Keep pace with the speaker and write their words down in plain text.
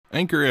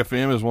Anchor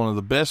FM is one of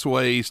the best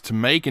ways to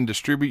make and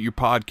distribute your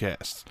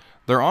podcasts.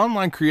 Their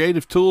online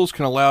creative tools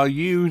can allow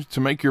you to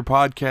make your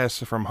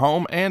podcasts from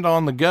home and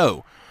on the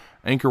go.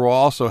 Anchor will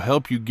also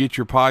help you get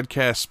your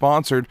podcast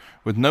sponsored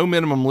with no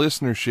minimum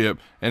listenership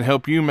and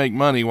help you make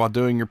money while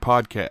doing your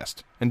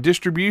podcast. And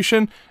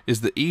distribution is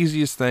the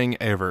easiest thing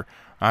ever.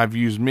 I've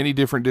used many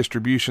different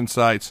distribution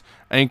sites.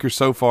 Anchor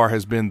so far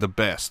has been the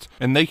best.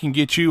 And they can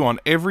get you on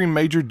every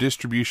major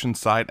distribution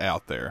site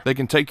out there. They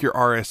can take your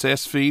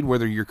RSS feed,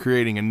 whether you're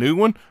creating a new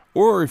one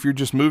or if you're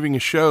just moving a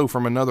show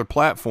from another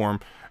platform.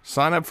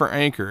 Sign up for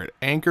Anchor at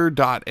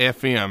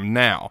anchor.fm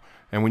now.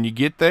 And when you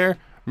get there,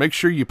 make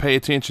sure you pay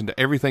attention to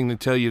everything they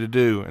tell you to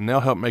do, and they'll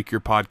help make your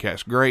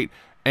podcast great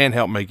and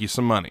help make you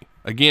some money.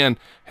 Again,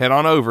 head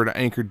on over to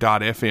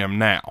anchor.fm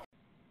now.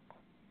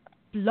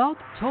 Blog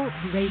Talk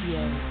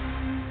Radio.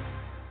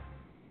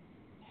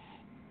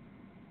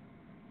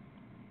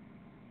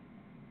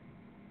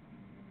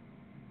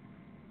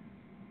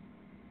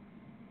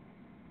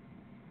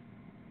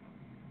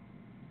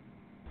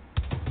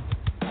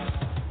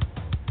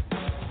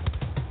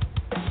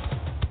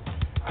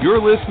 You're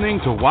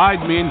listening to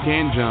Wide Men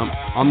Can Jump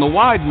on the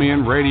Wide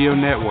Men Radio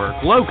Network,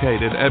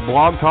 located at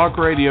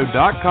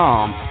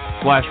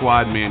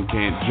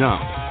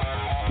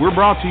blogtalkradio.com/widemencan'tjump. We're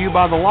brought to you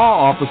by the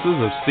law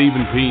offices of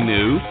Stephen P.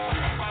 New,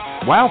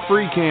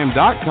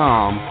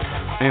 wowfreecam.com,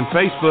 and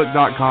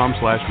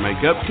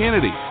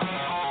facebook.com/makeupkennedy.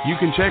 You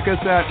can check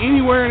us out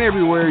anywhere and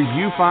everywhere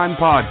you find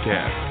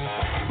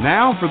podcasts.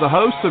 Now, for the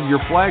hosts of your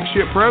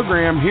flagship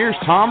program, here's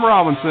Tom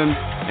Robinson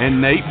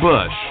and Nate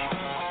Bush.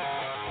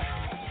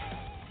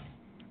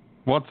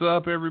 What's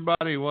up,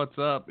 everybody? What's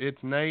up?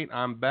 It's Nate.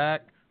 I'm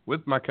back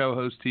with my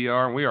co-host,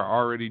 TR, and we are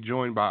already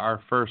joined by our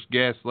first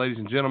guest, ladies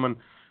and gentlemen,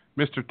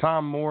 Mr.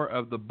 Tom Moore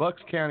of the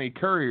Bucks County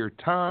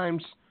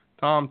Courier-Times.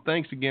 Tom,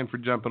 thanks again for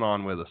jumping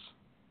on with us.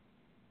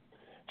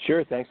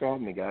 Sure. Thanks for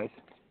having me, guys.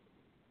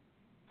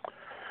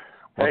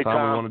 Well, hey,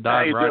 Tom, we want to dive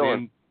how you right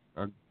doing?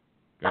 in.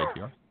 Go ahead,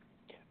 TR.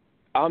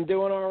 I'm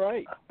doing all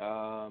right.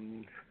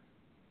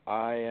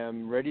 I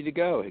am ready to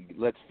go.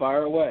 Let's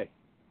fire away.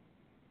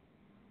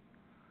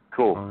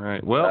 Cool. All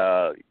right.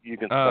 Well, you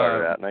can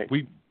start that, Nate.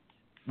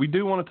 We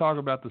do want to talk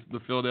about the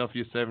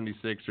Philadelphia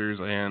 76ers,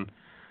 and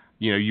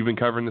you've been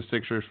covering the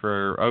Sixers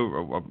for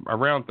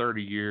around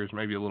 30 years,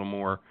 maybe a little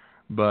more.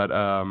 But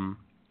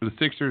the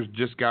Sixers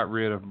just got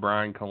rid of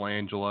Brian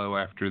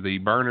Colangelo after the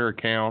burner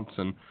accounts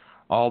and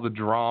all the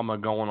drama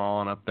going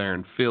on up there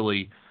in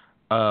Philly.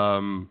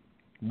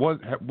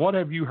 What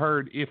have you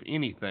heard, if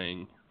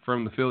anything,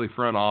 from the Philly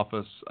front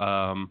office?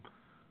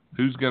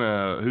 Who's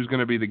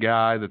gonna be the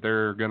guy that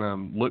they're gonna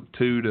look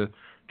to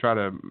try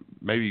to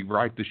maybe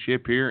right the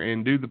ship here?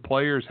 And do the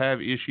players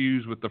have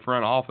issues with the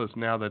front office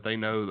now that they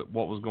know that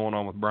what was going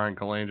on with Brian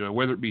Colangelo,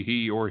 whether it be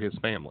he or his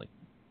family?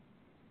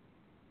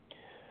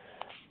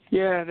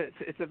 Yeah,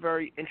 it's a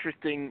very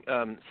interesting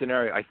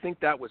scenario. I think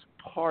that was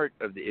part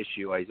of the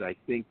issue. I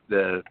think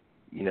the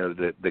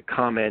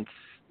comments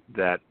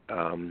that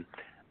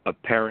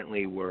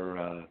apparently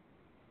were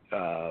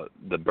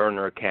the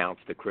burner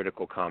accounts, the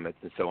critical comments,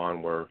 and so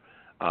on were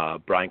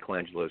Brian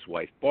Colangelo's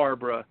wife,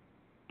 Barbara.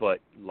 But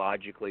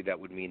logically, that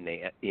would mean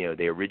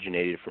they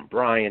originated from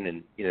Brian,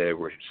 and there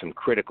were some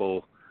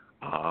critical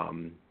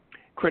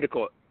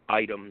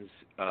items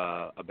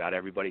about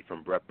everybody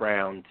from Brett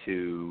Brown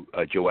to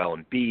Joel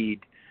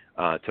Embiid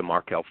to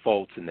Markelle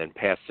Fultz, and then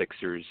past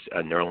Sixers,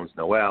 Nerlens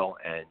Noel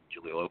and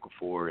Jahlil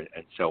Okafor,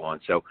 and so on.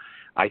 So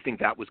I think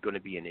that was going to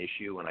be an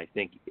issue, and I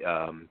think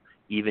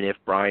even if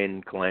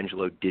Brian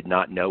Colangelo did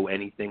not know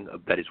anything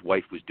that his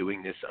wife was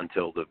doing this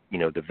until the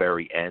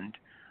very end,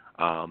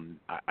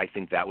 I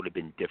think that would have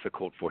been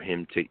difficult for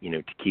him to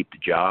keep the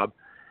job.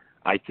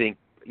 I think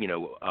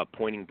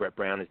appointing Brett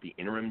Brown as the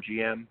interim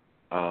GM,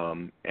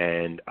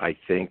 and I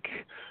think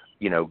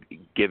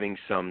giving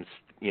some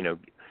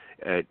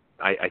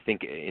I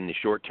think in the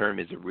short term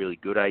is a really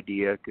good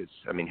idea, because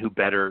who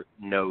better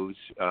knows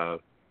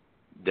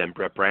than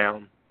Brett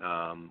Brown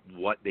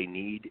what they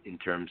need in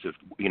terms of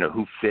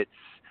who fits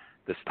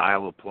the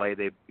style of play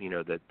that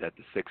the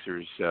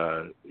Sixers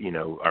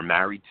are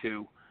married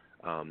to.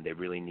 They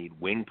really need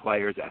wing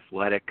players,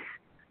 athletic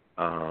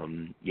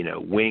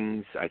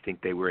wings. I think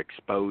they were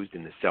exposed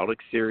in the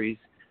Celtics series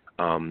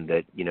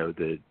that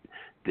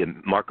the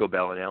Marco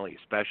Bellinelli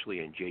especially,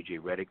 and JJ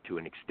Redick to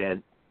an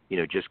extent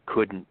just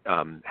couldn't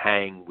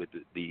hang with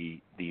the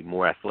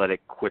more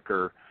athletic,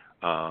 quicker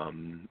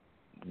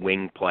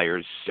wing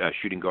players,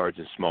 shooting guards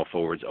and small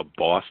forwards of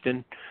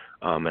Boston.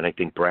 And I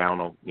think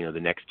Brown, the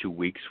next 2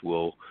 weeks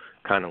will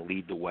kind of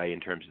lead the way in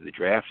terms of the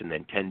draft. And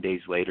then 10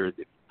 days later,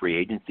 the free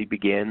agency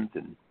begins.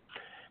 And,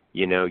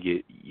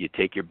 you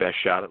take your best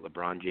shot at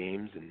LeBron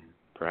James and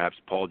perhaps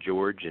Paul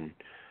George and,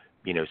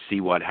 see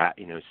what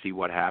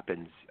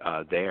happens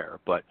there.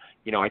 But,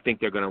 I think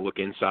they're going to look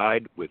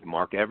inside with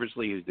Mark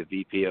Eversley, who's the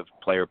VP of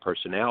player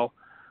personnel.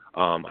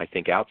 I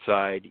think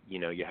outside,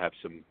 you have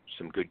some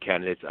good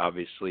candidates.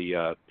 Obviously,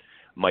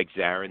 Mike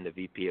Zarin, the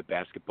VP of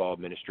basketball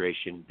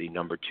administration, the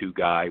number 2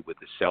 guy with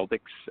the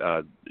Celtics,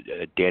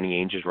 Danny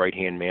Ainge's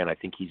right-hand man. I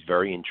think he's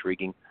very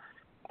intriguing.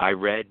 I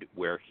read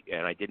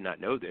and I did not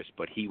know this,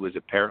 but he was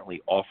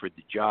apparently offered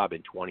the job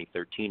in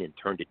 2013 and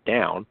turned it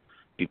down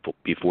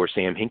before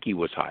Sam Hinkie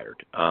was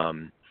hired.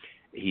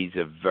 He's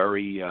a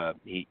very has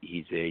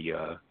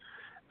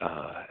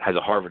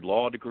a Harvard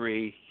Law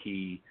degree.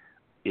 He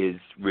is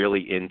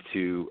really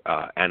into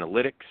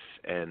analytics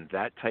and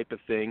that type of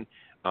thing.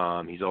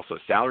 He's also a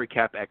salary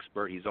cap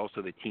expert. He's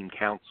also the team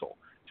counsel.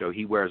 So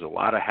he wears a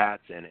lot of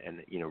hats and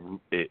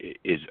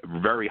is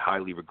very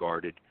highly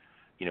regarded,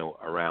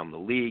 around the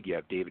league. You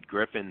have David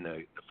Griffin,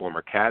 the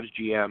former Cavs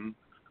GM,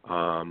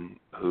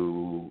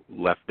 who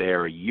left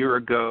there a year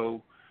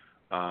ago.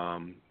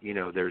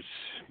 There's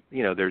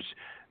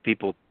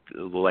people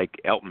like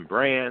Elton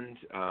Brand,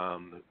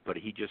 but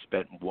he just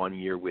spent 1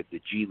 year with the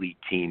G League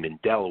team in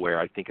Delaware.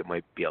 I think it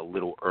might be a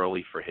little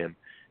early for him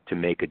to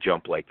make a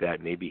jump like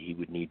that. Maybe he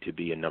would need to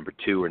be a number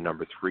 2 or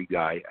number 3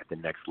 guy at the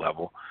next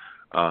level.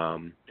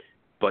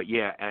 But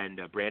yeah,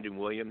 and Brandon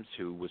Williams,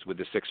 who was with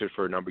the Sixers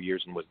for a number of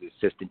years and was the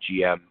assistant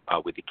GM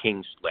with the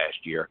Kings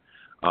last year.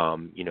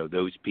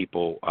 Those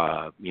people,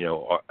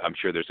 I'm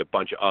sure there's a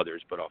bunch of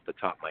others, but off the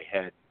top of my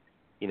head,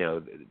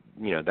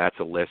 that's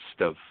a list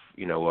of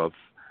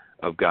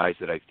guys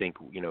that I think,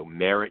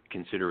 merit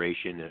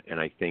consideration, and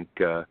I think,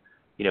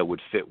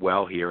 would fit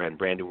well here. And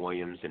Brandon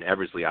Williams and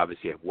Eversley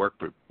obviously have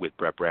worked with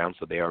Brett Brown,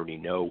 so they already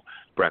know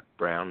Brett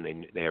Brown.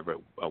 They have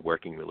a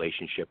working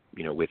relationship,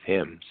 with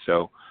him.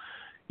 So,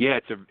 yeah,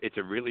 it's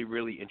a really,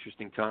 really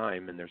interesting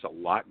time, and there's a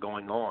lot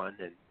going on.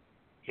 And,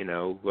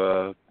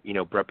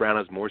 Brett Brown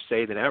has more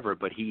say than ever,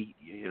 but he,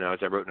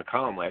 as I wrote in a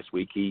column last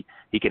week, he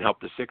can help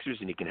the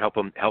Sixers and he can help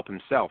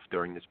himself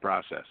during this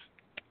process.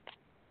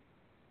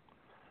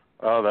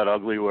 Oh, that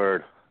ugly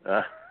word.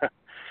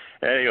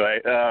 Anyway,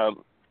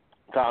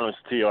 Thomas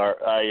TR,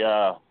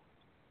 I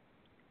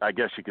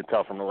guess you can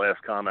tell from the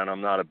last comment I'm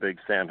not a big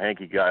Sam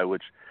Hinkie guy,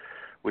 which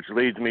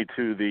leads me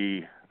to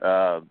the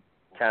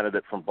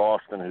candidate from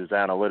Boston who's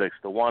analytics.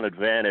 The one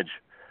advantage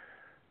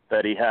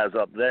that he has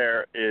up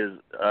there is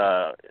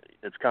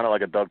it's kind of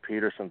like a Doug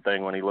Peterson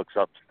thing when he looks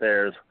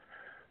upstairs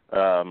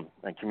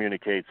and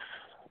communicates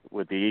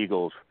with the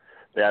Eagles.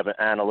 They have an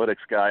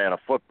analytics guy and a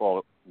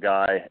football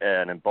guy,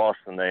 and in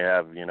Boston they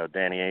have,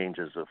 Danny Ainge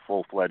is a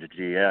full-fledged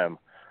GM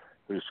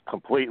who's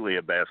completely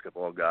a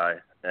basketball guy,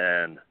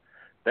 and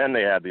then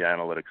they have the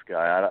analytics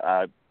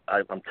guy.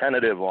 I'm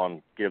tentative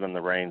on giving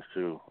the reins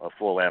to a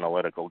full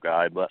analytical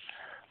guy, but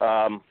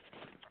out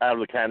of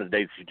the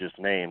candidates you just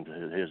named,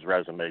 his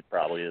resume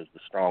probably is the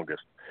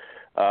strongest.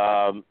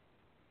 Right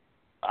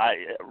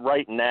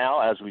now,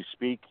 as we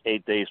speak,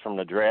 8 days from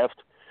the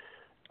draft,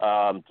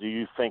 do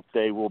you think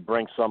they will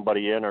bring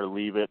somebody in or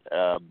leave it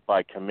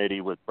by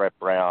committee with Brett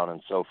Brown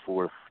and so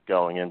forth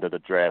going into the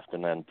draft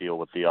and then deal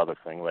with the other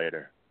thing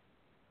later?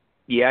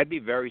 Yeah, I'd be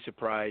very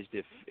surprised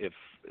if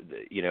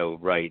the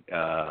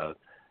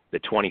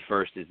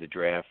 21st is the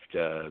draft,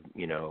 a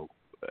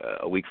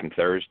week from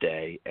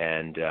Thursday,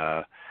 and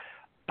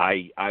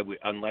I would,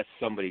 unless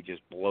somebody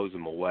just blows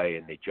them away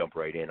and they jump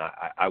right in,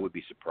 I would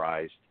be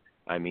surprised.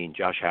 I mean,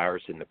 Josh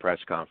Harris in the press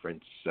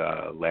conference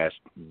last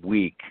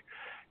week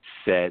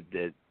said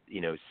that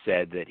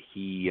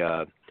he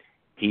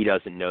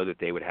doesn't know that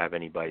they would have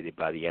anybody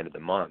by the end of the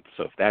month.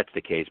 So if that's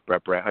the case,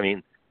 Brett Brown, I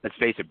mean, let's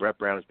face it, Brett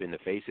Brown has been the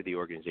face of the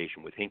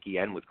organization with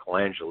Hinkie and with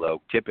Colangelo.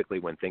 Typically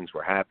when things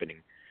were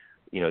happening,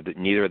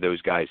 neither of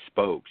those guys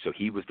spoke. So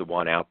he was the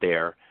one out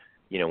there,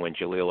 when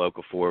Jahlil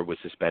Okafor was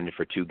suspended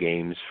for 2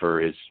 games for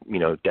his,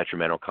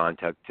 detrimental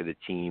conduct to the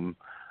team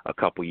a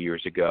couple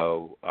years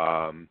ago,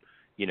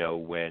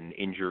 when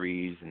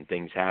injuries and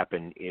things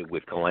happened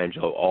with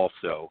Colangelo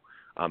also,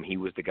 he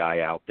was the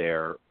guy out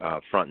there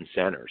front and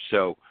center.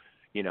 So,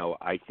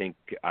 I think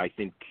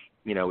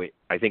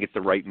it's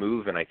the right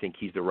move, and I think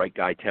he's the right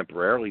guy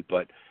temporarily.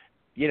 But,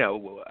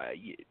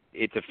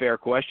 it's a fair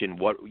question.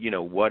 What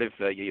if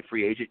you're a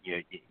free agent,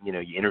 you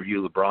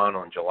interview LeBron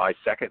on July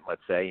 2nd,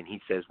 let's say, and he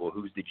says, well,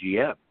 who's the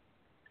GM?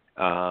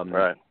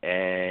 Right.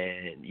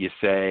 And you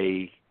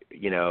say,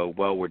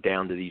 well, we're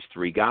down to these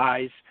 3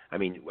 guys. I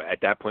mean, at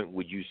that point,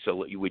 would you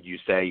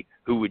say,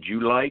 who would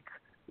you like?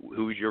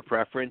 Who is your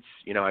preference?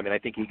 I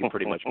think he can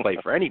pretty much play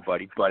for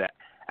anybody, but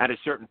at a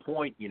certain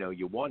point,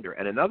 you wonder.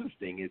 And another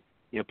thing is,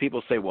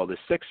 people say, well, the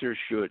Sixers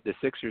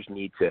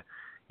need to,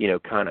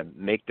 kind of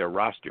make their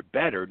roster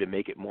better to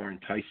make it more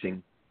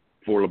enticing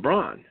for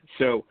LeBron.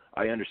 So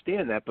I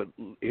understand that, but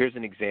here's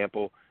an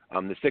example.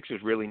 The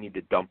Sixers really need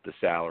to dump the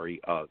salary,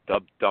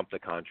 dump the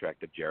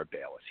contract of Jared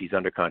Bayless. He's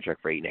under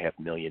contract for $8.5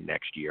 million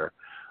next year.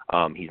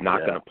 He's not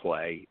going to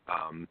play,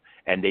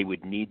 and they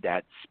would need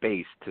that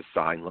space to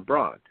sign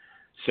LeBron.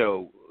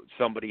 So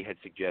somebody had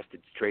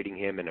suggested trading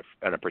him and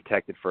a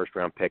protected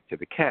first-round pick to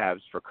the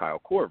Cavs for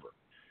Kyle Korver.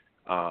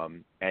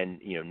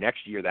 And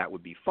next year that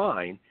would be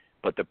fine.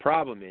 But the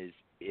problem is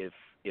if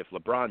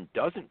LeBron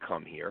doesn't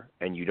come here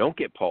and you don't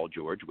get Paul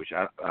George, which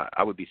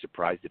I would be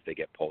surprised if they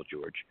get Paul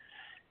George,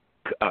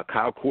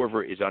 Kyle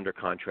Korver is under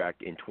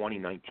contract in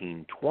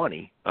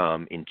 2019-20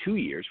 in 2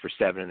 years for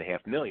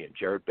 $7.5 million.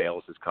 Jared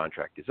Bayless's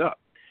contract is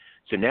up.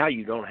 So now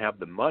you don't have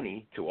the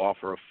money to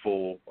offer a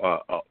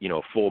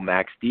full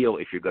max deal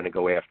if you're going to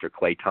go after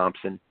Klay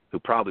Thompson, who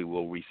probably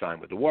will re-sign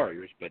with the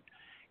Warriors, but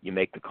you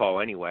make the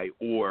call anyway.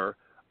 Or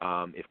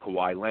if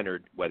Kawhi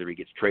Leonard, whether he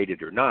gets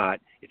traded or not,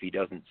 if he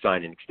doesn't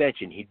sign an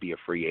extension, he'd be a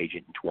free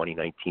agent in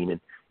 2019, and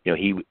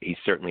he's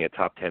certainly a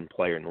top 10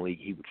 player in the league.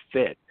 He would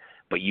fit,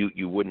 but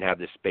you wouldn't have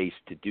the space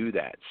to do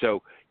that.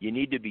 So you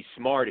need to be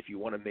smart if you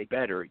want to make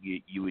better.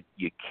 You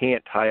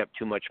can't tie up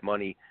too much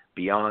money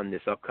beyond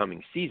this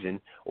upcoming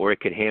season, or it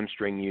could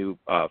hamstring you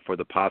for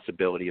the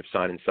possibility of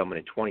signing someone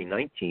in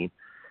 2019.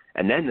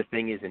 And then the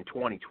thing is, in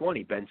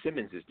 2020, Ben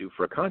Simmons is due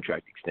for a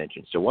contract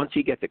extension. So once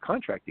he gets a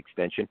contract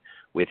extension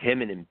with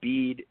him and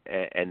Embiid,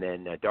 and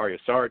then Dario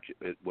Saric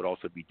would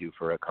also be due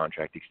for a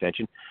contract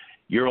extension,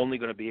 you're only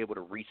going to be able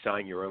to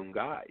re-sign your own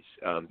guys.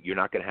 You're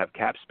not going to have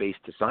cap space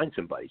to sign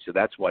somebody. So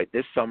that's why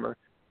this summer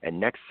and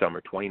next summer,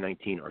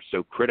 2019, are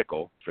so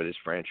critical for this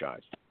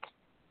franchise.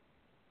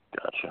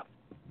 Gotcha.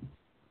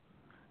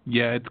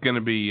 Yeah, it's going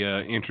to be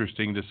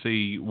interesting to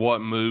see what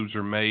moves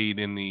are made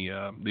in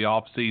the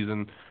off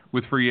season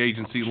with free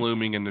agency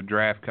looming and the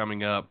draft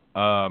coming up.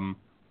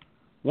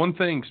 One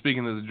thing,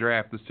 speaking of the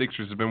draft, the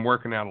Sixers have been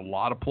working out a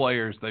lot of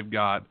players. They've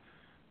got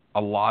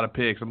a lot of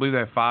picks. I believe they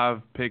have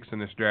 5 picks in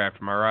this draft.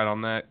 Am I right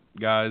on that,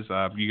 guys?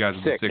 You guys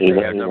are the 6. Sixers.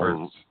 They have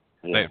numbers.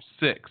 Yeah. They have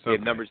 6. Okay. They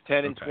have numbers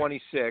 10 and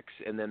 26,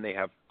 and then they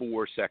have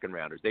 4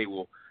 second-rounders. They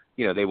will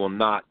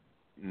not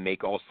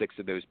make all 6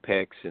 of those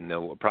picks, and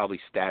they'll probably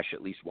stash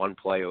at least one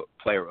player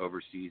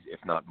overseas,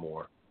 if not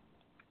more.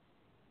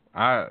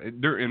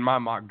 In my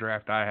mock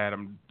draft, I had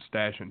them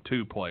stashing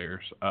 2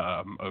 players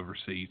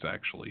overseas,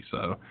 actually.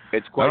 So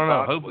it's quite I don't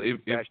know. possible. They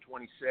could stash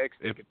 26.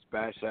 They could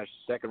stash a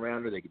second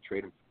rounder. They could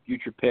trade them for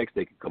future picks.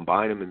 They could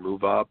combine them and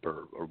move up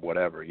or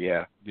whatever.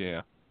 Yeah.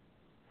 Yeah.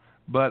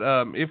 But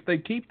if they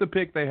keep the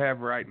pick they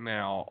have right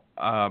now,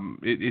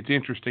 it's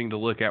interesting to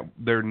look at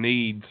their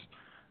needs.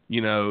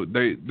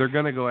 They're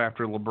going to go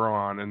after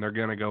LeBron, and they're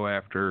going to go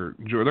after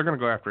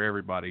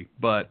everybody,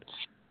 but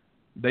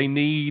they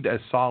need a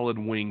solid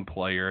wing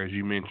player, as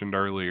you mentioned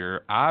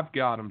earlier. I've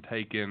got them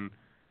taking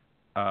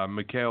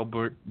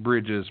Mikal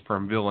Bridges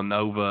from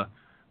Villanova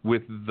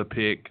with the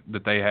pick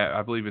that they have.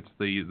 I believe it's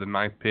the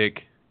 9th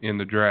pick in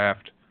the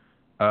draft.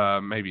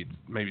 Maybe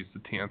it's the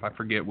 10th. I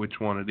forget which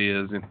one it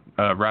is,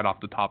 right off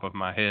the top of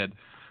my head.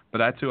 But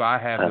that's who I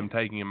have them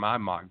taking in my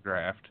mock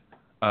draft.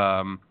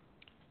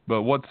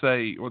 But what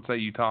say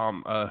you,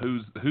 Tom?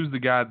 Who's the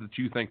guy that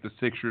you think the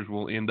Sixers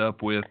will end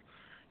up with?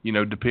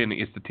 Depending,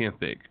 it's the 10th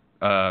pick.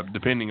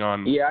 Depending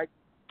on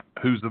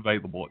who's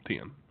available at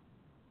 10.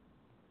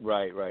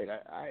 Right.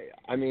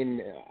 I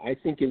mean, I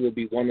think it would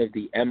be one of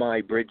the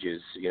M.I.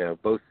 Bridges.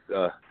 Both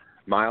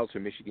Miles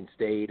from Michigan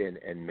State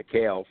and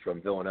Mikal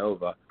from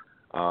Villanova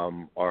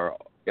are.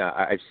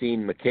 I've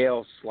seen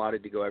Mikal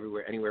slotted to go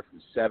anywhere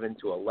from 7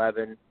 to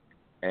 11.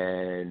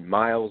 And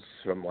Miles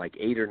from like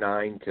 8 or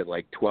 9 to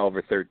like 12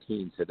 or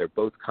 13, so they're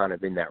both kind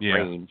of in that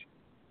range.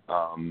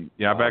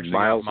 I've actually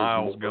got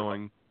Miles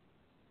going.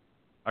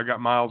 I got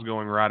Miles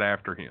going right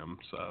after him,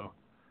 so.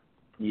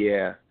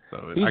 Yeah.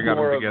 So I got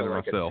them together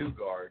myself. A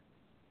 2-guard.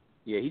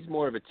 Yeah, he's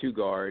more of a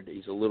 2-guard.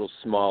 He's a little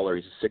smaller.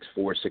 He's a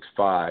 6'4",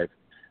 6'5",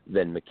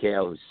 than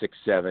Mikal, who's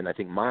 6'7". I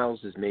think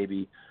Miles is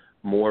maybe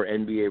more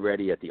NBA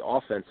ready at the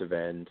offensive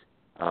end.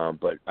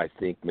 But I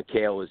think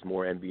Mikal is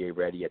more NBA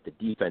ready at the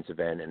defensive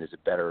end and is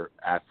a better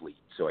athlete.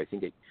 So I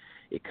think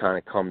it kind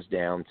of comes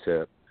down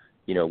to,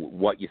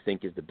 what you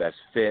think is the best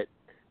fit,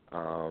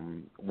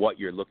 what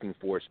you're looking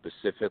for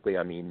specifically.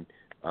 I mean,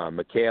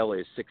 Mikal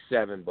is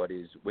 6'7", but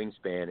his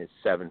wingspan is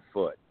 7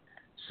 foot.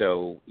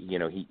 So,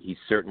 he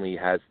certainly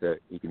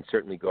he can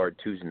certainly guard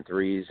 2s and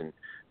 3s and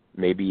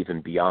maybe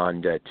even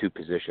beyond 2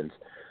 positions.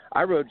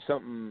 I wrote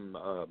something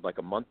like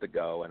a month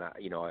ago, and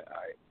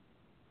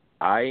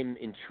I'm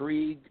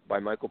intrigued by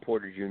Michael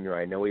Porter Jr.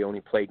 I know he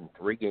only played in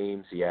 3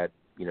 games. He had,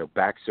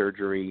 back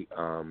surgery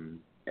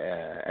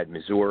at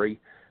Missouri,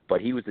 but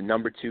he was the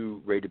number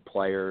 2 rated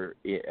player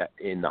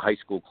in the high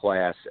school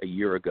class a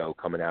year ago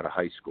coming out of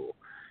high school.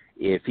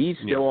 If he's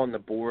still on the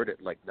board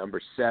at like number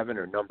 7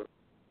 or number,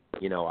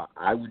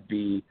 I would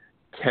be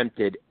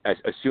tempted,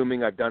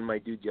 assuming I've done my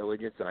due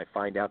diligence and I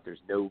find out there's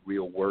no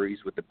real worries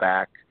with the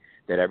back,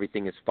 that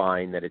everything is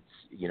fine, that it's,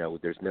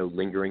 there's no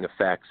lingering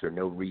effects or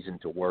no reason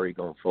to worry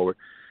going forward.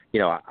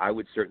 I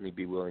would certainly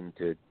be willing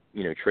to,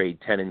 trade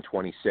 10 and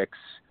 26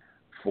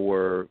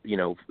 for,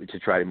 to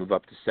try to move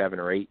up to 7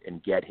 or 8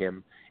 and get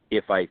him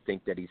if I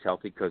think that he's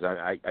healthy, because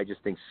I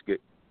just think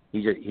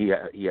he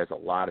has a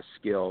lot of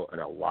skill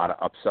and a lot of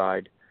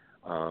upside.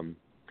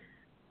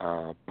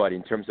 But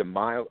in terms of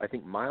Miles, I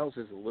think Miles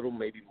is a little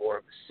maybe more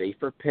of a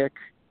safer pick.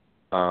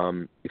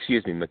 Miles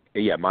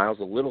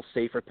a little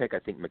safer pick. I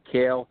think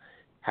Mikal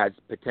has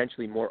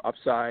potentially more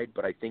upside,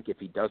 but I think if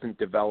he doesn't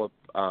develop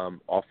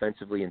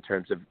offensively in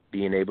terms of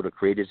being able to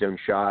create his own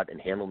shot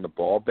and handling the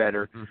ball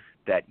better,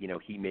 that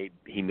he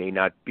may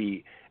not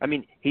be. I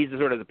mean, he's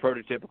sort of the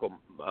prototypical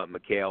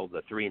Mikal,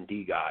 the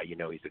 3-and-D guy. He's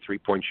a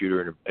 3-point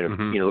shooter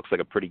and looks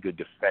like a pretty good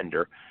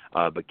defender.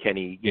 But can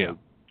he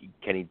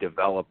can he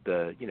develop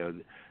the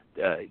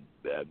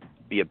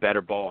be a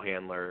better ball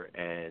handler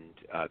and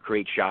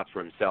create shots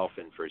for himself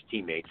and for his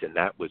teammates. And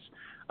that was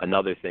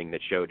another thing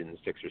that showed in the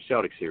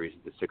Sixers-Celtics series.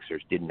 The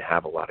Sixers didn't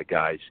have a lot of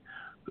guys.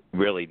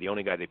 Really, the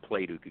only guy they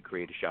played who could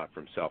create a shot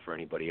for himself or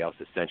anybody else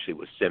essentially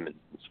was Simmons.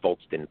 Fultz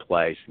didn't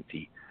play since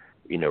he,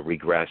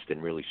 regressed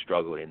and really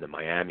struggled in the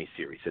Miami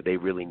series. So they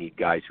really need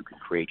guys who can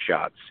create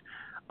shots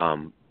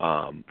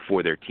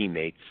for their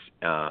teammates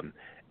and,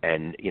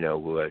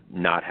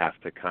 not have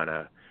to kind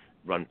of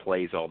run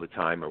plays all the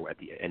time, or at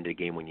the end of the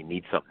game when you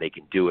need something, they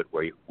can do it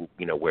where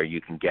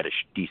you can get a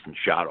decent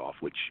shot off,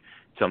 which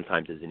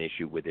sometimes is an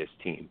issue with this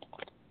team.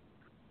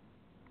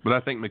 But I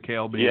think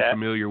Mikal being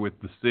familiar with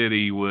the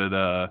city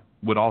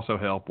would also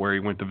help where he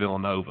went to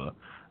Villanova.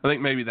 I think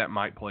maybe that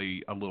might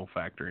play a little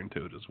factor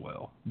into it as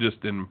well,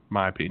 just in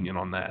my opinion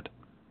on that.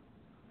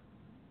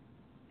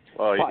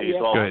 Well, he's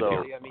also.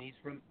 I mean,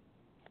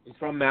 he's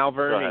from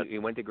Malvern. He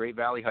went to Great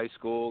Valley High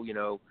School.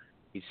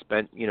 He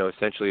spent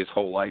essentially his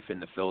whole life in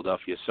the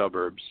Philadelphia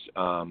suburbs.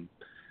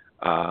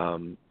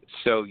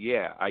 So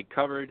yeah, I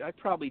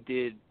probably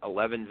did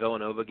 11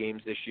 Villanova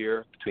games this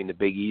year between the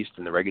Big East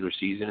and the regular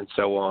season and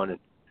so on. And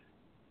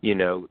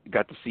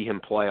got to see him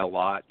play a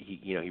lot.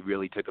 He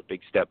really took a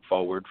big step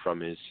forward from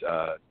his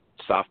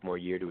sophomore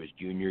year to his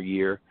junior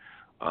year.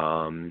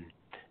 I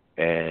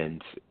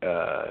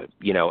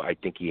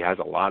think he has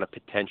a lot of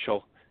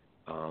potential.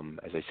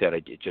 As I said,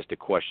 it's just a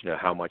question of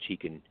how much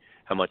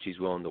he's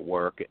willing to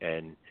work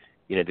and,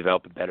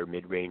 develop a better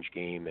mid-range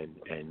game and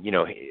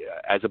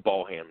as a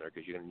ball handler,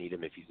 because you're going to need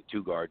him if he's a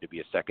two guard to be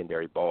a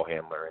secondary ball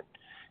handler. And,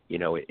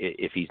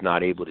 if he's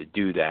not able to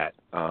do that,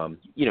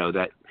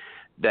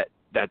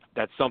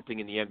 that's something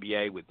in the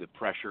NBA with the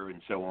pressure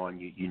and so on.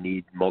 You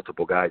need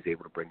multiple guys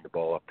able to bring the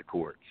ball up the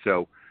court.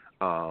 So,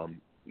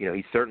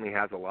 he certainly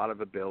has a lot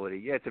of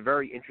ability. Yeah, it's a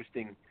very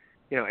interesting,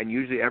 and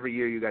usually every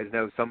year you guys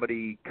know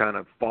somebody kind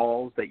of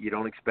falls that you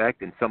don't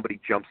expect and somebody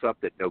jumps up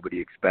that nobody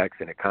expects,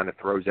 and it kind of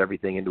throws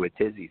everything into a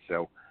tizzy.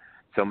 So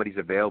somebody's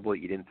available that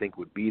you didn't think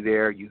would be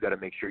there. You got to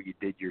make sure you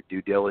did your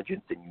due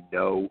diligence and you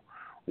know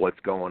what's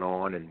going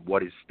on and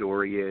what his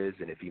story is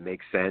and if he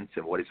makes sense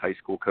and what his high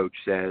school coach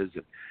says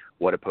and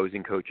what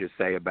opposing coaches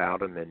say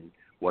about him and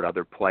what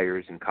other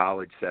players in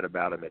college said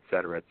about him, et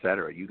cetera, et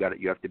cetera. You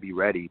have to be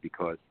ready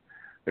because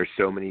there's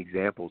so many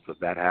examples of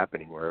that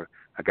happening where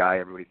a guy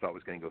everybody thought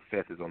was going to go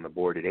fifth is on the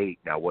board at 8.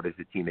 Now, what does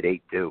the team at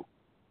 8 do?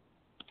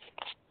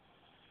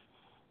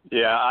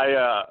 Yeah,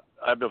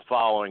 I've been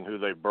following who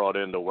they brought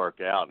in to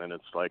work out, and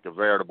it's like a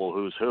veritable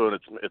who's who, and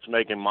it's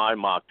making my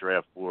mock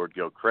draft board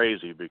go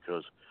crazy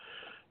because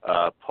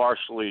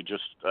partially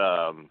just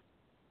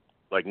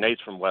like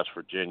Nate's from West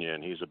Virginia,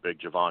 and he's a big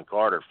Javon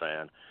Carter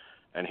fan,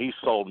 and he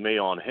sold me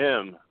on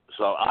him.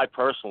 So I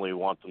personally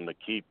want them to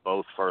keep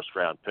both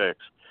first-round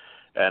picks.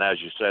 And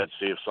as you said,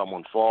 see if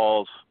someone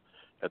falls,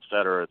 et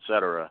cetera, et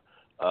cetera.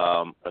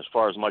 As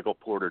far as Michael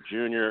Porter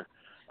Jr.,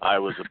 I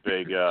was a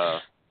big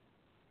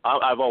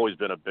I've always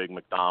been a big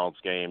McDonald's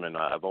game, and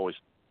I've always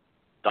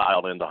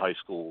dialed into high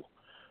school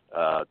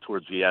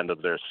towards the end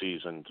of their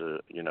season to,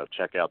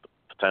 check out the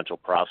potential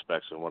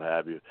prospects and what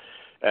have you.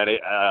 And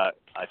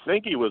I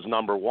think he was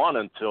number one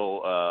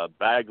until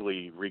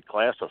Bagley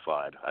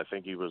reclassified. I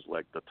think he was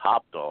like the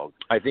top dog.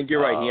 I think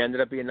you're right. He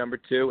ended up being number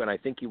 2, and I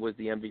think he was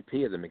the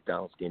MVP of the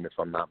McDonald's game, if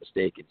I'm not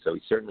mistaken. So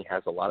he certainly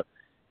has a lot of,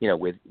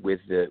 with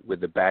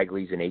the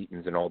Bagleys and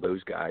Aitons and all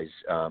those guys.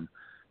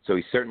 So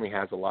he certainly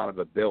has a lot of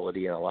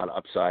ability and a lot of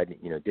upside.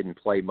 Didn't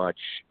play much.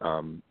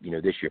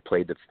 This year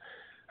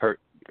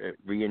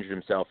re-injured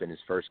himself in his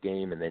first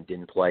game and then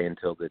didn't play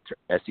until the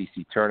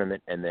SEC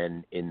tournament and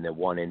then in the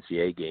one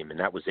NCAA game, and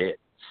that was it.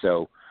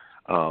 So,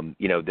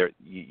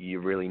 you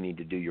really need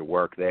to do your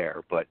work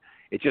there. But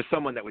it's just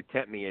someone that would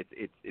tempt me.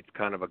 It's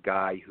kind of a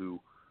guy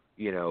who,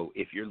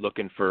 if you're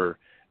looking for,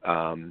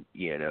 kind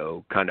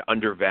of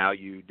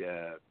undervalued,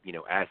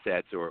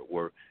 assets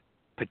or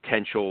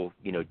potential,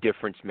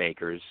 difference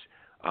makers,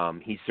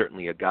 he's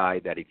certainly a guy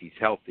that if he's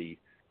healthy,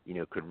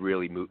 could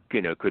really move,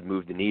 could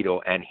move the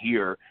needle. And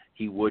here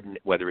he wouldn't,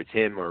 whether it's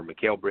him or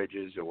Mikal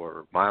Bridges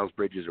or Miles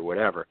Bridges or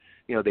whatever,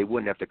 they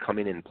wouldn't have to come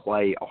in and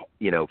play,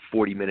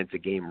 40 minutes a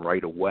game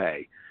right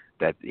away.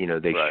 That,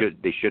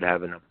 they should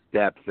have enough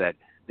depth that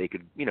they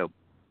could,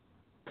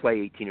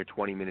 play 18 or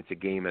 20 minutes a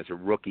game as a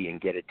rookie and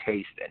get a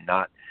taste and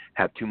not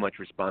have too much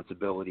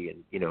responsibility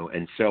and,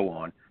 and so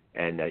on.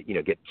 And,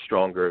 get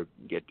stronger,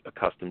 get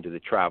accustomed to the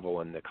travel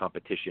and the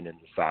competition and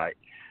the size.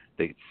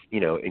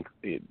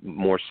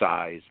 More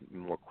size,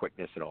 more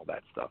quickness, and all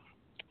that stuff.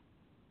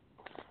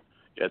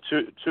 Yeah,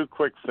 two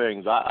quick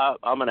things.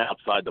 I'm an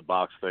outside the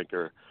box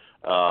thinker.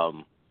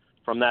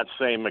 From that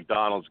same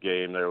McDonald's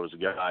game, there was a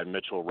guy,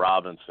 Mitchell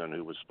Robinson,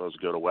 who was supposed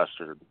to go to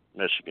Western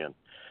Michigan,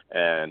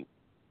 and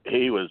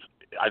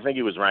I think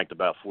he was ranked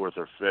about 4th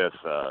or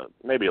 5th,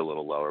 maybe a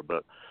little lower,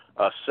 but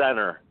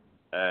center,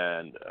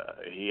 and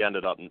he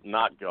ended up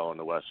not going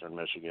to Western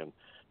Michigan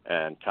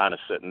and kind of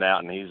sitting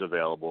out, and he's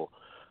available.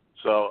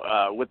 So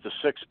with the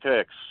 6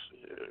 picks,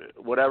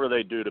 whatever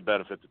they do to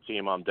benefit the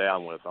team, I'm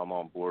down with. I'm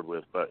on board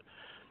with. But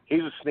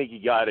he's a sneaky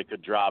guy that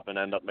could drop and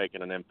end up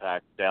making an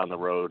impact down the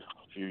road,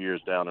 a few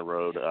years down the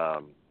road.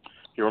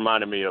 He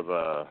reminded me of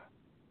a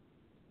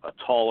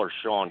taller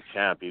Sean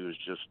Kemp. He was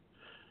just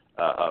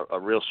a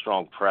real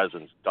strong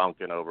presence,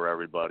 dunking over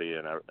everybody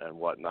and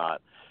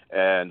whatnot.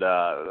 And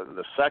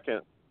the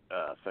second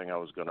thing I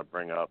was going to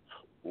bring up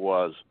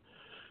was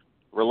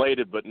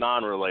related but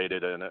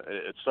non-related, and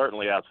it's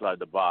certainly outside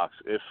the box.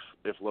 If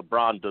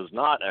LeBron does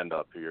not end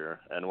up here,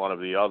 and one of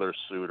the other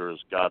suitors,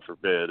 God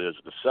forbid, is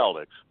the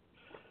Celtics,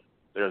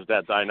 there's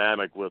that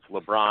dynamic with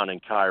LeBron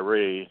and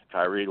Kyrie.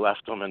 Kyrie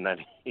left him, and then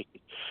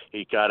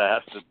he kind of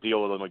has to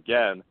deal with him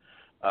again.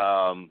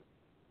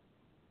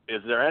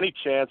 Is there any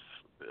chance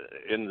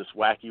in this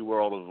wacky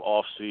world of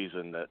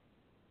off-season that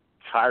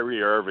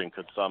Kyrie Irving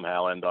could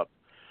somehow end up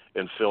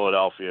in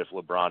Philadelphia if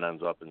LeBron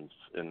ends up in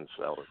the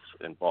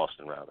Celtics, in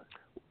Boston, rather?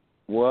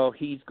 Well,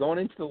 he's going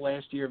into the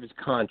last year of his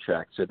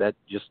contract, so that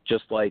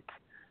just like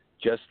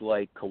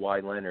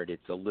Kawhi Leonard,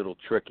 it's a little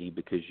tricky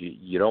because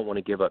you don't want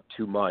to give up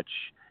too much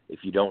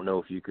if you don't know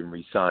if you can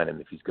re-sign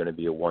him, if he's going to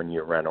be a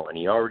one-year rental. And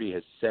he already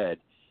has said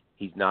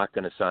he's not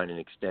going to sign an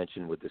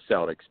extension with the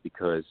Celtics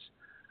because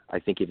I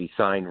think if he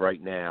signed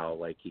right now,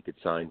 like he could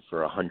sign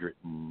for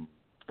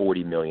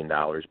 $140 million,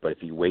 but if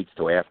he waits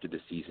till after the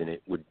season,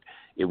 it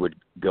would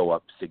go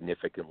up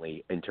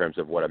significantly in terms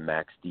of what a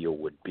max deal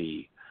would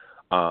be.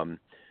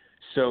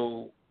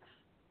 So,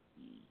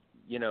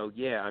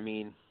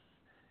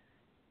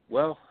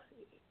 well,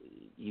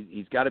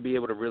 he's got to be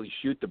able to really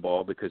shoot the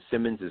ball because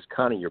Simmons is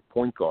kind of your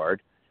point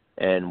guard,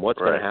 and what's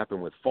going to happen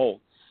with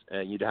Fultz,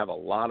 you'd have a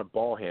lot of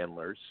ball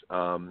handlers.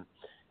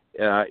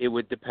 It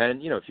would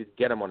depend, if you could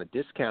get him on a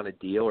discounted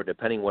deal or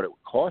depending what it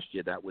would cost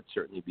you, that would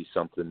certainly be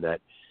something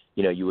that,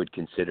 you would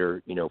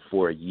consider,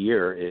 for a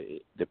year,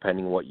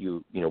 depending what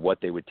what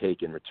they would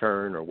take in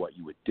return or what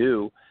you would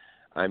do.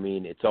 I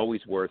mean, it's always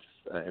worth,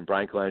 and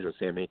Brian Colangelo and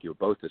Sam Hinkie were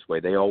both this way.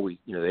 They always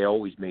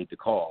made the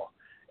call,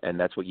 and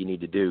that's what you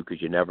need to do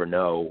because you never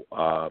know,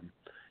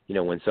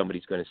 when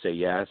somebody's going to say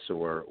yes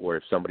or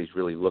if somebody's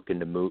really looking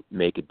to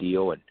make a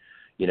deal, and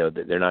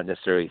they're not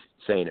necessarily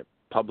saying it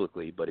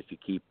publicly, but if you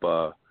keep,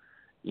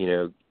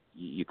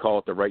 you call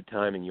at the right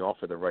time and you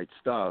offer the right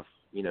stuff,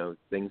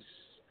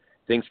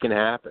 things can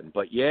happen.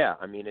 But yeah,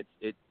 I mean,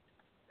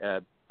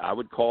 I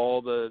would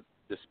call the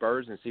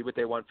Spurs and see what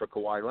they want for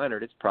Kawhi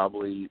Leonard. It's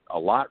probably a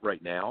lot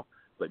right now,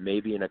 but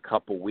maybe in a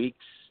couple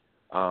weeks,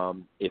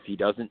 if he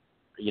doesn't,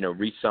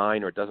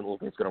 re-sign or it doesn't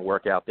look like it's going to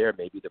work out there,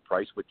 maybe the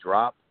price would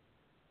drop.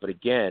 But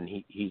again,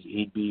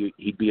 he'd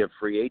be a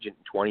free agent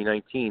in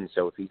 2019.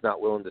 So if he's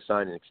not willing to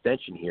sign an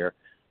extension here,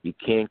 you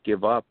can't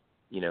give up,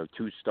 2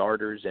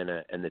 starters and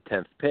the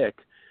 10th pick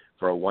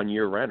for a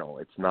 1-year rental.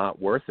 It's not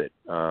worth it.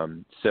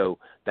 So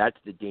that's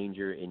the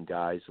danger in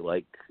guys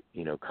like,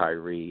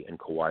 Kyrie and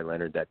Kawhi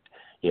Leonard that,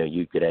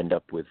 you could end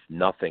up with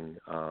nothing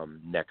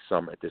next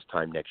summer at this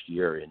time next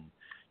year in,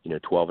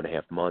 12 and a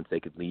half months. They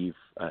could leave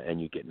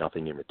and you get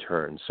nothing in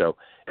return. So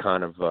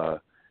kind of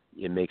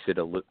it makes it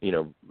a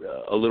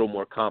little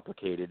more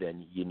complicated,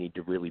 and you need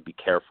to really be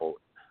careful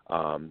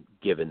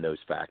given those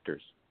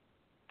factors.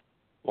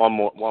 One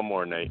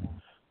more, Nate.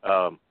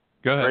 Go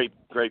ahead.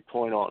 Great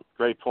point on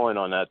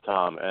that,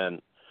 Tom.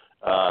 And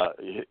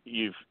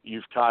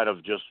you've kind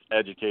of just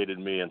educated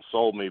me and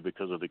sold me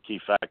because of the key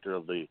factor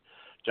of the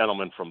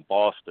gentleman from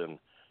Boston.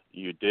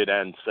 You did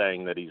end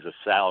saying that he's a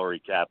salary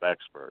cap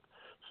expert,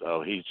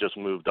 so he's just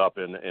moved up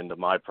into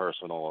my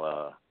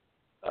personal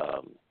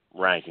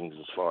rankings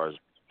as far as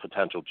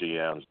potential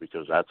GMs,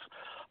 because that's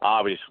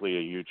obviously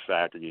a huge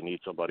factor. You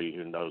need somebody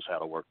who knows how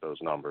to work those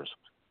numbers.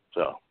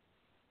 So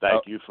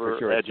thank you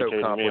for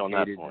educating me on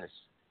that point.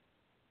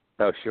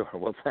 Oh, sure.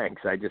 Well,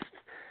 thanks. I just,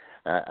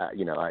 I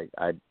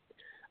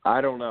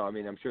don't know. I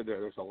mean, I'm sure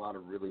there's a lot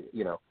of really,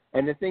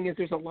 and the thing is,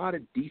 there's a lot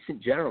of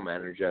decent general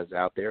managers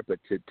out there, but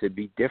to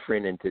be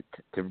different and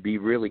to be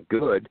really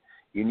good,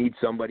 you need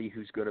somebody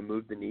who's going to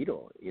move the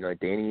needle.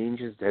 Danny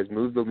Ainge has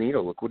moved the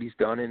needle. Look what he's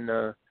done in,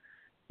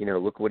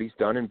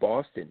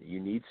 Boston. You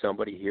need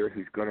somebody here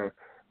who's going to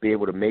be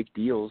able to make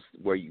deals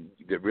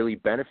that really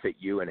benefit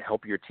you and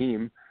help your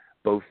team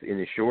both in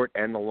the short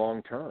and the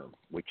long term,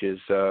 which is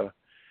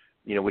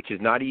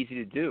not easy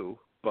to do,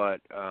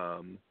 but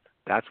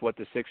that's what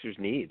the Sixers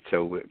need.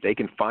 So if they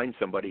can find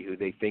somebody who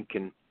they think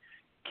can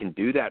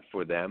do that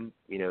for them,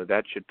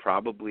 that should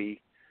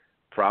probably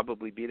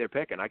be their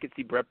pick. And I could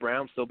see Brett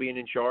Brown still being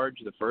in charge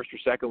the first or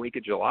second week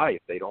of July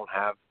if they don't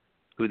have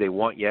who they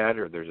want yet,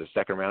 or there's a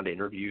second round of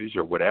interviews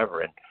or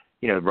whatever. And,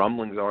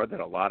 rumblings are that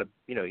a lot of,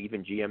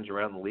 even GMs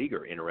around the league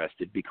are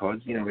interested because,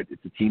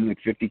 it's a team with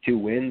 52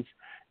 wins,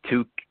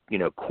 2,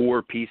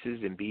 core pieces,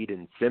 Embiid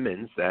and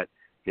Simmons, that,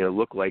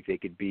 look like they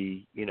could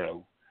be,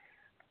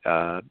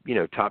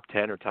 top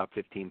 10 or top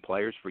 15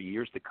 players for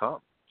years to come.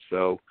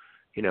 So,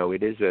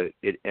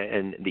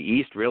 and the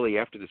East really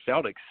after the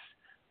Celtics,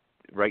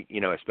 right,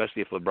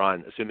 especially if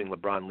assuming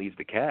LeBron leaves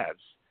the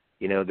Cavs,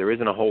 there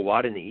isn't a whole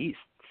lot in the East.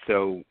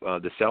 So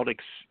the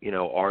Celtics,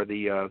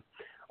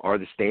 are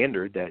the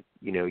standard that,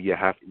 you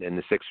have, and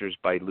the Sixers,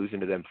 by losing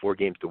to them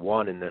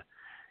 4-1 in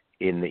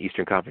in the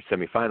Eastern Conference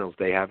semifinals,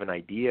 they have an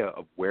idea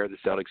of where the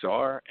Celtics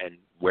are and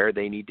where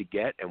they need to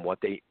get and what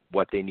they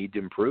need to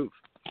improve.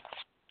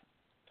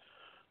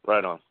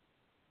 Right on.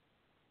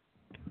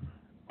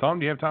 Tom,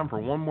 do you have time for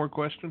one more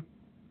question?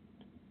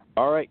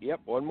 All right. Yep.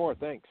 One more.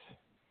 Thanks.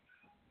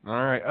 All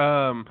right.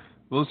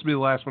 Well, this will be the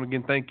last one.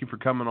 Again, thank you for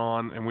coming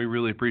on, and we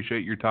really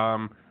appreciate your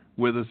time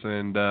with us.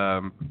 And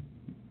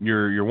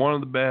you're one of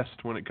the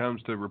best when it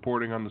comes to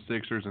reporting on the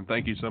Sixers, and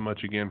thank you so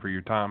much again for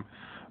your time.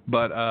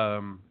 But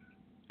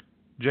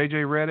J.J.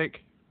 Redick,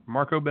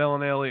 Marco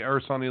Bellinelli,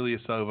 Ersan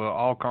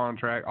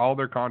Ilyasova, all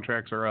their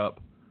contracts are up.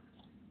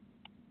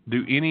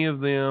 Do any of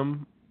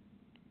them,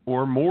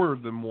 or more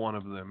than one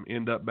of them,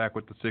 end up back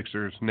with the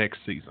Sixers next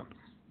season?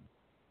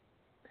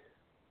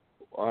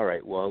 All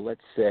right. Well, let's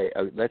say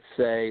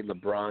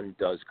LeBron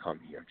does come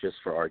here, just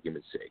for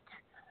argument's sake.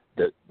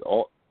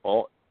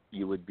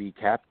 You would be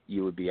at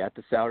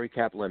the salary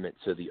cap limit.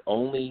 So the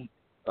only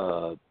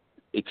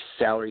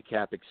salary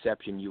cap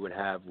exception you would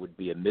have would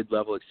be a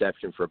mid-level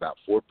exception for about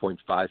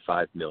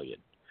 $4.55 million.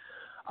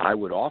 I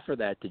would offer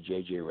that to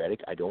J.J.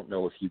 Redick. I don't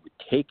know if he would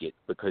take it,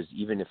 because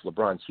even if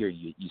LeBron's here,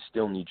 you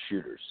still need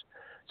shooters.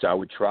 So I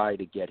would try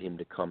to get him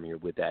to come here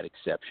with that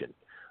exception.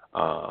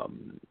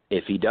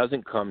 If he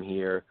doesn't come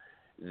here,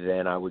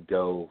 then I would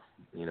go,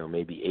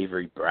 maybe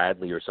Avery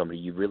Bradley or somebody.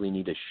 You really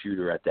need a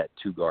shooter at that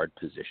two-guard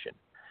position.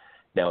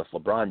 Now, if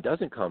LeBron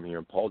doesn't come here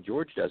and Paul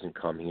George doesn't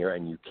come here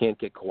and you can't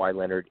get Kawhi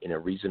Leonard in a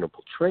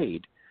reasonable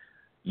trade,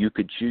 you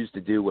could choose to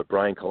do what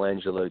Brian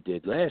Colangelo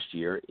did last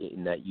year,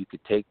 in that you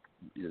could take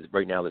 –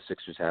 right now the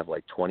Sixers have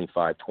like $25,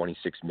 $26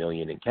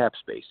 million in cap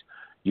space.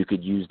 You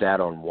could use that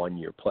on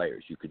one-year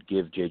players. You could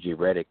give J.J.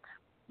 Redick,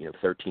 $13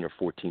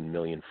 or $14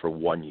 million for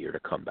 1 year to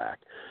come back.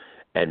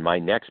 And my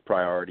next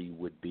priority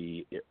would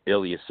be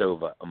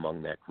Ilyasova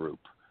among that group.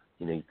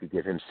 You could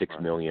give him $6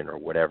 million or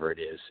whatever it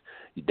is.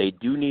 They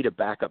do need a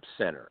backup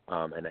center,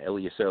 and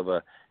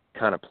Ilyasova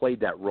kind of played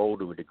that role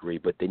to a degree,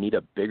 but they need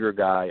a bigger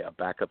guy, a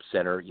backup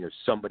center,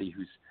 somebody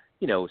who's,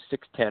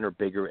 6'10" or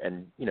bigger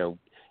and,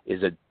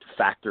 is a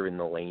factor in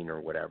the lane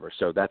or whatever.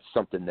 So that's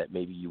something that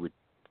maybe you would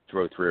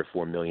throw $3 or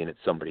 $4 million at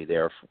somebody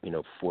there,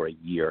 for a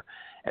year.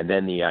 And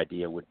then the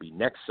idea would be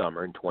next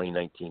summer in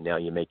 2019, now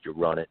you make your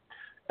run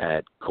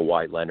at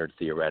Kawhi Leonard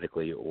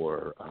theoretically,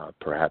 or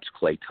perhaps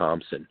Klay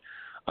Thompson.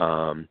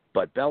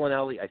 But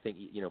Bellinelli, I think,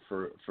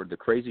 for the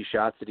crazy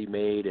shots that he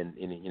made, and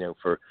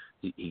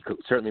he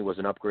certainly was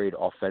an upgrade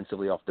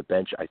offensively off the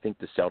bench. I think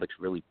the Celtics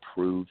really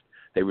proved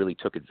they really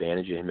took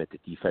advantage of him at the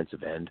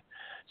defensive end.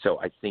 So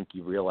I think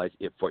you realize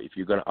if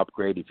you're going to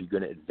upgrade, if you're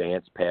going to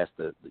advance past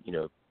the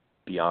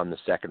beyond the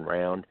second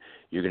round,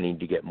 you're going to need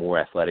to get more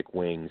athletic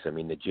wings. I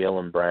mean, the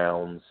Jaylen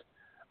Browns,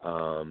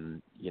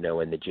 and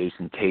the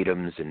Jason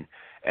Tatums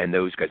and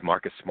those guys.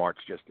 Marcus Smart's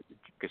just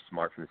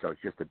from the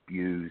Celtics just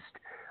abused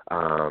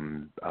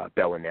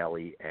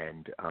Bellinelli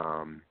and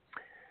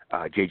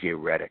J.J.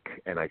 Redick.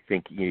 And I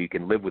think you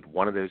can live with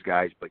one of those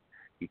guys, but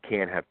you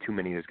can't have too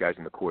many of those guys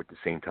on the court at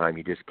the same time.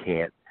 You just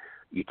can't.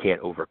 You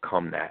can't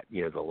overcome that.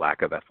 The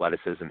lack of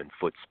athleticism and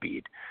foot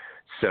speed.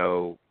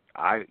 So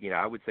I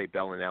would say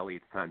Bellinelli,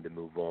 it's time to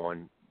move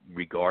on,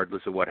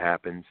 regardless of what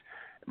happens.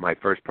 My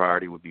first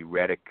priority would be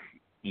Redick.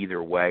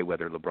 Either way,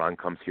 whether LeBron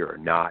comes here or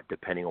not,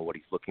 depending on what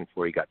he's looking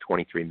for. He got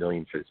 $23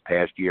 million for this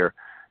past year,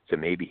 so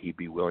maybe he'd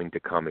be willing to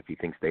come if he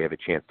thinks they have a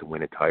chance to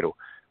win a title.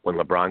 When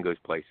LeBron goes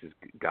places,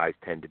 guys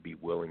tend to be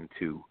willing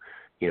to,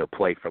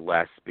 play for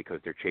less because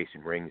they're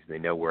chasing rings and they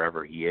know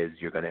wherever he is,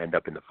 you're going to end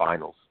up in the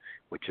finals,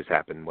 which has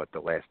happened, the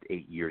last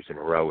 8 years in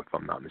a row, if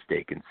I'm not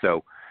mistaken.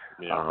 So,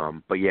 yeah.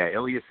 But yeah,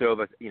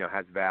 Ilyasova,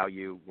 has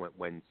value.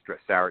 When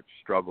Saric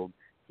struggled,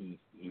 he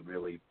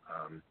really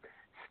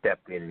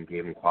stepped in and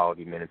gave him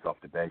quality minutes off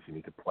the bench, and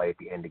he could play at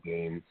the end of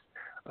games.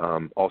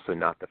 Also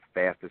not the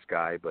fastest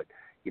guy, but,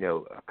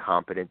 a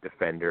competent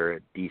defender, a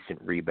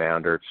decent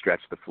rebounder, stretch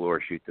the floor,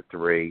 shoot the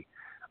three,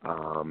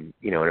 and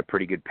a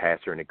pretty good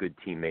passer and a good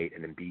teammate,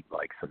 and Embiid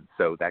likes him.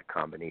 So that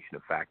combination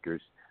of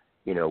factors,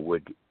 and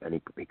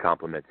he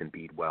complements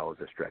Embiid well as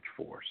a stretch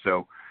four.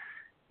 So,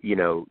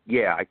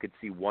 I could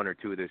see one or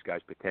two of those guys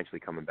potentially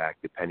coming back,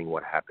 depending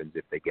what happens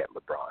if they get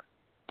LeBron.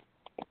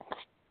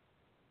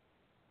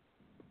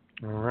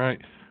 All right.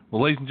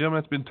 Well, ladies and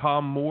gentlemen, that's been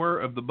Tom Moore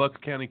of the Bucks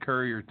County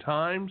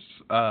Courier-Times.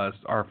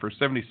 For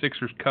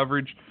 76ers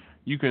coverage,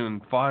 you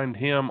can find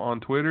him on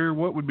Twitter.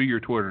 What would be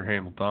your Twitter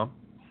handle, Tom?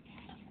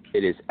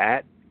 It is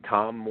at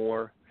Tom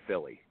Moore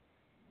Philly.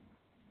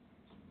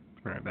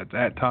 All right, that's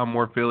at Tom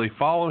Moore Philly.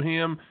 Follow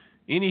him.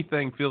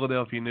 Anything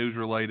Philadelphia news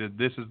related,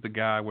 this is the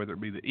guy, whether it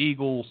be the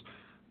Eagles,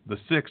 the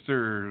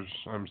Sixers,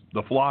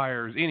 the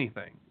Flyers,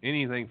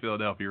 anything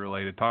Philadelphia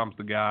related. Tom's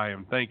the guy,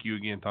 and thank you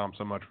again, Tom,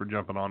 so much for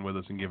jumping on with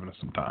us and giving us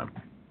some time.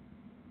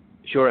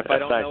 Sure. If I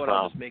don't know it,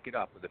 I'll just make it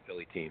up with the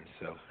Philly team.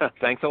 So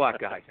thanks a lot,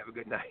 guys. Have a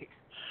good night.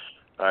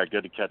 All right,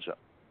 good to catch up.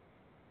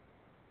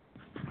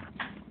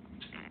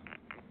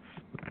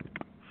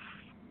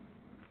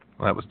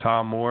 Well, that was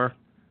Tom Moore,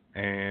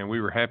 and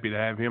we were happy to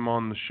have him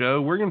on the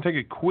show. We're going to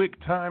take a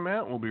quick time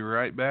out. We'll be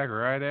right back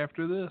right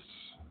after this.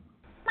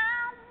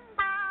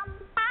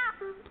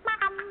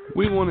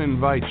 we want to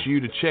invite you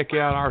to check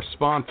out our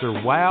sponsor,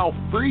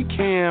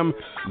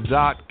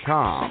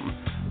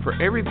 WowFreeCam.com. For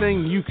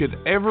everything you could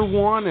ever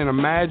want and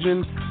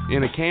imagine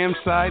in a cam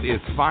site,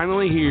 it's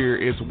finally here.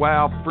 It's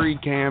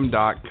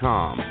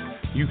WowFreeCam.com.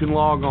 You can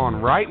log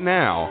on right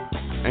now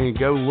and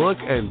go look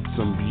at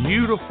some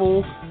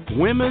beautiful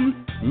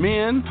women,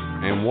 men,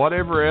 and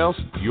whatever else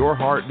your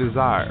heart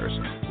desires.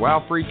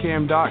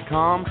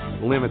 WowFreeCam.com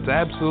limits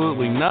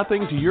absolutely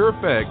nothing to your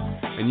effect,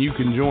 and you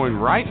can join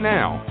right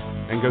now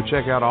and go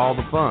check out all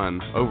the fun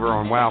over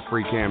on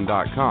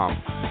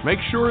WowFreeCam.com. Make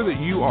sure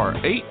that you are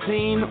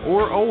 18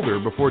 or older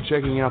before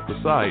checking out the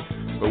site,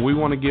 but we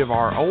want to give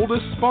our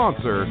oldest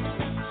sponsor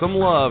some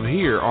love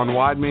here on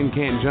Wide Men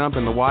Can't Jump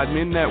and the Wide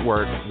Men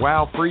Network.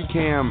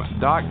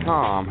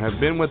 WowFreeCam.com have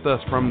been with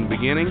us from the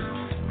beginning,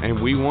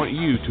 and we want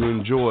you to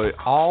enjoy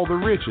all the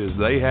riches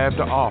they have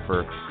to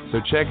offer. So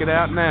check it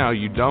out now.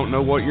 You don't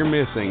know what you're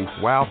missing.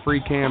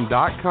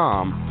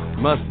 WowFreeCam.com,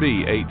 must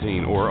be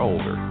 18 or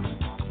older.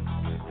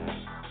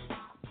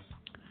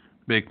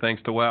 Big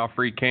thanks to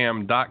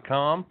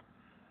WowFreeCam.com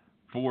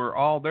for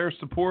all their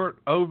support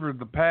over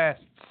the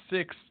past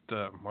 6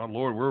 my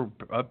Lord, we're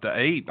up to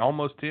 8,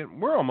 almost 10.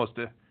 We're almost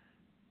to,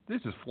 this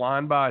is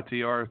flying by,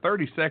 TR.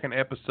 32nd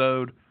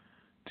episode.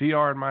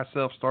 TR and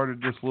myself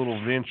started this little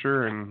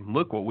venture, and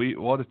look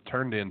what it's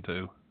turned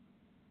into.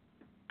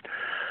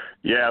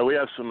 Yeah, we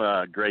have some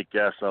great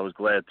guests. I was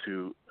glad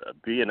to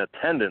be in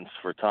attendance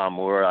for Tom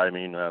Moore. I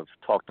mean, I've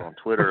talked on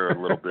Twitter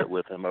a little bit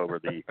with him over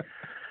the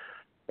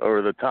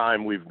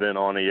time we've been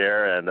on the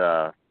air,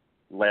 and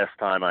last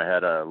time I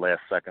had a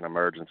last-second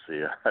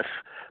emergency.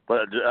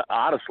 But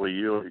honestly,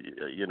 you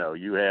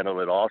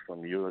handled it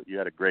awesome. You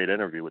had a great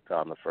interview with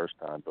Tom the first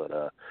time, but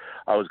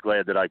I was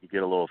glad that I could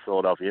get a little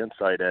Philadelphia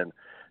insight, and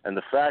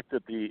the fact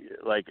that me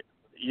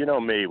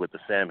with the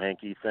Sam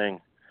Hinkie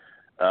thing.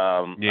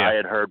 I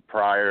had heard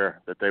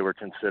prior that they were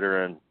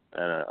considering,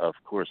 of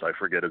course I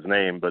forget his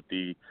name, but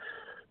the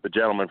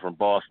gentleman from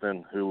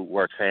Boston who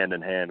works hand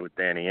in hand with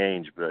Danny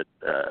Ainge. But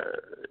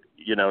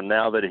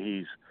now that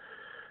he's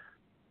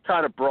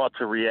kind of brought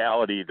to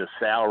reality the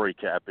salary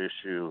cap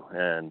issue,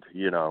 and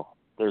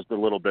there's the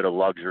little bit of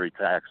luxury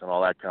tax and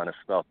all that kind of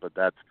stuff, but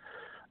that's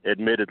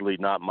admittedly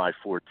not my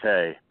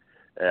forte.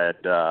 And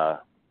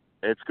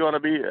it's going to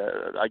be,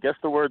 I guess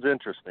the word's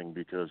interesting,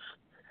 because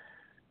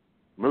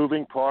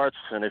moving parts,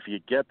 and if you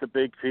get the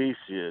big piece,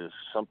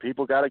 some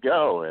people got to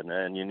go,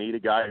 and you need a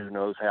guy who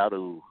knows how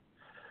to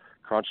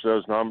crunch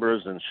those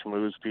numbers and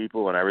schmooze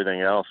people and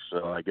everything else.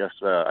 So I guess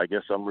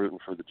I'm rooting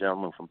for the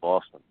gentleman from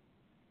Boston.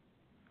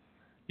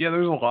 Yeah,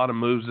 there's a lot of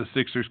moves the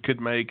Sixers could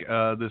make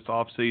this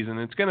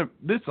offseason.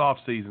 This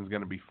offseason is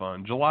gonna be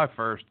fun. July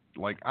 1st,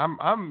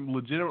 I'm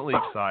legitimately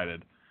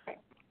excited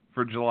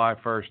for July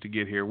 1st to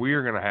get here. We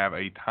are gonna have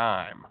a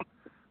time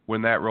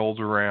when that rolls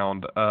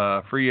around.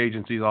 Free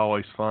agency is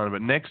always fun,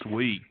 but next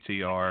week,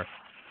 TR,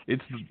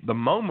 it's the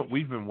moment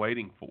we've been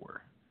waiting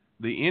for.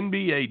 The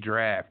NBA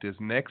draft is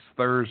next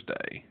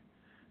Thursday,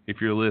 if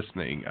you're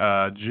listening.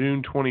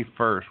 June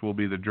 21st will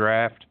be the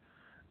draft.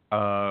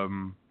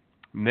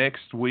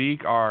 Next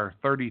week, our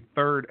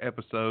 33rd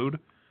episode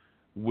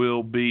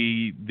will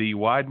be the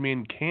Wide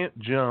Men Can't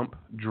Jump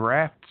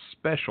draft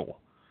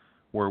special,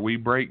 where we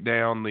break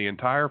down the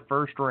entire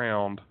first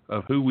round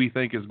of who we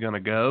think is going to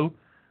go.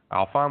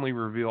 I'll finally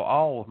reveal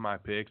all of my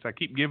picks. I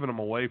keep giving them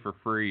away for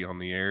free on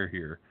the air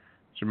here.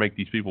 Should make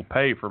these people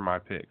pay for my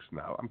picks.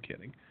 No, I'm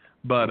kidding.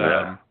 But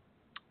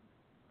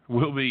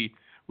we'll be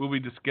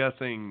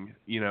discussing,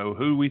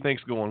 who we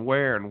think's going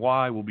where and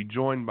why. We'll be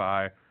joined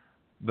by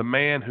the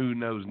man who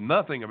knows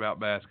nothing about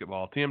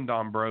basketball, Tim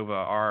Dombrova,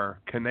 our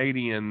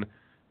Canadian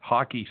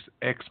hockey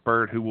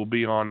expert, who will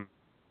be on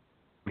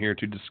here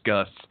to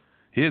discuss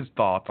his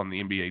thoughts on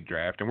the NBA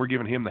draft. And we're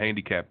giving him the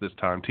handicap this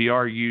time.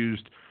 TR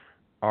used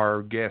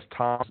our guest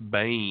Thomas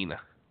Bain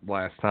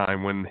last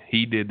time when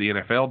he did the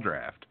NFL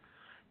draft,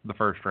 the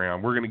first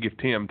round. We're going to give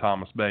Tim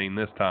Thomas Bain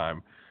this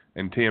time.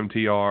 And Tim,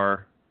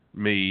 TR,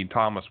 me,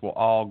 Thomas will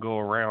all go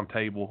around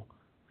table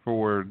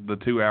for the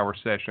 2-hour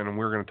session, and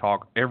we're going to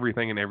talk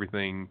everything and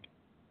anything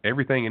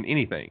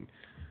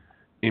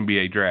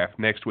NBA draft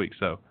next week.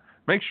 So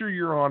make sure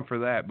you're on for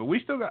that. But we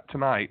still got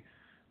tonight.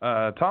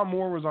 Tom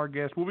Moore was our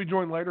guest. We'll be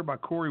joined later by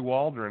Corey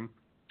Waldron.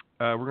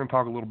 We're going to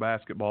talk a little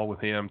basketball with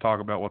him, talk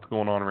about what's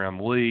going on around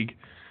the league,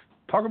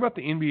 talk about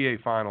the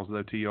NBA Finals,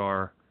 though,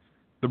 TR.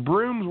 The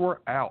brooms were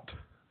out.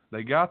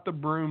 They got the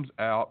brooms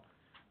out.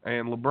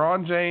 And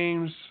LeBron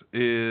James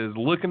is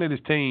looking at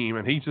his team,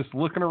 and he's just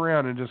looking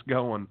around and just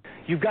going,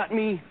 "You got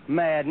me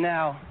mad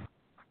now."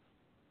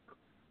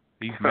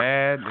 He's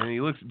mad, and he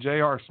looks at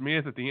J.R.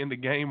 Smith at the end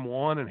of Game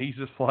 1, and he's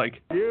just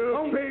like,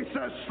 "You piece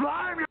of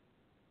slime!"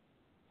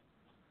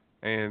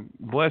 And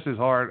bless his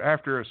heart,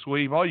 after a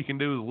sweep, all you can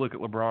do is look at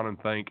LeBron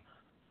and think,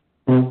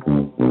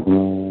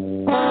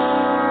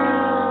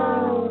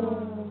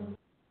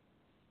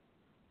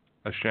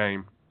 a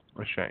shame,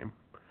 a shame.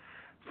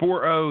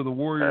 4-0, the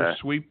Warriors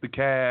sweep the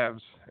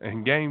Cavs,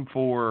 and Game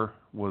 4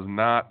 was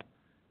not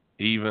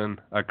even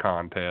a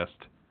contest.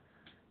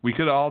 We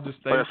could have all just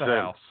stayed at the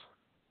house.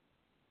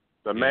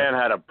 The man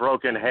had a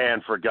broken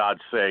hand, for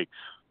God's sakes.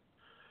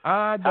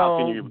 I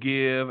don't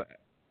give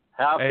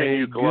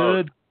a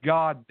good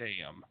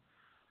goddamn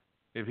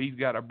if he's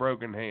got a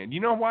broken hand. You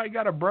know why he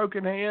got a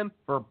broken hand?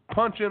 For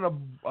punching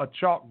a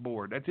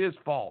chalkboard. That's his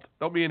fault.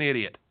 Don't be an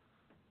idiot.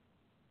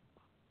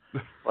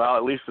 Well,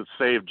 at least it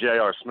saved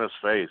J.R. Smith's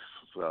face.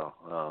 So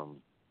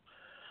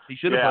he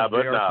should have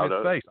punched J.R.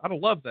 Smith's face. I'd have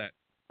loved that.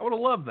 I would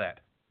have loved that.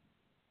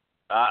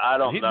 I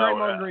don't hit know. Hit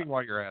Draymond Green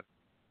while you're at it.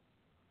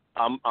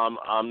 I'm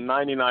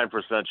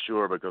 99%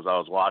 sure, because I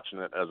was watching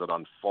it as it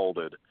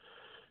unfolded,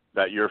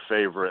 that your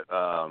favorite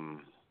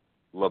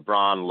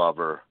LeBron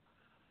lover,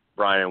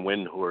 Brian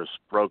Windhorst,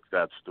 broke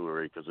that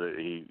story, because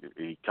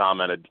he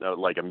commented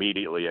like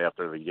immediately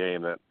after the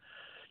game that,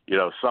 you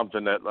know,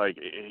 something that, like,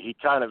 he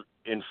kind of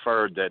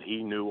inferred that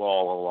he knew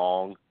all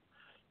along,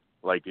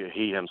 like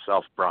he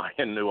himself,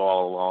 Brian, knew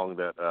all along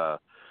that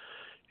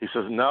he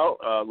says, no,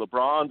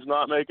 LeBron's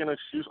not making an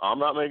excuse. I'm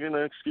not making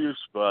an excuse,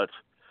 but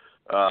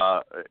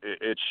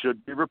it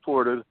should be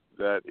reported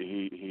that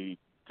he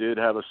did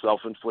have a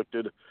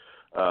self-inflicted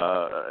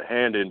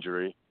hand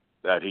injury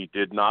that he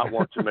did not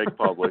want to make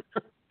public.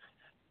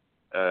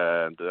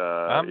 And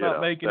I'm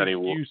not making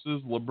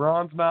excuses.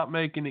 LeBron's not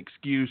making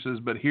excuses,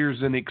 but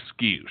here's an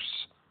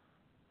excuse,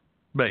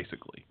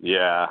 basically.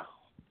 Yeah.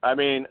 I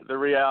mean, the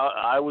reality,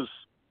 I was,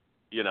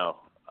 you know,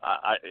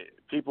 I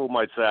people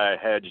might say I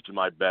hedged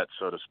my bet,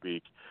 so to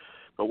speak.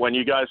 But when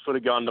you guys put a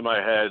gun to my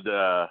head,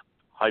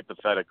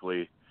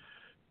 hypothetically,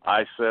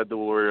 I said the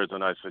Warriors,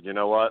 and I said, you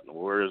know what, the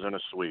Warriors in a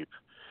sweep.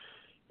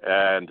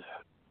 And,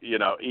 you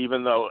know,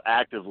 even though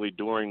actively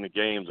during the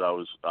games I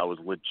was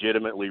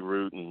legitimately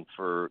rooting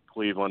for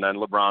Cleveland and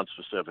LeBron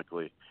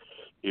specifically,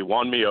 he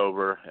won me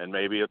over, and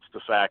maybe it's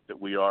the fact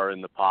that we are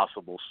in the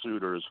possible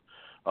suitors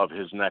of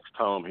his next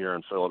home here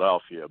in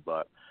Philadelphia.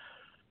 But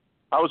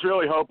I was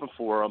really hoping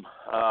for him.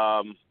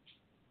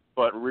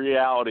 But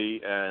reality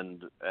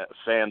and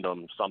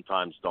fandom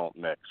sometimes don't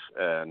mix.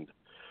 And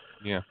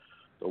yeah.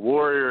 The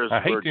Warriors. I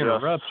hate to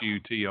interrupt you,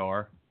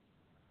 TR.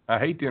 I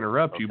hate to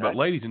interrupt you, but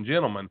ladies and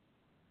gentlemen,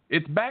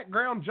 it's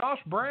background Josh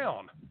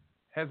Brown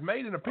has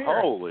made an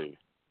appearance. Holy.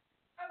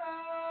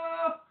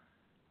 Hello.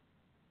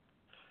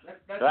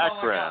 That's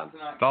background.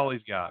 That's all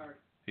he's got.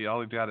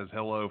 All he's got is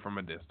hello from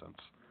a distance.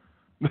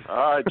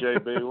 All right,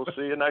 JB. We'll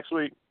see you next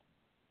week.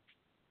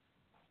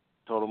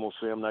 Told him we'll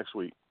see him next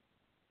week.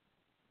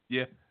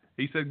 Yeah.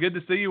 He said, good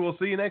to see you. We'll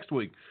see you next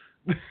week.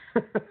 Good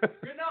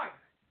night.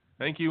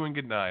 Thank you and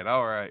good night.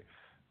 All right.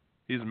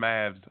 His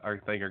Mavs, I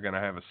think, are going to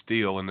have a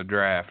steal in the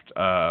draft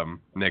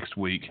next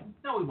week.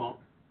 No, we won't.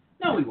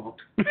 No, we won't.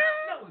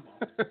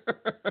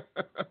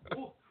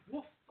 We'll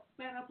fuck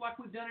that up like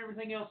we've done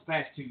everything else the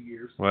past 2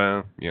 years.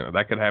 Well, you know,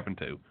 that could happen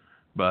too.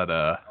 But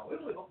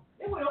it will.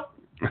 It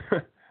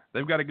will.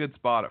 They've got a good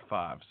spot at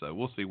 5, so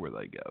we'll see where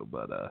they go.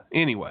 But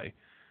anyway,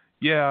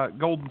 yeah,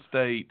 Golden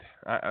State.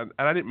 I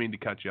didn't mean to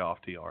cut you off,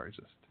 TR. It's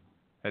just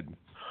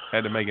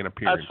had to make an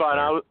appearance. That's fine.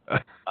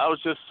 I was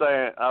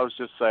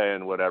just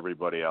saying what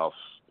everybody else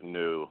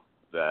knew,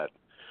 that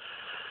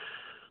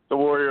the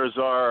Warriors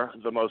are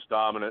the most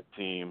dominant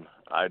team.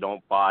 I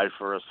don't buy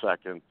for a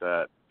second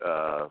that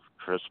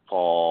Chris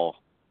Paul,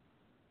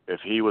 if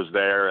he was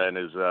there and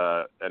his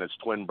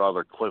twin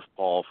brother Cliff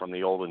Paul from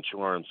the old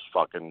insurance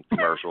fucking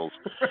commercials,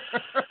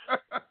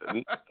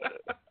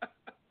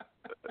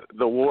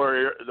 the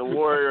Warriors, you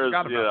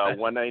know,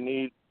 when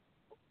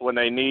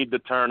they need to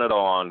turn it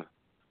on,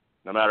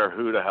 no matter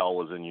who the hell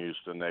was in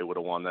Houston, they would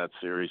have won that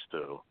series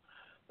too.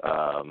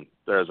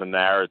 There's a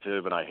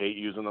narrative, and I hate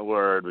using the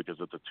word because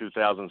it's a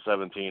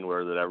 2017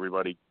 word that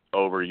everybody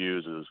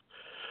overuses,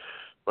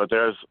 but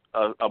there's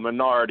a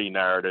minority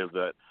narrative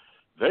that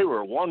they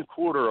were 1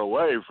 quarter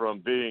away from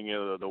being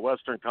in the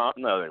Western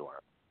Conference. No, they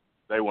weren't.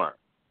 They weren't.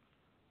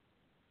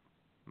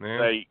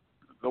 Man.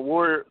 The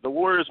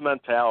Warriors'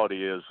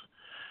 mentality is,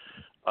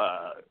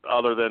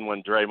 other than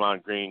when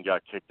Draymond Green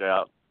got kicked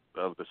out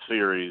of the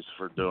series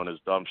for doing his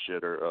dumb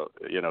shit, or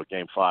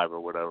Game 5 or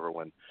whatever,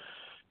 when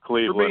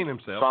Cleveland for being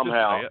himself,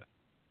 somehow,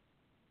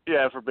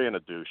 yeah, for being a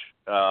douche.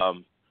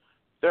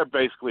 They're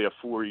basically a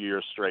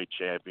 4-year straight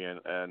champion,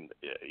 and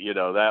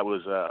that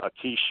was a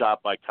key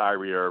shot by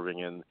Kyrie Irving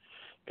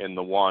in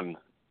the one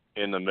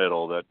in the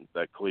middle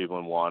that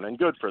Cleveland won, and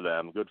good for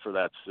them, good for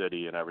that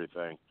city and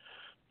everything.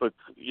 But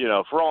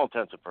for all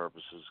intents and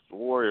purposes, the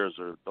Warriors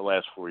are the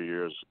last 4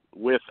 years,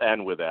 with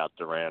and without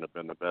Durant, have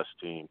been the best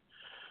team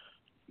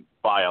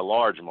by a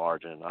large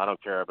margin. I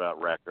don't care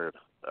about record.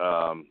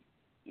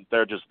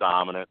 They're just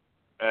dominant,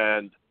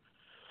 and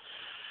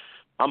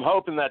I'm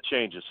hoping that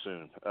changes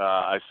soon.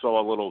 I saw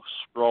a little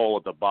scroll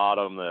at the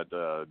bottom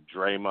that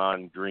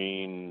Draymond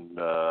Green,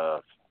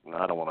 I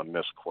don't want to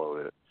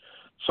misquote it,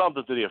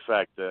 something to the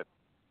effect that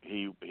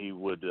he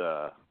would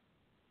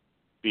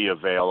be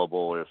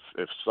available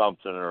if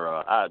something,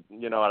 or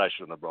you know what, I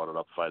shouldn't have brought it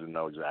up if I didn't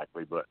know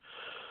exactly, but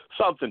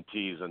something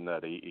teasing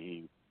that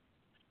he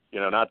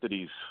not that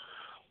he's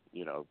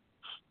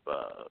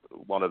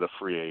one of the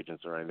free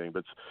agents or anything,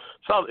 but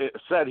it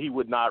said he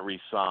would not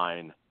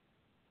re-sign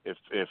if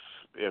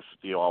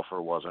the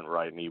offer wasn't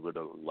right, and he would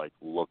like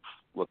look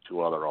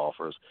to other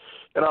offers.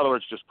 In other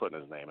words, just putting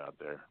his name out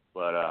there.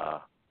 But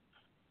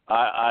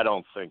I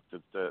don't think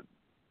that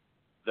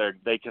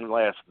they can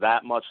last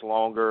that much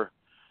longer.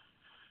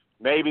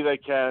 Maybe they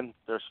can.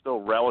 They're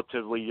still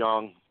relatively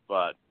young,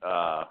 but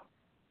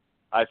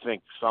I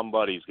think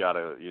somebody's got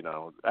to,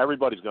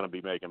 everybody's going to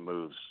be making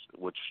moves,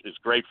 which is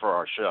great for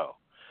our show.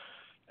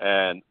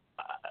 And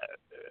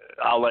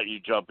I'll let you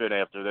jump in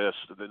after this.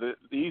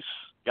 These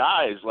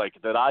guys, like,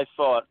 that I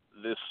thought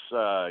this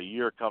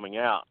year coming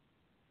out,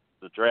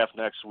 the draft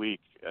next week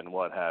and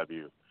what have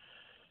you,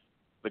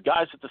 the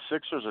guys at the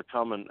Sixers are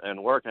coming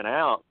and working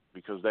out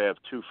because they have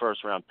 2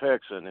 first-round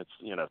picks, and it's,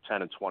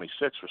 10 and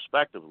 26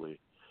 respectively.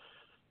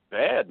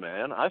 Bad,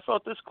 man. I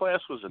thought this class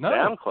was a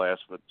down class,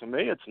 but to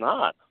me it's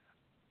not.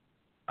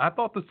 I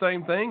thought the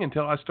same thing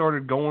until I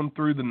started going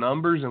through the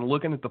numbers and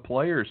looking at the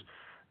players.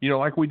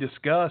 Like we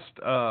discussed,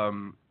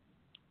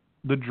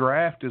 the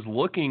draft is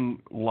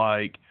looking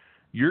like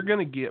you're going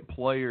to get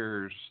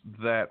players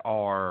that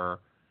are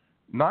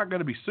not going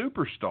to be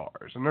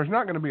superstars, and there's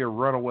not going to be a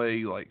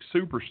runaway like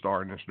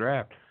superstar in this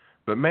draft.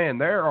 But man,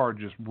 there are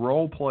just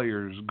role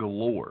players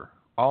galore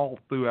all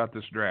throughout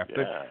this draft.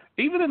 Yeah.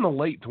 Even in the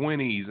late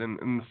 20s and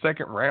in the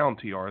second round,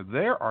 TR,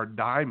 there are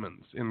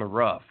diamonds in the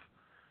rough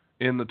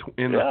in the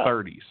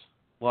 30s.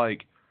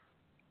 Like,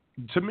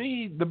 to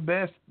me, the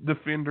best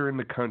defender in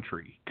the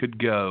country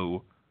could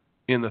go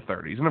in the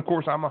 30s. And of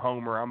course, I'm a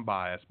homer, I'm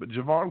biased, but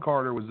Javon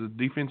Carter was the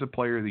defensive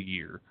player of the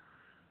year.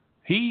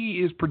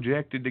 He is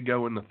projected to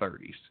go in the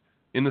 30s,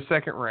 in the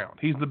second round.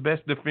 He's the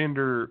best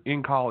defender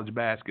in college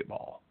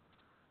basketball.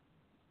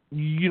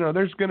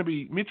 There's going to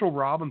be Mitchell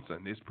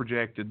Robinson is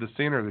projected, the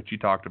center that you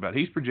talked about.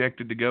 He's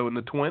projected to go in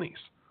the 20s.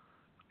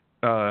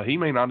 He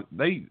may not.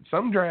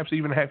 Some drafts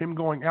even have him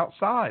going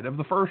outside of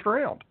the first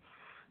round.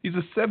 He's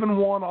a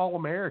 7-1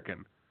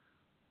 All-American.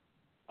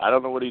 I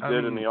don't know what he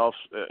did in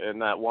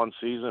that one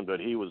season,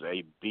 but he was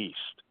a beast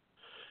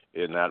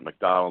in that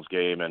McDonald's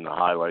game and the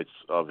highlights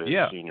of his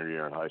senior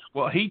year in high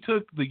school. Well, he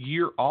took the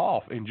year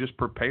off and just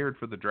prepared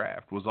for the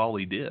draft was all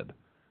he did.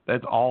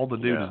 That's all the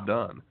dude has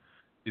done.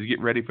 Is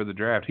get ready for the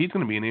draft. He's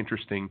going to be an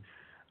interesting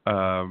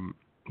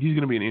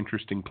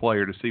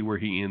player to see where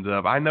he ends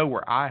up. I know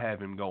where I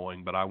have him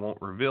going, but I won't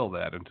reveal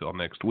that until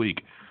next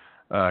week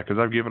because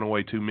I've given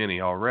away too many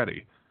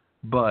already.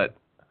 But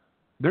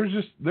there's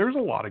a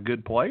lot of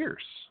good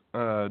players.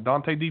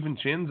 Dante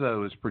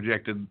DiVincenzo is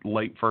projected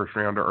late first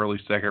rounder, early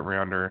second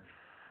rounder,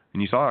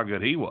 and you saw how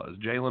good he was.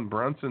 Jalen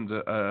Brunson's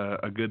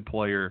a good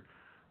player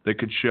that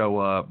could show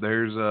up.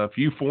 There's a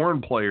few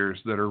foreign players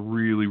that are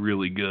really,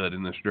 really good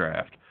in this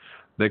draft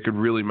that could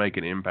really make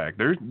an impact.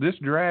 This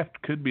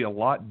draft could be a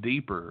lot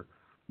deeper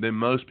than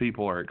most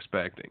people are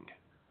expecting.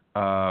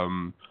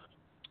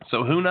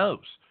 So who knows?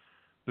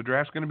 The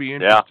draft's going to be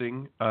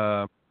interesting.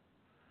 Yeah.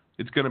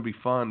 It's going to be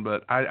fun,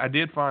 but I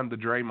did find the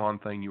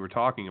Draymond thing you were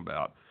talking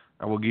about.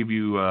 I will give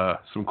you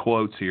some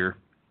quotes here.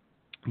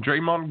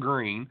 Draymond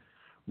Green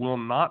will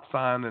not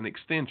sign an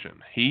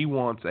extension. He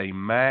wants a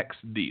max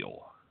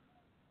deal.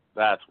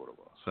 That's what it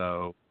was.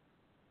 So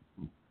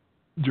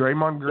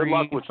Draymond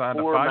Green signed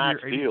a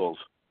 5-year deals.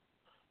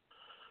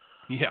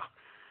 Yeah.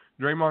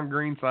 Draymond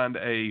Green signed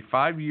a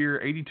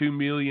 5-year, $82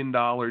 million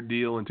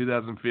deal in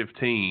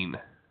 2015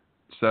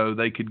 so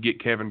they could get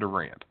Kevin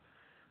Durant.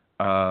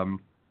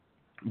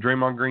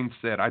 Draymond Green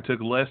said, "I took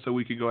less so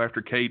we could go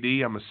after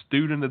KD. I'm a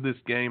student of this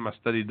game. I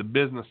studied the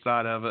business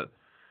side of it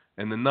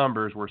and the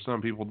numbers where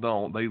some people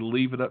don't. They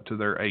leave it up to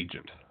their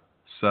agent."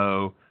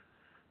 So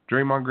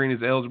Draymond Green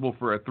is eligible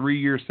for a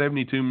 3-year,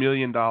 $72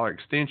 million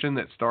extension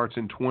that starts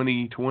in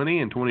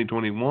 2020 and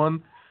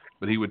 2021,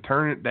 but he would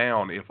turn it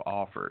down if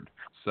offered.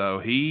 So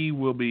he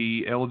will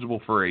be eligible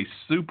for a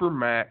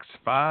Supermax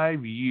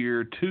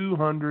 5-year,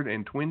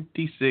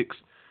 $226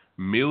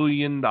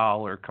 million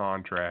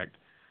contract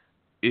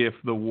if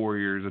the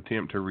Warriors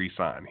attempt to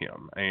re-sign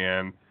him.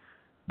 And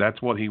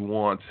that's what he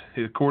wants.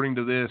 According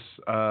to this,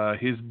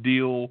 his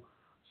deal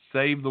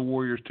saved the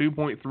Warriors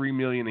 $2.3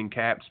 million in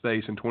cap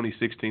space in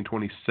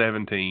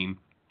 2016-2017,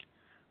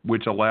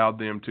 which allowed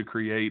them to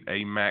create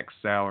a max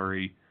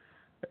salary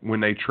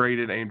when they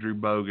traded Andrew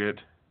Bogut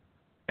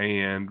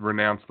and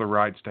renounced the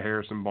rights to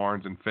Harrison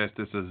Barnes and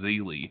Festus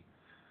Ezeli.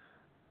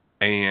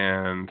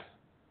 And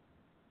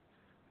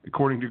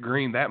according to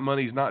Green, that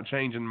money's not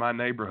changing my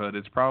neighborhood.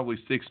 It's probably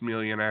 $6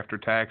 million after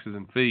taxes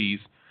and fees.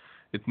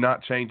 It's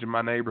not changing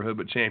my neighborhood,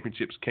 but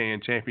championships can.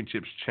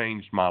 Championships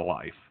changed my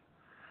life.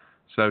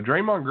 So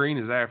Draymond Green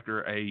is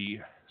after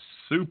a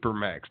super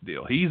max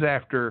deal. He's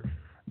after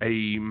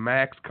a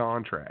max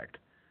contract.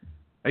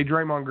 Hey,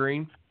 Draymond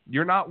Green,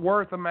 you're not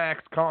worth a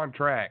max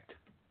contract.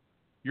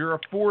 You're a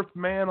fourth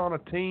man on a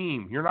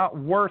team. You're not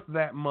worth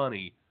that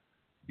money.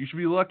 You should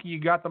be lucky you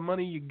got the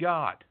money you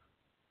got.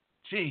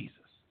 Jesus.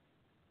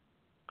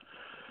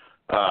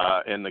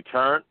 In the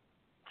current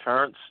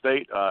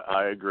state,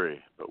 I agree,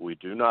 but we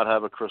do not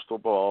have a crystal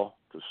ball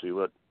to see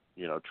what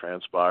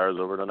transpires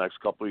over the next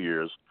couple of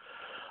years.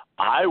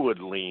 I would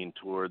lean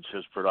towards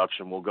his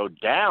production will go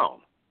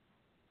down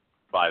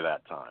by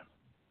that time.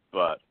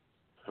 but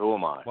who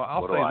am I? Well,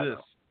 I'll what say do I this.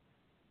 know?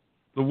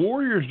 The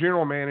Warriors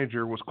general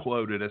manager was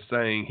quoted as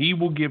saying he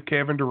will give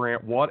Kevin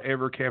Durant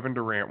whatever Kevin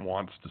Durant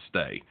wants to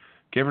stay.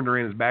 Kevin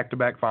Durant is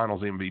back-to-back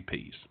finals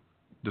MVPs.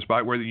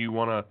 Despite whether you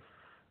want to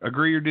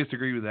agree or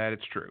disagree with that,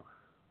 it's true.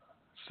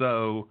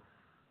 So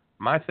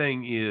my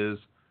thing is,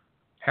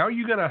 how are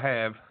you going to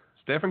have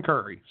Stephen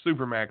Curry,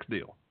 Supermax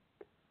deal?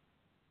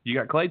 You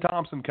got Klay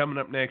Thompson coming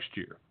up next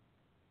year.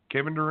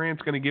 Kevin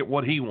Durant's going to get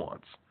what he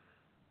wants.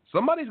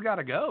 Somebody's got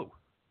to go.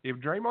 If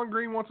Draymond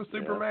Green wants a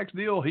Supermax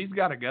deal, he's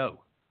got to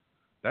go.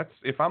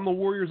 If I'm the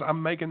Warriors,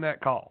 I'm making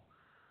that call.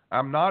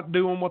 I'm not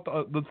doing what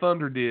the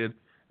Thunder did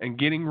and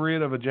getting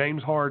rid of a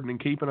James Harden and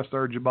keeping a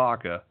Serge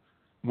Ibaka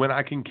when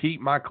I can keep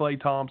my Klay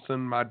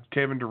Thompson, my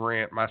Kevin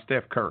Durant, my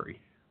Steph Curry.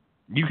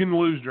 You can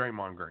lose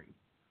Draymond Green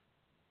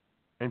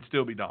and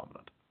still be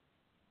dominant.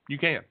 You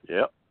can.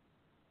 Yep.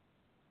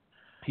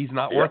 He's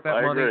not worth that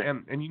I money.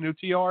 agree. And you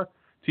know,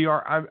 TR,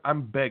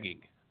 I'm begging.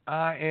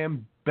 I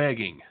am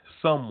begging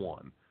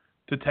someone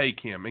to take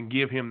him and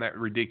give him that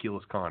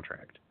ridiculous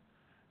contract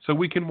so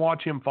we can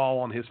watch him fall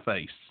on his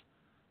face,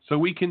 so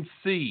we can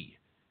see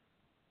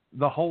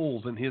the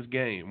holes in his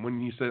game. When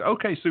you say,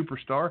 okay,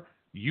 superstar,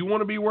 you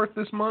want to be worth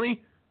this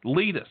money?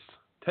 Lead us.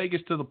 Take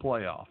us to the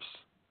playoffs.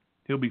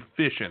 He'll be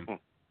fishing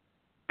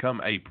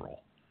come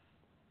April.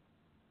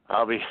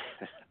 I'll be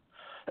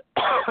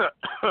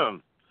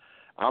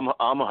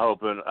I'm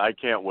hoping. I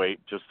can't wait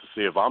just to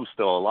see if I'm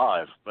still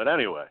alive. But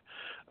anyway,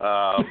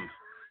 no.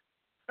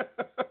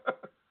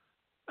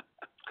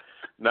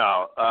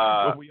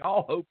 Well, we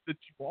all hope that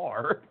you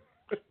are.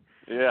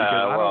 Yeah,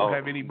 because I don't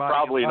have anybody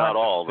probably not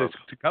all of us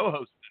to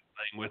co-host this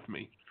thing with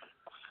me.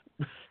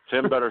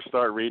 Tim better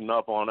start reading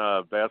up on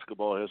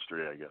basketball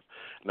history, I guess.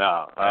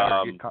 No,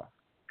 get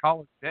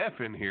College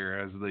Jeff in here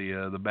as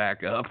the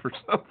backup or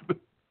something.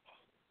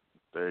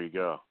 There you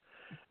go.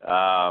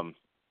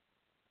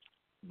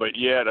 But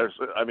yeah,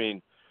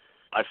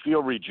 I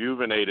feel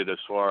rejuvenated as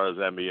far as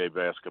NBA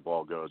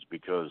basketball goes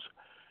because,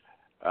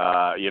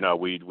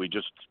 we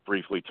just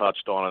briefly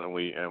touched on it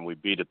and we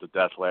beat it to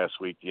death last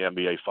week, the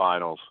NBA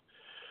Finals.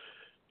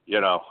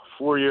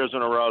 4 years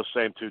in a row,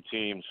 same two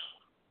teams.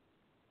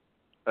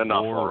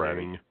 Enough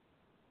already.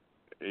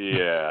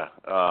 Yeah.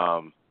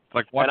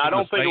 Like and I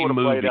don't think it would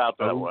have played out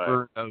that way.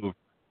 Over.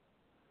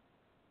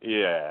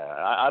 Yeah,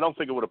 I don't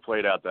think it would have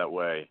played out that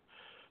way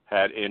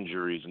had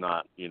injuries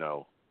not,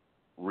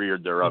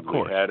 reared their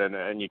ugly head,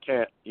 and you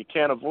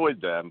can't avoid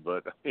them.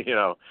 But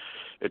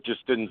it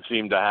just didn't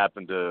seem to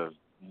happen to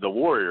the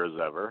Warriors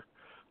ever,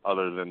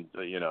 other than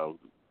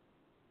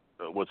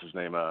what's his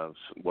name? I'm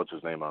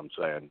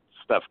saying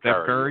Steph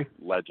Curry.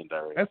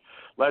 Legendary.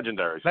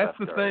 Legendary. That's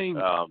Steph the Curry.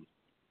 thing.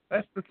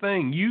 That's the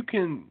thing.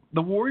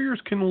 The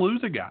Warriors can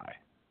lose a guy.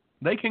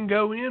 They can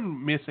go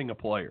in missing a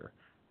player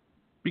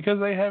because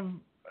they have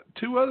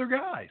two other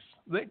guys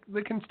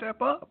that can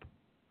step up.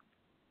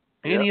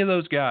 Any of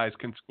those guys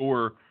can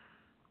score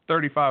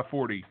 35,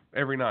 40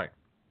 every night.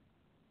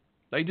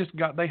 They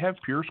have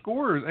pure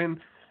scorers.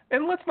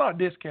 And let's not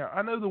discount.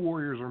 I know the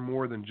Warriors are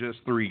more than just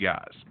three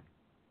guys.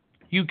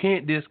 You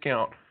can't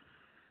discount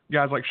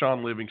guys like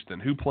Sean Livingston,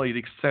 who played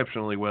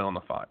exceptionally well in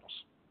the finals.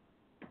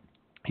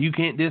 You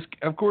can't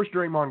of course,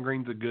 Draymond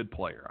Green's a good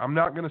player. I'm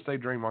not going to say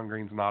Draymond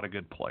Green's not a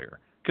good player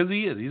because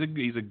he is. He's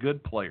a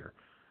good player.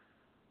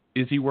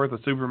 Is he worth a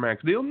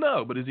Supermax deal?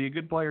 No, but is he a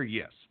good player?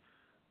 Yes.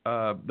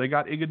 They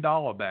got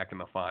Iguodala back in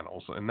the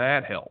finals, and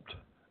that helped.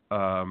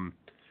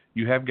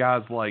 You have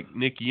guys like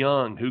Nick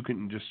Young who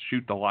can just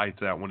shoot the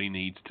lights out when he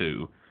needs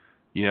to.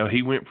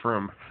 He went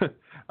from,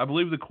 I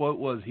believe the quote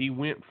was, he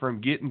went from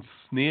getting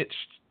snitched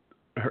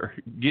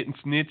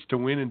to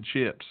winning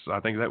chips. I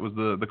think that was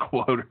the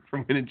quote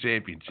from winning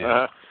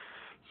championships.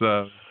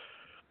 So,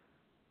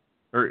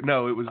 or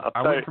no, it was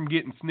I went from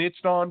getting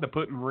snitched on to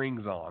putting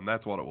rings on.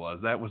 That's what it was.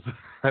 That was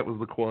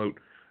the quote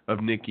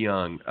of Nick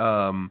Young.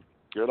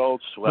 Good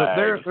old swag. But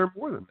they're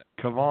more than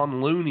that.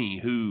 Kevon Looney,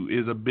 who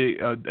is a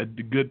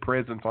good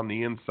presence on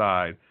the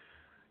inside.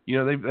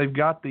 They've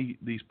got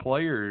these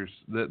players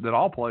that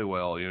all play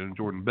well.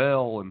 Jordan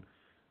Bell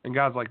and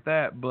guys like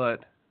that.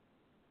 But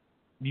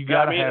you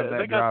got to have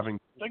that driving.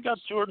 They got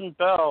Jordan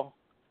Bell.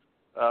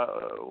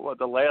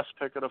 The last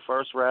pick of the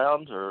first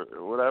round or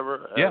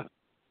whatever. Yeah.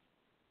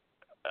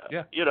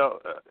 Yeah.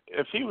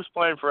 If he was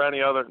playing for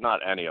any other,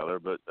 not any other,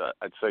 but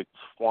I'd say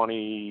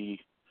 20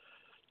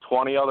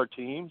 other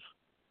teams,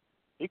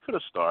 he could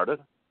have started.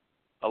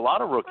 A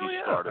lot of rookies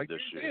started this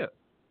year.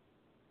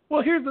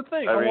 Well, here's the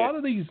thing.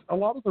 A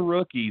lot of the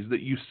rookies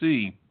that you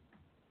see,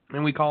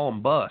 and we call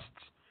them busts,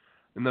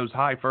 in those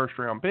high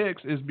first-round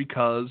picks is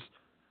because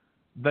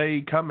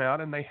they come out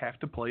and they have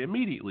to play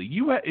immediately.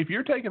 If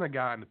you're taking a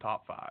guy in the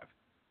top 5,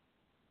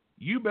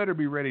 you better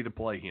be ready to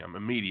play him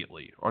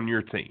immediately on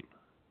your team.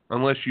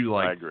 Unless you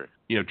I agree.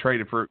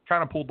 Traded for,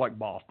 kind of pulled like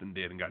Boston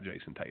did and got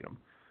Jason Tatum.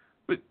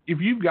 But if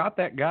you've got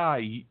that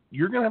guy,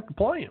 you're going to have to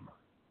play him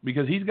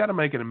because he's got to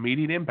make an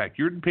immediate impact.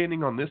 You're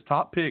depending on this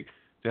top pick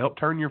to help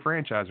turn your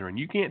franchise around.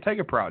 You can't take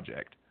a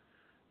project.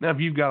 Now, if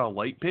you've got a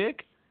late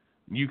pick,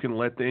 you can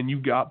and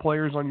you've got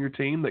players on your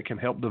team that can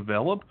help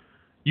develop,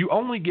 you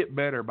only get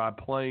better by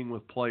playing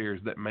with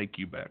players that make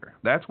you better.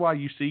 That's why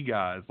you see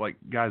guys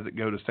that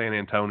go to San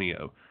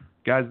Antonio,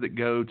 guys that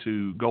go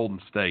to Golden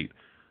State.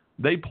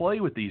 They play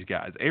with these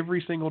guys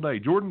every single day.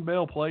 Jordan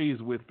Bell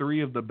plays with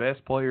 3 of the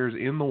best players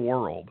in the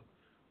world,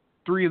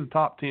 3 of the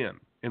top 10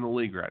 in the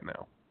league right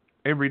now,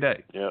 every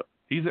day. Yep.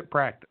 He's at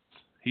practice.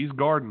 He's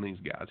guarding these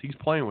guys. He's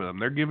playing with them.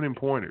 They're giving him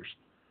pointers.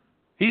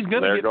 He's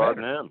going to get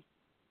guarding better. him.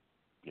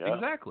 Yeah.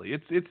 Exactly.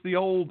 It's the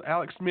old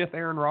Alex Smith,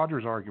 Aaron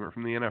Rodgers argument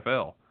from the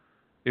NFL.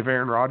 If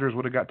Aaron Rodgers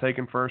would have got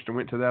taken first and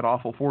went to that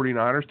awful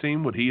 49ers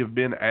team, would he have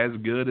been as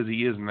good as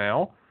he is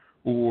now?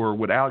 Or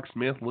would Alex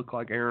Smith look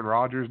like Aaron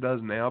Rodgers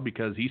does now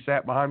because he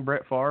sat behind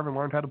Brett Favre and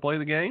learned how to play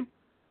the game?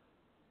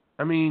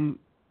 I mean,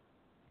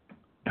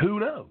 who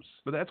knows?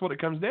 But that's what it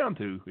comes down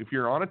to. If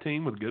you're on a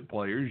team with good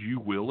players, you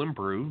will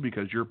improve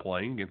because you're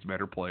playing against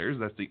better players.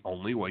 That's the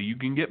only way you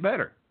can get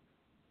better.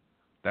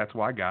 That's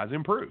why guys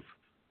improve.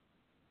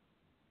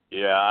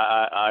 Yeah,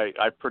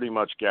 I pretty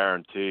much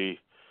guarantee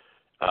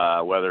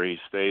whether he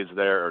stays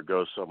there or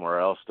goes somewhere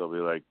else, they'll be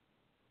like,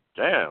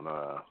 damn,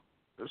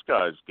 this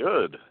guy's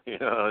good. You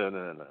know,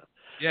 and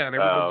yeah, and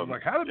everybody's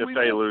like, how did we if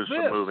they lose this?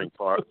 some moving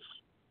parts.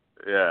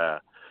 Yeah.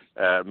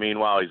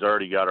 Meanwhile, he's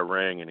already got a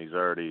ring, and he's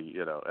already,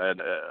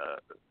 and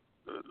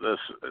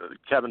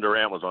Kevin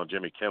Durant was on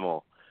Jimmy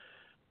Kimmel,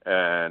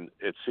 and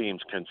it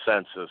seems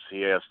consensus.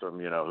 He asked him,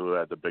 who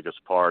had the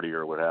biggest party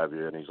or what have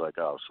you, and he's like,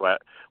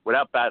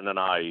 without batting an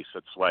eye, he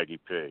said Swaggy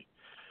P.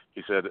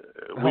 He said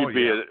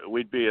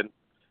we'd be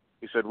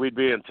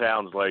in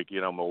towns like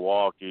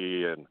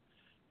Milwaukee and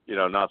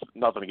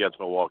nothing against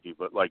Milwaukee,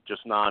 but like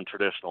just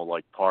non-traditional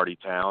like party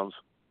towns,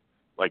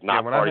 like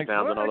not party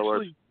towns in other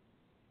words.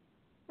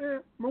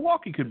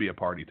 Milwaukee could be a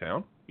party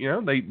town.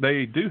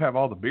 They do have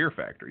all the beer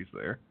factories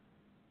there.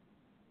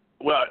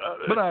 Well,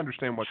 but I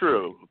understand what's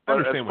true.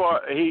 But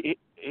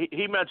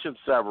he mentioned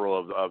several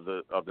of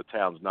the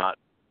towns, not,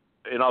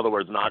 in other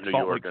words, not New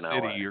York and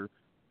LA.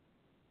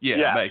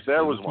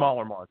 There was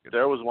smaller market.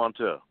 There was one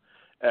too,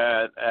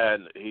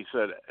 and he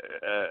said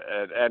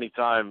at any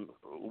time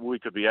we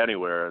could be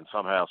anywhere, and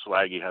somehow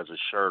Swaggy has his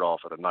shirt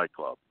off at a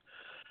nightclub,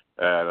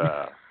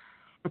 and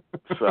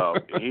so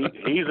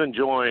he's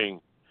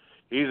enjoying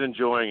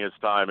his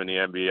time in the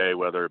NBA,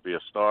 whether it be a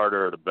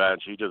starter or the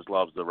bench. He just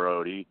loves the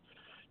road.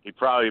 He'd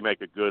probably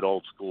make a good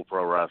old school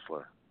pro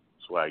wrestler,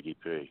 Swaggy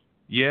P.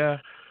 Yeah,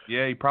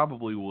 he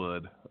probably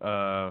would.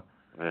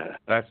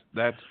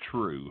 That's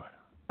true.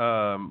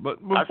 But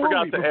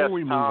before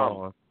we move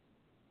on,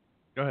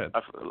 go ahead.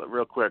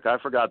 Real quick, I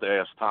forgot to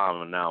ask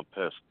Tom, and now I'm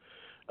pissed.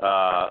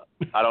 I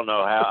don't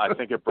know how. I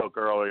think it broke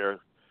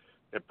earlier.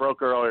 It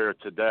broke earlier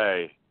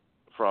today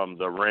from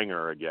the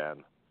Ringer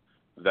again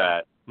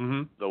that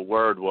the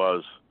word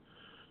was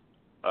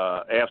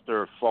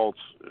after Fultz.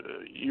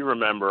 You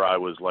remember I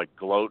was like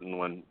gloating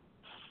when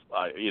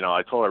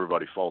I told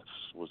everybody Fultz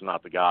was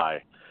not the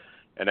guy,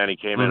 and then he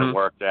came in and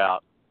worked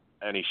out,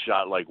 and he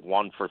shot like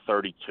 1 for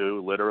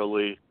 32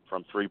 literally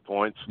from 3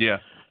 points. Yeah.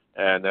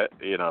 And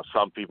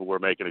some people were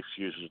making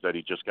excuses that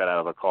he just got out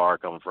of a car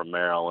coming from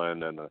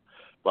Maryland and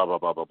blah blah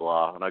blah blah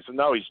blah. And I said,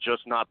 no, he's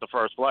just not the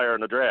first player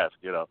in the draft.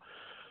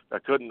 I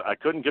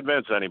couldn't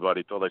convince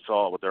anybody till they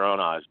saw it with their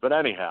own eyes. But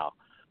anyhow,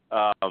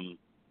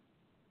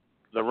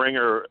 the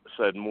Ringer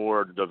said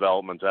more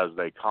developments as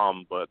they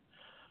come, but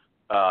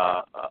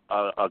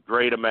a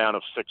great amount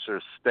of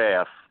Sixers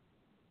staff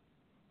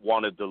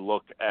wanted to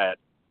look at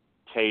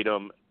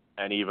Tatum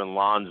and even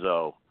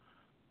Lonzo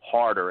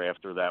harder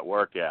after that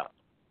workout.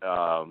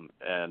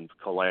 And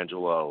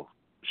Colangelo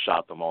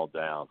shot them all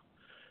down.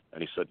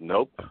 And he said,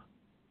 nope,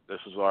 this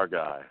is our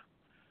guy.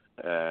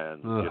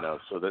 And,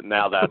 so that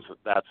now that's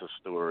a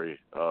story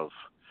of,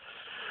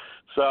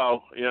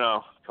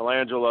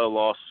 Colangelo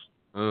lost.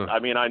 I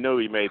mean, I knew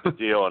he made the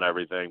deal and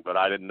everything, but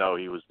I didn't know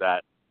he was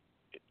that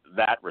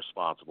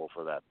responsible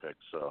for that pick.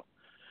 So,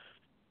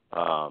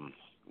 I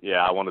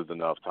wanted to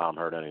know if Tom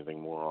heard anything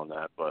more on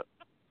that, but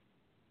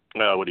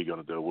no, what are you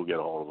going to do? We'll get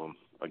a hold of him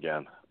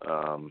again. But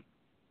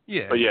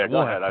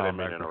go ahead. I didn't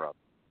mean to interrupt.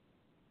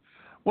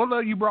 Well, no,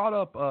 you brought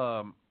up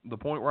the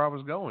point where I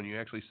was going. You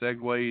actually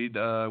segued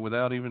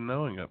without even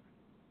knowing it.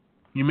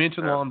 You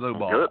mentioned Lonzo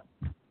Ball. Good.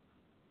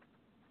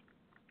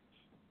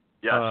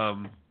 Yes.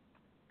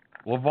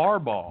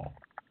 LeVar Ball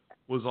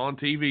was on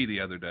TV the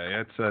other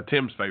day. That's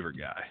Tim's favorite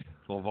guy,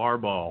 LeVar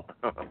Ball.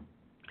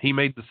 He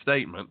made the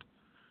statement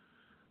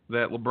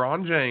that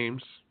LeBron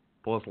James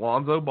plus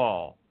Lonzo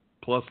Ball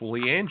plus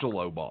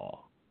LiAngelo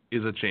Ball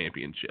is a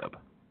championship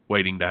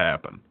waiting to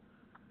happen.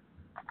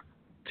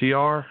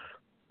 TR?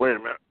 Wait a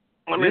minute.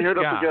 Let me hear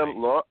this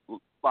again.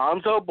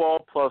 Lonzo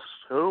Ball plus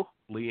who?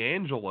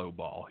 LiAngelo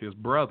Ball, his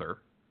brother,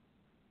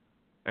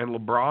 and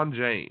LeBron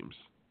James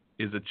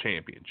is a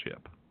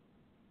championship.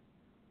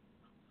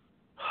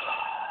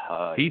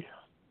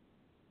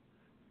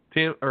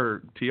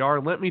 TR,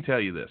 let me tell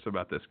you this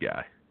about this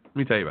guy.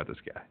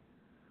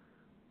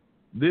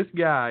 This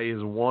guy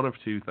is one of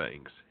two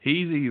things.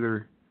 He's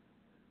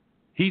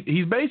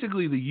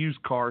basically the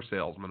used car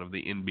salesman of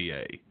the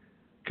NBA.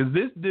 Because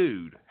this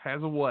dude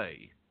has a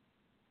way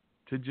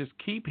to just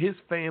keep his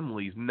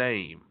family's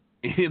name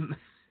in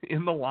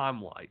the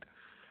limelight.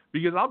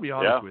 Because I'll be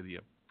honest with you,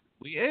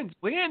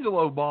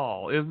 LiAngelo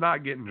Ball is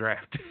not getting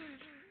drafted.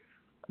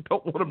 I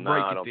don't want to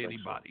break it to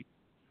anybody.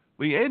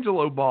 So.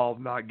 LiAngelo Ball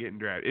is not getting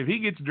drafted. If he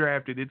gets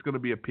drafted, it's going to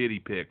be a pity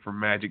pick from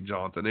Magic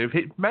Johnson. If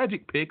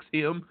Magic picks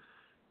him,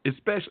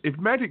 especially if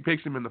Magic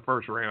picks him in the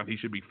first round, he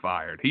should be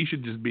fired. He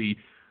should just be,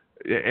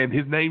 and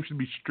his name should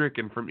be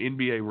stricken from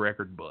NBA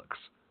record books.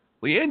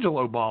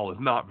 LiAngelo Ball is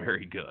not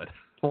very good.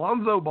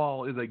 Lonzo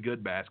Ball is a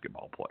good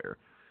basketball player.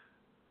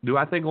 Do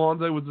I think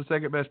Lonzo was the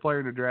second best player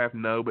in the draft?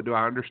 No, but do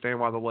I understand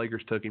why the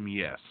Lakers took him?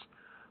 Yes.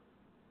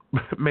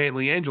 Man,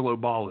 LiAngelo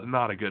Ball is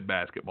not a good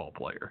basketball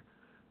player.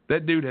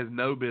 That dude has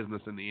no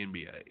business in the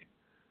NBA.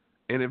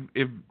 And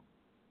if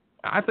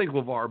I think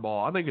LeVar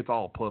Ball, I think it's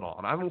all put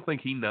on. I don't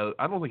think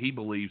he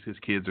believes his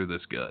kids are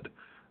this good.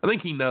 I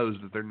think he knows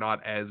that they're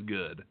not as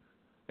good,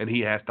 and he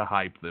has to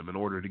hype them in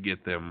order to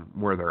get them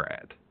where they're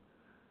at.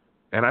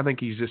 And I think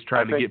he's just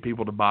trying to get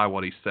people to buy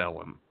what he's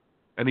selling.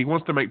 And he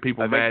wants to make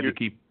people mad to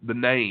keep the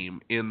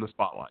name in the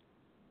spotlight.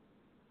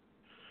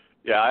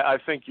 Yeah, I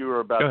think you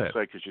were about to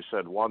say, because you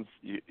said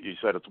you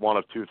said it's one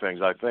of two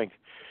things. I think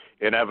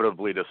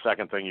inevitably the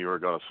second thing you were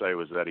going to say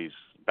was that he's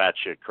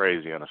batshit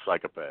crazy and a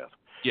psychopath.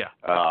 Yeah.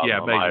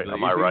 Basically.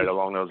 Am I right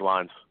along those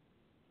lines?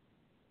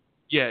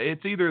 Yeah,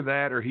 it's either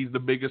that or he's the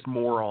biggest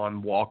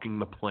moron walking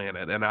the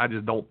planet, and I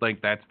just don't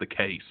think that's the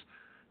case.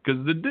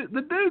 Because the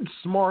dude's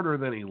smarter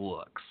than he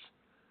looks.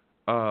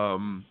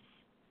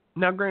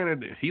 Now,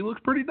 granted, he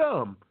looks pretty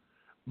dumb,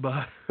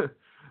 but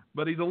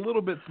he's a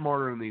little bit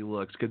smarter than he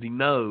looks because he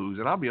knows.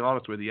 And I'll be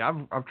honest with you,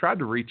 I've tried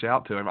to reach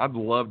out to him. I'd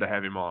love to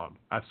have him on.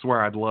 I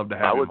swear I'd love to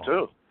have him on. I would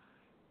too.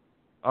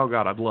 Oh,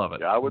 God, I'd love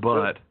it. Yeah, I would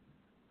too. But,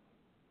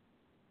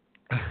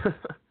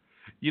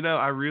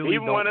 I really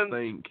don't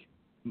think...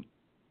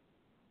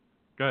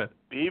 Go ahead.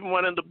 He even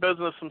went into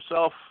business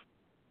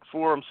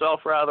for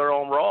himself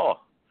on Raw.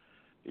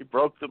 He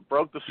broke the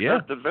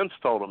script that Vince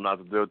told him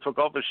not to do. Took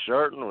off his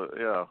shirt and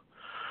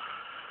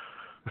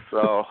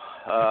So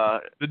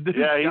he's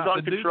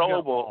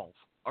uncontrollable.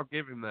 I'll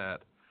give him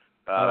that.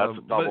 That's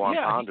a double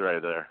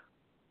entendre there.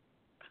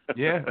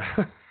 Yeah.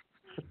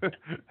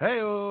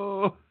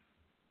 Hey-oh.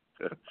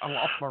 I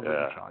lost my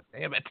rim shot.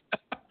 Damn it.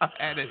 I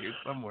had it here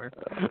somewhere.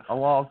 I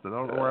lost it. I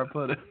don't know where I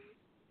put it.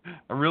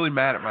 I'm really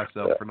mad at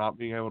myself for not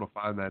being able to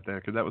find that there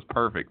because that was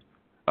perfect.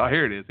 Oh,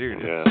 here it is.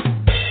 Yeah.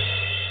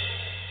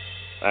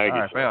 Thank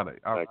you. I found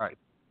it. All right.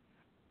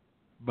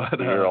 But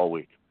here all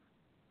week.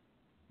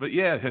 But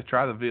yeah,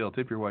 try the veal.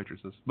 Tip your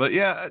waitresses. But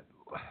yeah,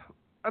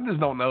 I just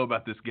don't know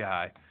about this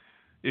guy.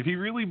 If he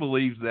really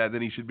believes that,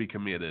 then he should be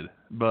committed.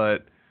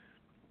 But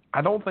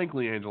I don't think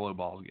LiAngelo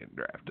Ball's getting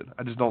drafted.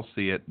 I just don't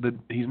see it.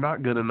 He's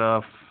not good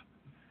enough.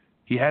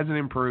 He hasn't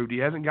improved. He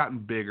hasn't gotten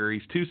bigger.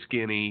 He's too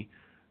skinny.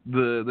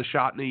 The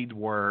shot needs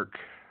work.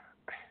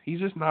 He's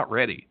just not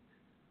ready.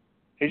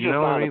 He's just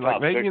not in the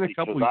top 60, maybe in a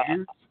couple of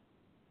years.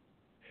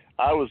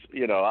 I was,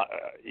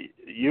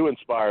 you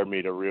inspired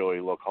me to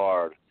really look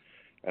hard,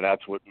 and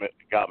that's what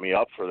got me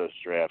up for this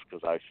draft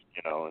because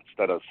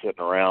instead of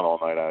sitting around all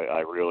night,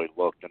 I really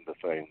looked into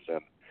things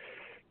and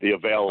the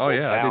available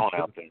talent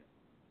out there.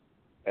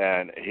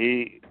 And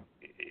he's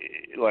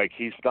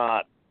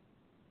not.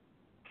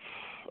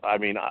 I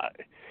mean,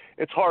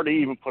 it's hard to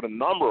even put a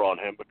number on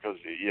him because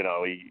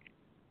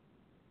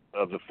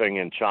of the thing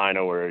in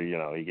China where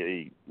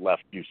he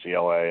left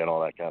UCLA and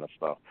all that kind of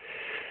stuff.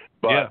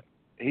 But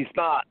he's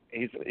not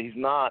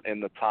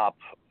in the top.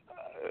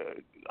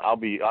 I'll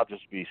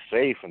just be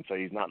safe and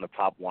say he's not in the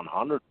top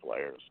 100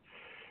 players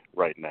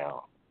right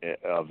now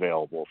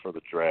available for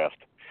the draft,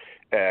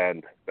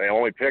 and they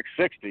only pick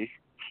 60.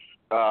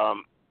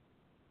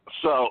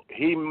 So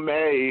he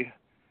may.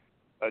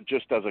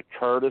 Just as a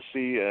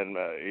courtesy, and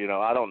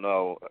I don't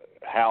know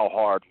how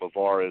hard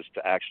LeVar is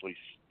to actually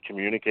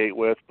communicate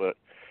with, but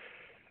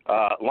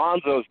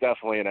Lonzo's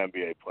definitely an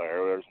NBA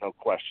player. There's no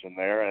question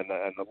there, and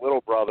the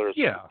little brothers,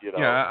 showing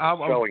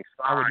signs.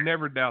 I would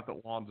never doubt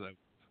that Lonzo.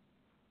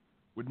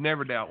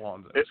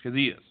 Because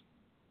he is.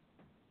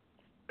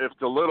 If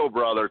the little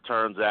brother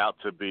turns out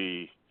to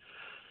be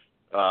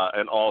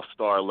an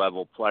all-star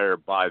level player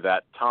by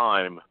that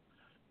time.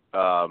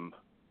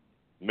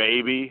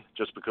 Maybe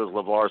just because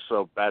LeVar's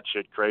so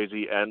batshit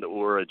crazy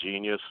or a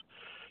genius,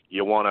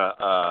 you want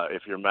to,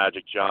 if you're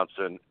Magic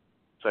Johnson,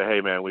 say,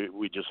 hey, man,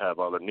 we just have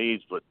other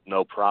needs, but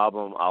no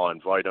problem. I'll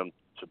invite him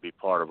to be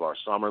part of our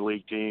summer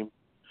league team,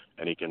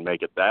 and he can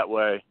make it that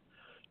way.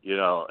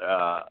 Now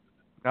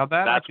that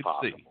that's I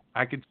possible.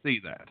 I could see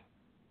that.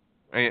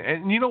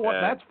 And you know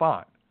what? That's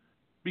fine.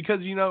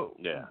 Because,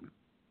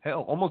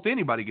 hell, almost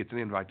anybody gets an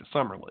invite to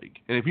summer league.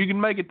 And if you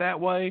can make it that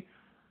way,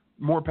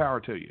 more power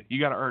to you. You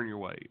got to earn your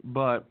way.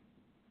 But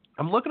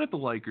I'm looking at the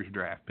Lakers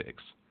draft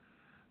picks.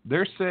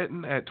 They're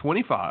sitting at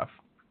 25,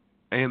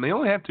 and they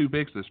only have 2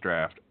 picks this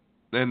draft,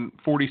 and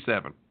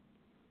 47.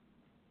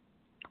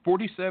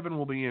 47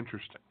 will be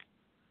interesting.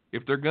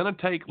 If they're going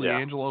to take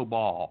LiAngelo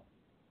Ball,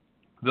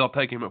 they'll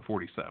take him at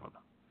 47.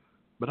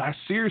 But I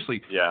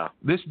seriously,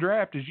 this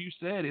draft, as you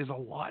said, is a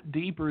lot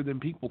deeper than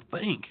people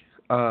think.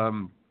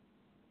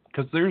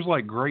 Because there's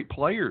like great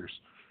players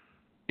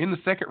in the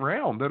second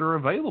round that are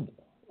available.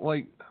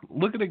 Like,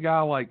 look at a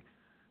guy like,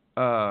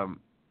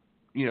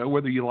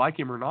 whether you like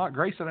him or not,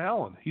 Grayson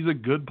Allen. He's a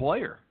good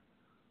player.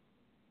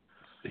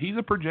 He's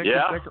a projected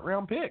second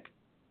round pick.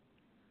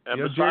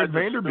 And Jared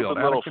Vanderbilt.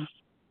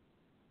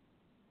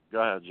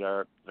 Go ahead,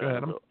 Jared. Go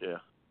ahead.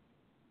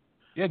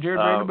 Yeah, Jared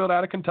Vanderbilt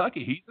out of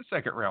Kentucky. He's a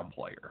second round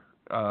player.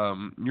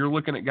 You're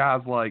looking at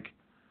guys like,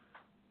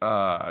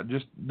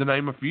 just to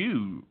name a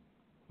few,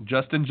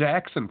 Justin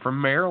Jackson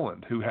from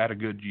Maryland, who had a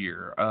good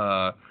year.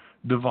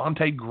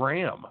 Devontae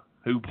Graham,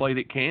 who played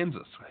at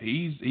Kansas.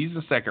 He's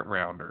a second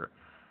rounder.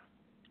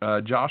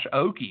 Josh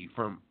Okie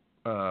from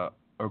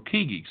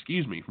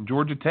from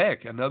Georgia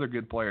Tech, another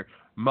good player.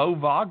 Mo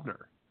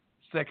Wagner,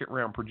 second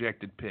round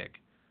projected pick.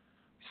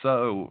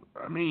 So,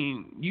 I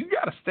mean, you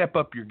got to step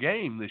up your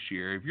game this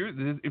year.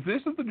 If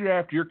this is the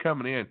draft you're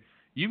coming in,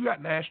 you've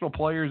got National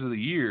Players of the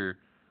Year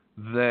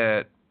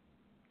that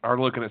are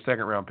looking at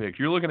second round picks.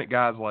 You're looking at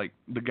guys like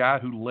the guy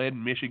who led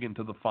Michigan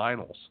to the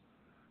finals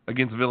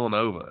against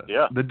Villanova.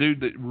 Yeah. The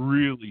dude that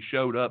really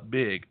showed up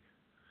big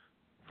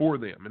for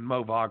them, and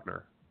Mo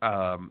Wagner.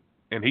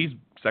 And he's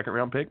second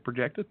round pick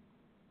projected.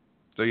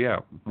 So yeah,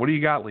 what do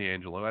you got,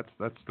 LeAngelo?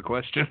 That's the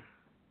question.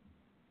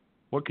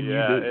 What can you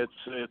do?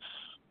 It's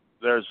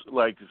there's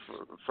like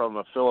from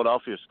a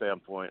Philadelphia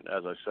standpoint,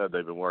 as I said,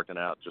 they've been working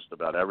out just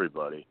about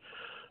everybody.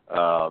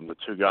 The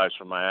two guys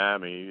from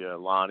Miami,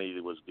 Lonnie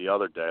was the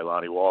other day,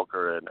 Lonnie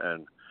Walker,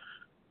 and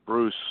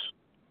Bruce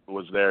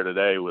was there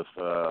today with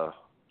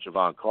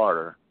Javon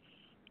Carter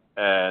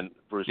and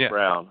Bruce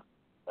Brown.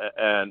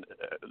 And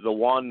the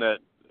one that,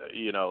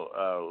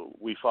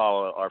 we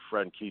follow our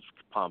friend Keith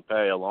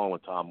Pompey along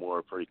with Tom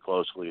Moore pretty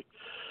closely.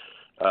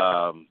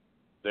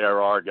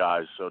 There are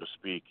guys, so to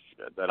speak,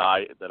 that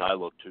I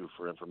look to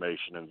for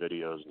information and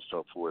videos and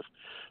so forth.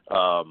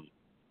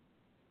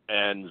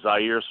 And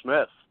Zaire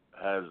Smith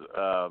has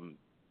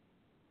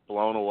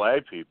blown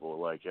away people.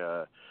 Like,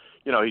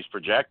 he's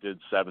projected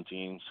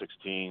 17,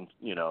 16.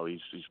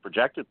 He's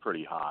projected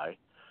pretty high.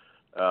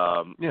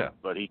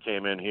 But he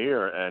came in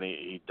here and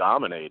he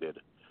dominated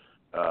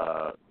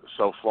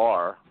so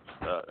far.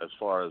 As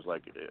far as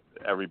like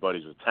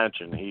everybody's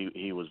attention,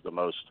 he was the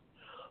most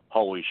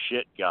holy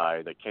shit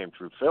guy that came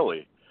through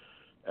Philly.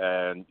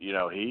 And,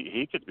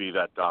 he could be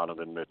that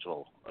Donovan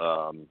Mitchell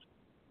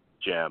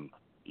gem,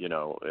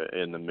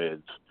 in the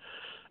mids.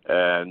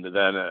 And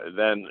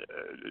then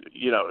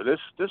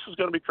this is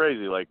going to be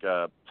crazy. Like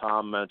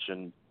Tom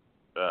mentioned,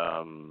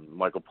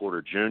 Michael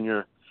Porter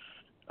Jr.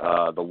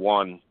 The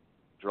one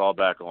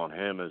drawback on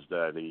him is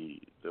that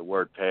the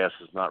word pass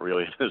is not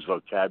really in his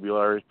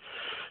vocabulary.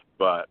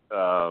 But,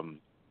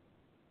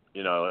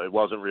 it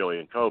wasn't really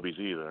in Kobe's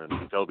either,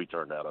 and Kobe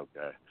turned out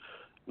okay.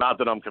 Not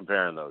that I'm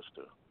comparing those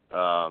two.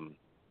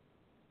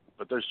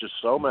 But there's just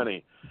so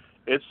many.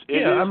 It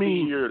is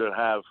easier to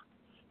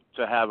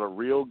have a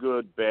real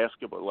good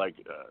basketball, like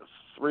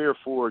 3 or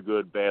 4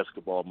 good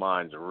basketball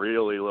minds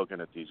really looking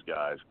at these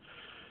guys.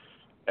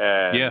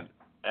 And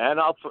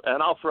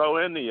I'll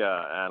throw in the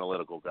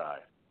analytical guy.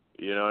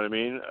 You know what I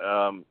mean?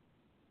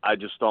 I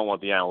just don't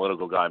want the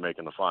analytical guy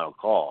making the final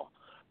call.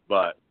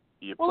 But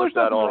you put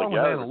that all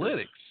together.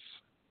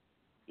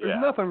 There's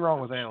nothing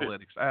wrong with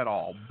analytics at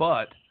all.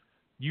 But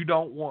you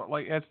don't want,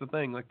 like, that's the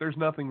thing. Like, there's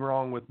nothing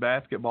wrong with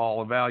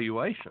basketball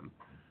evaluation.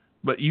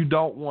 But you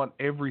don't want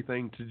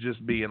everything to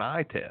just be an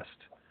eye test.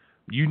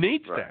 You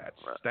need stats.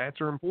 Right.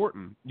 Stats are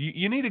important.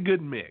 You need a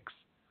good mix.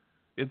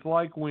 It's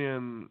like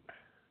when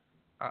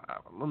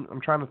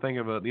I'm trying to think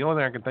of the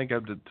only thing I can think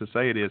of to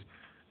say it is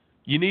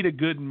you need a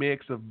good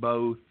mix of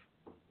both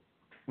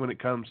when it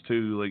comes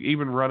to, like,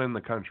 even running the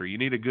country. You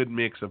need a good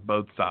mix of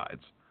both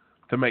sides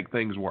to make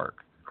things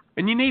work.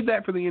 And you need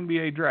that for the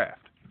NBA draft.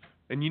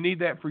 And you need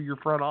that for your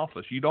front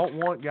office. You don't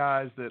want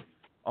guys that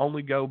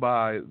only go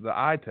by the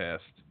eye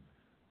test,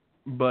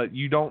 but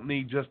you don't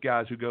need just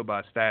guys who go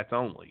by stats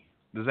only.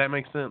 Does that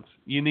make sense?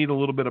 You need a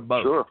little bit of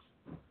both. Sure.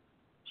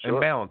 And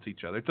balance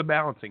each other. It's a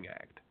balancing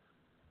act.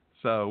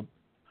 So,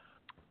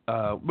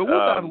 but we'll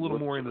dive a little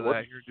more into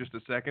that here in just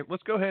a second.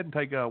 Let's go ahead and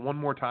take one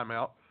more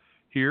timeout.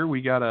 Here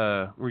we got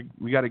a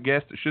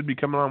guest that should be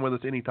coming on with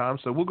us anytime,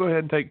 so we'll go ahead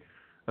and take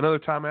another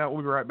timeout.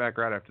 We'll be right back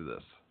right after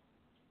this.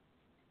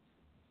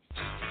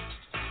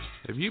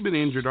 Have you been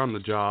injured on the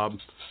job,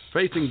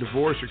 facing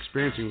divorce, or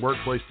experiencing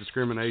workplace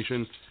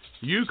discrimination?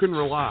 You can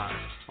rely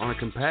on a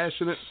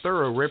compassionate,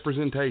 thorough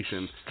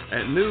representation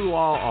at New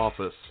Law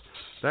Office.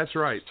 That's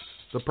right,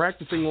 the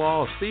practicing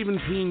law of Stephen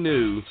P.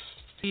 New.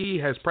 He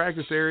has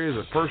practice areas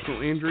of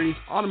personal injury,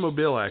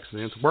 automobile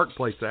accidents,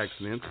 workplace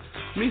accidents,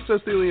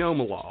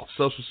 mesothelioma law,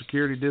 Social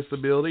Security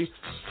disability,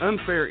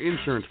 unfair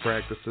insurance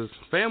practices,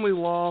 family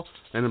law,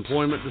 and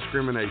employment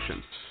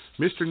discrimination.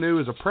 Mr. New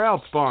is a proud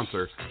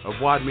sponsor of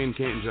Wide Men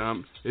Can't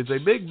Jump, is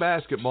a big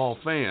basketball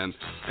fan,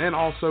 and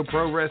also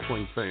pro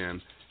wrestling fan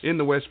in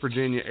the West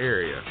Virginia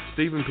area.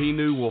 Stephen P.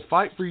 New will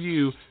fight for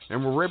you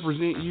and will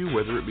represent you,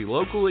 whether it be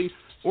locally,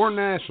 or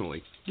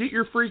nationally. Get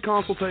your free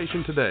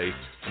consultation today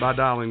by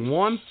dialing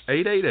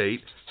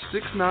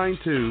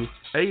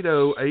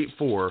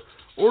 1-888-692-8084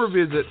 or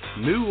visit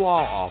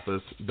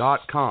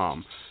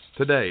newlawoffice.com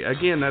today.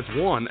 Again, that's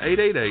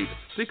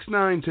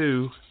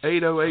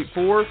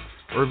 1-888-692-8084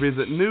 or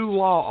visit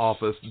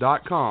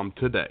newlawoffice.com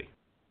today.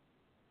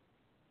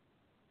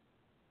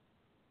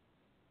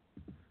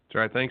 That's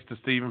right. Thanks to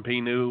Stephen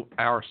P. New,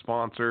 our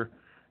sponsor.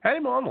 Had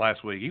him on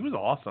last week. He was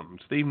awesome.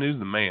 Steve New's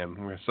the man.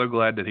 We're so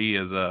glad that he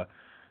is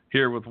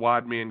here with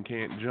Wide Men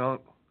Can't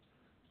Jump.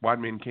 Wide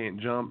Men Can't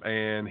Jump,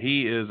 and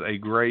he is a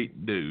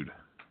great dude.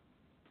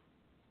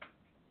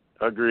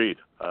 Agreed.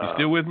 You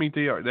still with me,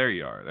 TR? There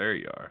you are. There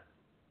you are.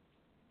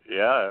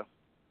 Yeah,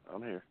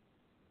 I'm here.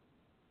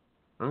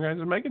 Okay,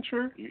 just making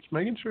sure. Just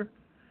making sure.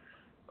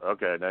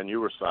 Okay, then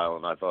you were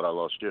silent. I thought I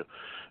lost you.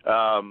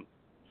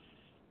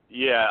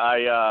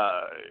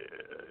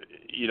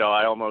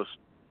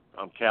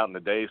 I'm counting the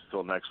days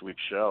till next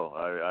week's show.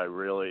 I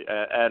really,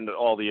 and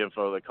all the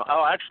info that.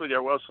 Actually,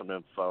 there was some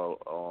info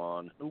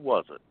on, who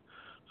was it?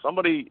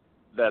 Somebody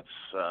that's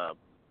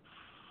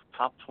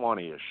top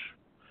 20-ish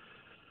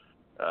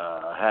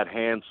had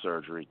hand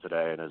surgery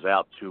today and is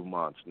out 2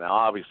 months. Now,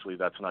 obviously,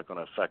 that's not going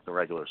to affect the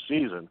regular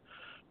season,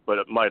 but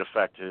it might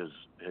affect his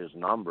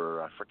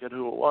number. I forget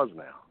who it was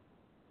now.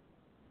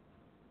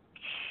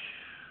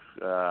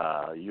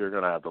 You're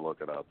going to have to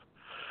look it up.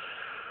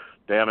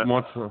 Damn it.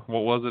 What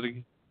was it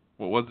again?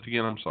 What was it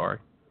again? I'm sorry.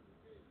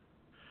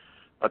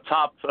 A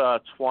top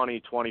 20,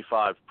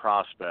 25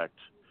 prospect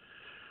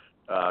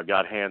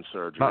got hand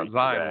surgery. Not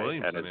Zion today,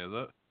 Williamson, is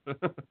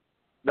it?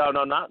 No,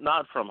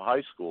 not from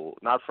high school,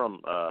 not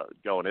from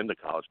going into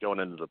college, going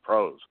into the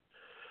pros.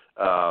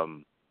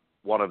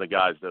 One of the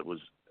guys that was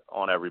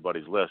on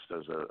everybody's list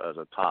as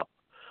a top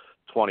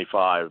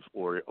 25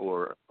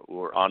 or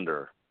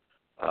under.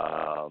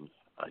 I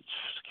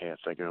just can't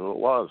think of who it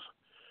was.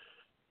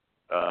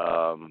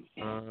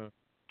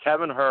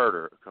 Kevin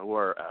Herter,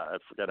 or I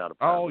forget how to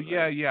pronounce his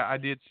name. I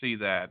did see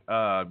that.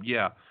 I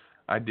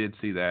did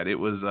see that. It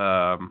was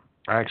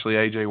actually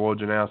AJ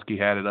Wojnarowski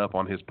had it up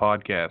on his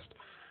podcast,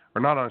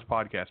 or not on his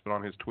podcast, but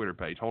on his Twitter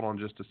page. Hold on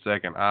just a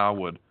second.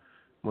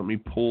 Let me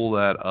pull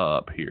that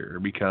up here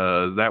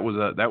because that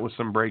was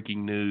some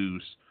breaking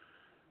news.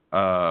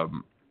 I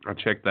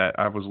checked that.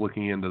 I was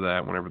looking into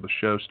that whenever the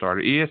show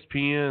started.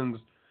 ESPN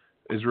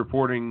is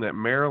reporting that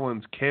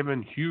Maryland's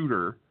Kevin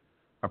Huter,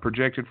 a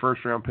projected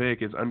first-round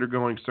pick, is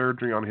undergoing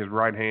surgery on his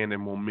right hand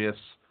and will miss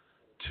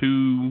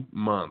 2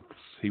 months.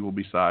 He will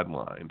be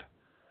sidelined.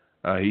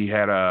 He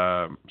had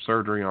a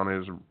surgery on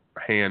his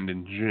hand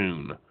in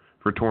June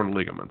for torn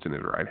ligaments in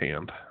his right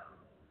hand.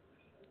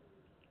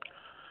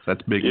 So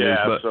that's big news.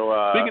 But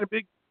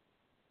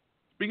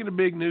speaking of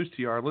big news,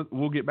 TR,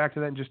 we'll get back to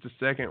that in just a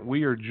second.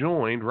 We are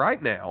joined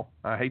right now.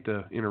 I hate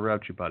to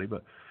interrupt you, buddy,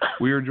 but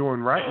we are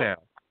joined right now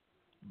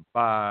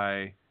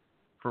by,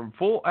 from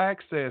Full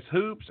Access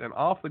Hoops and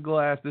Off the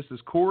Glass, this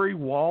is Corey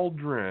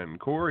Waldron.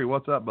 Corey,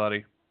 what's up,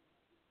 buddy?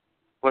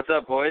 What's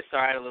up, boys?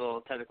 Sorry, I had a little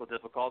technical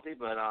difficulty,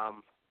 but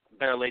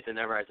better late than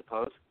never, I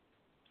suppose.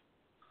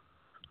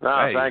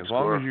 Hey, thanks,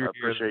 Corey. I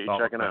appreciate you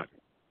checking out.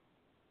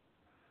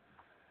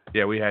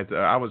 Yeah, we had.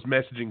 I was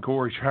messaging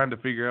Corey trying to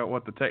figure out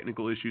what the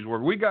technical issues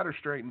were. We got her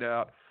straightened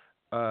out.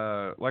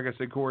 Like I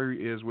said,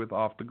 Corey is with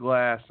Off the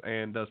Glass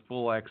and does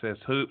Full Access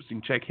Hoops.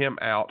 You can check him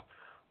out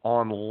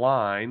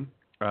online.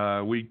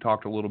 We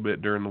talked a little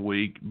bit during the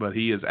week, but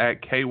he is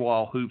at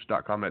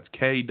kwalhoops.com. That's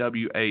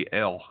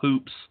KWAL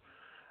Hoops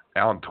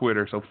on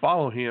Twitter. So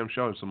follow him,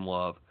 show him some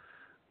love.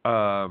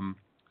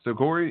 So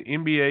Corey,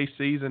 NBA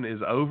season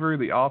is over.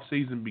 The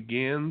offseason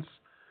begins.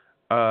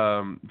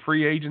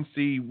 Free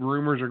agency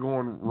rumors are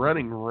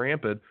running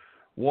rampant.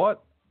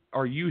 What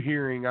are you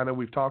hearing? I know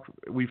we've talked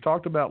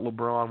about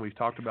LeBron. We've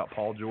talked about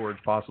Paul George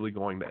possibly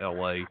going to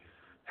LA.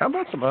 How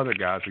about some other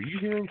guys? Are you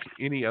hearing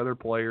any other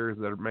players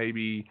that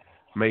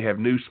may have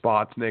new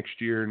spots next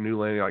year,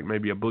 like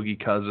maybe a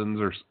Boogie Cousins,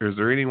 or is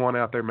there anyone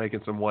out there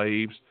making some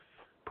waves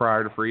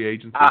prior to free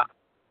agency?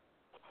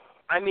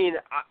 I mean,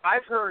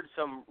 I've heard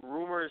some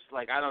rumors,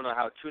 like I don't know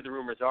how true the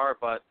rumors are,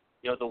 but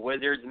the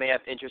Wizards may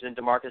have interest in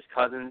DeMarcus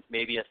Cousins,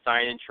 maybe a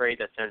sign-and trade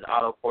that sends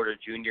Otto Porter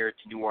Jr.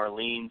 to New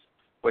Orleans,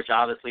 which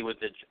obviously would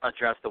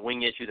address the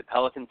wing issue the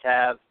Pelicans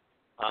have.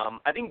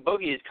 I think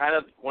Boogie is kind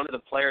of one of the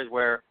players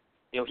where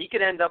he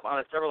could end up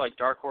on several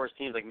dark horse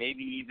teams, like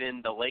maybe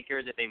even the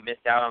Lakers if they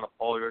missed out on a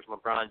Paul George,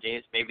 LeBron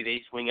James. Maybe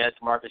they swing at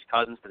DeMarcus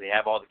Cousins because they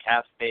have all the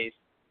cap space.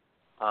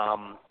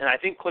 And I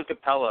think Clint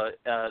Capella,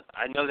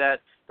 I know that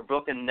the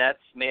Brooklyn Nets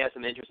may have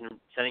some interest in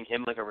sending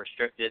him like a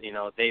restricted,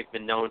 they've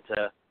been known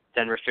to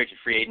send restricted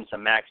free agents a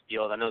max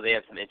deals. I know they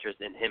have some interest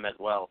in him as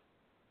well.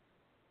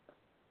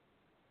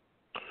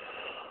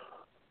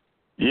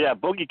 Yeah,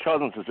 Boogie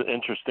Cousins is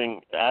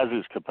interesting, as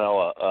is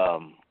Capella.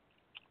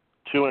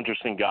 Two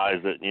interesting guys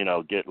that,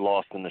 get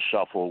lost in the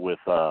shuffle with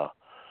the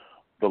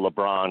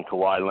LeBron,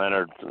 Kawhi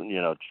Leonard,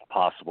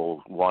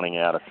 possible wanting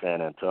out of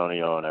San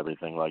Antonio and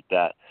everything like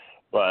that.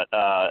 But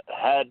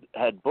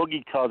had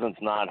Boogie Cousins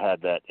not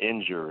had that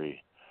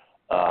injury,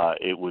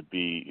 it would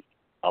be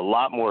a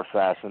lot more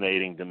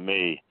fascinating to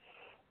me.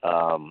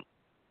 Because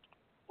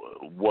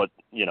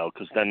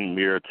then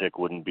Mirotic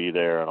wouldn't be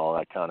there and all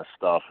that kind of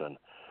stuff. And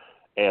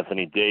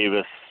Anthony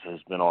Davis has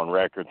been on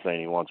record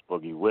saying he wants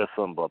Boogie with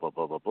him, blah, blah,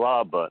 blah, blah,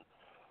 blah. But,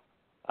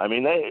 I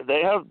mean,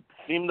 they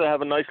seem to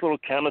have a nice little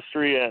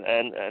chemistry,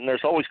 and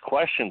there's always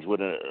questions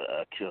with an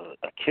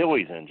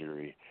Achilles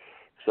injury.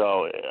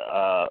 So,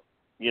 I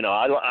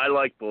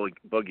like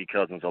Boogie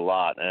Cousins a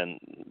lot, and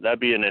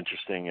that'd be an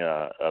interesting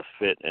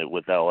fit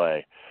with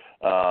L.A.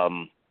 I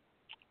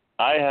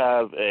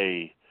have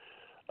a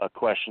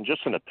question,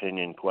 just an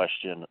opinion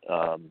question.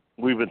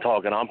 We've been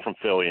talking. I'm from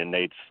Philly, and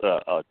Nate's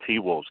a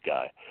T-Wolves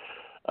guy.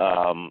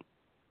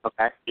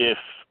 Okay. If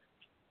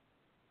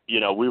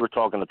we were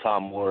talking to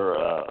Tom Moore,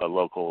 a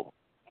local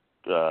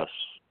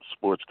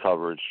sports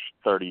coverage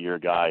 30-year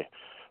guy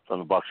from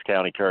the Bucks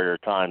County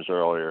Courier-Times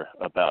earlier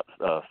about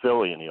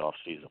Philly in the off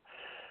season,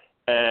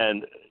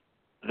 and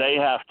they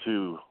have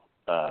to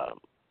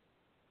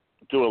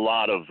do a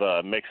lot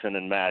of mixing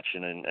and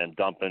matching and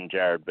dumping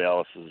Jared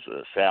Bayless's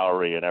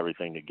salary and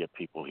everything to get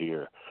people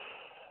here.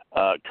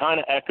 Kind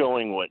of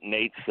echoing what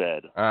Nate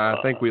said. I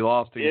think we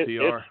lost him,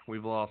 TR.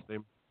 We've lost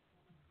him.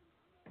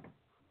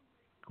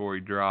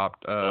 Corey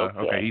dropped.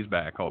 Okay, he's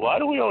back. Hold Why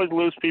on. do we always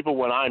lose people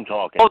when I'm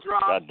talking?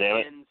 God damn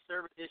it. And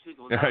service issues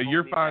will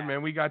You're fine,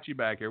 man. We got you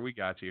back here. We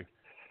got you.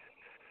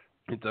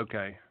 It's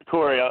okay.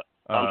 Corey,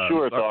 I'm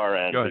sure it's our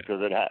end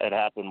because it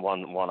happened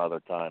one other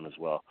time as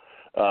well.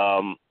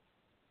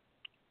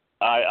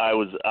 I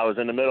was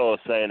in the middle of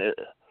saying it,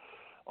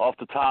 off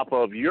the top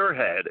of your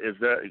head, is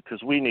there,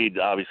 because we need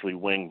obviously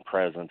wing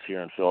presence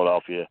here in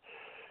Philadelphia.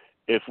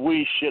 If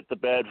we shit the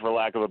bed, for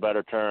lack of a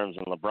better terms,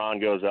 and LeBron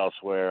goes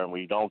elsewhere, and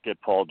we don't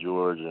get Paul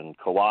George and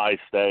Kawhi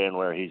staying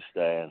where he's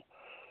staying,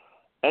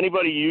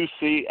 anybody you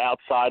see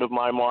outside of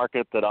my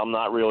market that I'm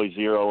not really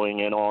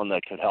zeroing in on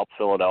that could help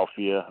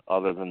Philadelphia,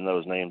 other than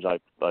those names I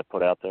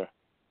put out there?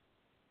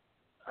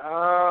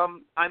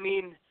 I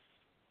mean,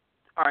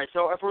 all right.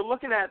 So if we're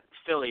looking at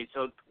Philly,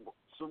 so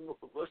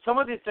some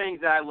of the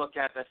things that I look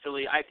at that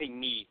Philly I think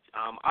needs.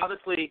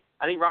 Obviously,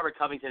 I think Robert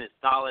Covington is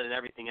solid and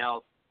everything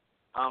else.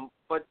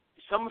 But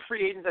some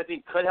free agents I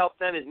think could help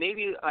them is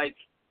maybe a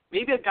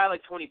guy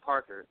like Tony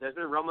Parker. There's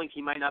been rumblings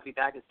he might not be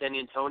back in San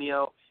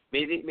Antonio.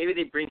 Maybe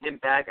they bring him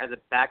back as a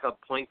backup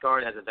point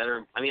guard, as a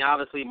veteran. I mean,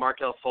 obviously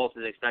Markelle Fultz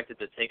is expected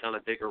to take on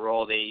a bigger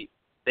role. They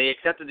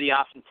accepted the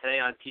option today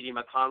on T.J.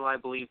 McConnell, I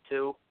believe,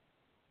 too.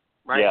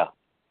 Right?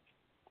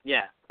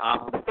 Yeah.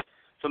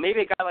 So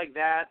maybe a guy like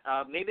that.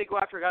 Maybe they go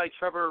after a guy like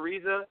Trevor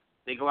Ariza.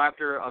 They go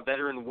after a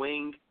veteran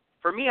wing.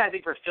 For me, I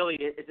think for Philly,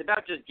 it's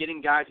about just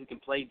getting guys who can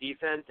play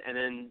defense and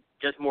then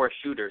just more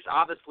shooters.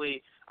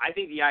 Obviously, I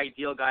think the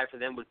ideal guy for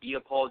them would be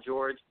a Paul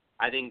George.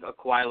 I think a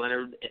Kawhi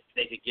Leonard, if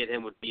they could get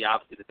him, would be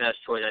obviously the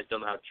best choice. I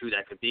don't know how true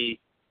that could be.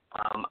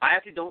 I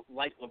actually don't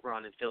like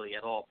LeBron in Philly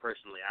at all,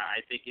 personally. I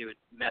think it would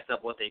mess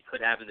up what they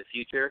could have in the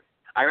future.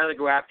 I'd rather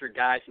go after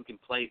guys who can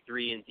play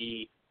 3 and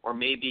D, or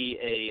maybe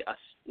a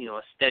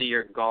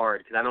steadier guard,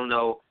 because I don't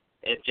know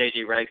if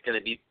J.J. Redick's going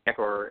to be back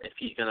or if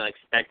he's going to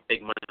expect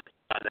big money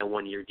on that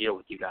 1-year deal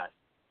with you guys.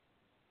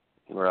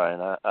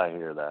 Right, I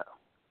hear that.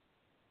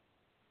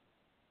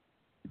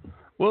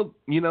 Well,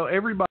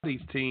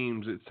 everybody's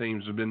teams, it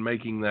seems, have been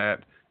making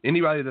that.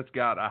 Anybody that's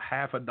got a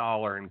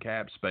 $50 in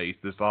cap space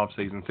this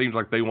offseason seems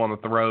like they want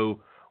to throw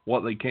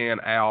what they can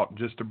out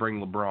just to bring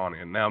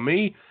LeBron in. Now,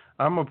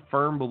 I'm a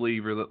firm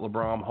believer that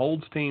LeBron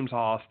holds teams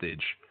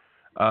hostage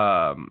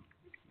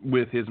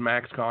with his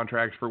max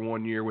contracts for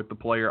 1 year with the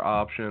player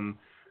option,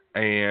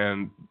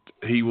 and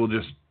he will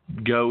just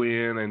go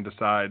in and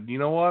decide, you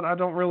know what, I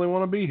don't really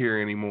want to be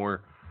here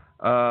anymore.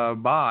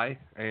 Bye,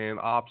 and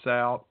opts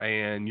out,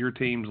 and your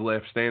team's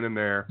left standing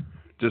there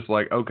just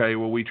like, okay,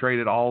 well, we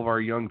traded all of our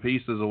young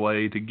pieces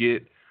away to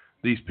get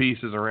these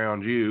pieces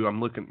around you. I'm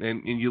looking,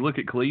 and you look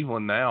at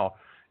Cleveland now.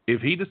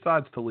 If he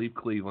decides to leave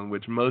Cleveland,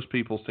 which most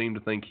people seem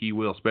to think he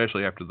will,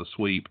 especially after the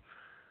sweep,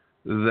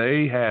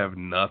 they have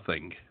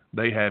nothing.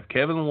 They have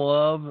Kevin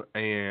Love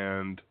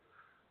and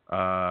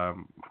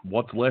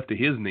what's left of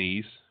his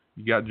knees.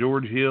 You got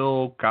George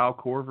Hill, Kyle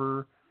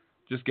Korver,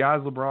 just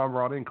guys LeBron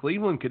brought in.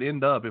 Cleveland could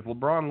end up, if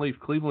LeBron leaves,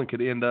 Cleveland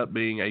could end up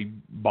being a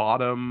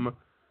bottom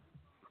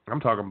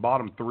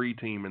 3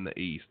 team in the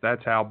East.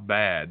 That's how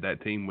bad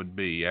that team would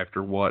be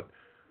after what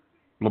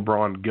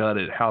LeBron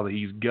gutted, how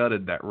he's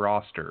gutted that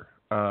roster.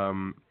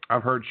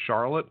 I've heard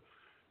Charlotte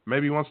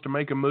maybe wants to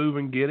make a move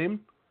and get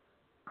him.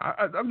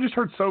 I've just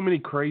heard so many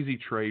crazy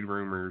trade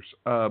rumors.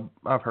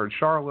 I've heard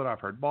Charlotte, I've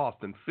heard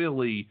Boston,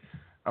 Philly,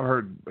 I've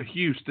heard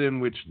Houston,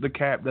 which the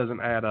cap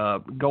doesn't add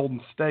up,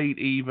 Golden State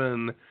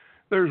even.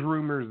 There's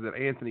rumors that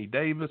Anthony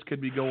Davis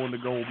could be going to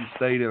Golden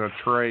State in a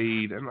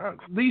trade, and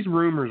these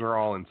rumors are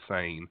all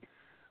insane.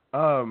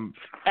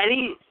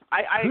 Any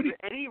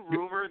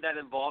rumor that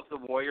involves the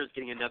Warriors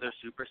getting another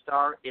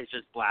superstar is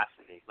just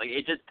blasphemy. Like,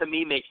 it just, to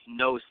me, makes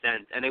no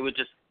sense, and it would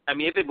just,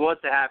 if it was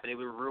to happen, it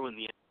would ruin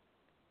the.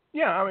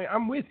 Yeah,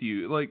 I'm with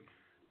you. Like,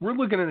 we're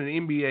looking at an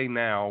NBA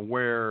now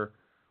where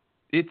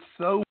it's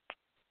so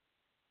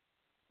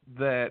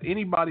that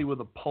anybody with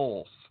a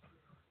pulse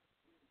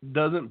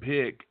doesn't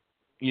pick,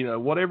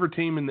 whatever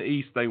team in the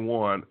East they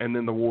want, and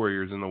then the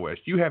Warriors in the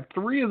West. You have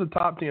 3 of the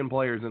top 10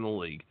 players in the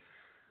league.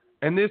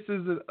 And this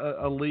is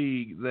a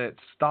league that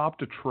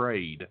stopped a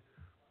trade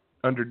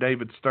under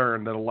David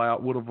Stern that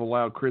would have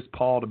allowed Chris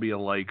Paul to be a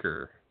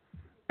Laker.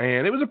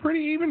 And it was a pretty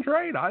even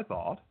trade, I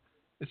thought,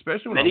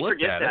 especially when I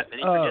looked at it.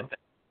 Many forget that.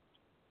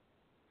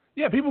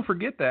 Yeah, people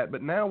forget that,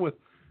 but now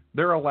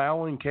they're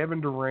allowing Kevin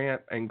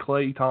Durant and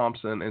Klay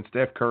Thompson and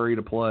Steph Curry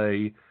to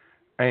play,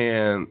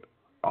 and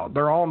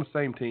they're all on the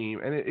same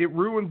team, and it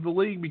ruins the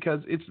league because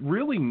it's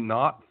really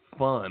not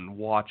fun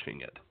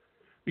watching it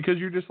because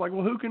you're just like,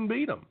 well, who can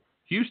beat them?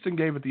 Houston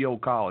gave it the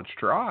old college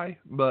try,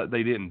 but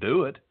they didn't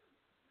do it.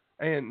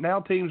 And now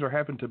teams are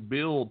having to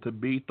build to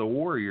beat the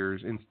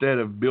Warriors instead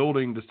of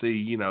building to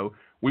see,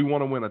 we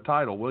want to win a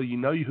title. Well, you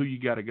know who you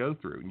got to go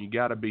through, and you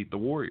got to beat the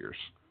Warriors.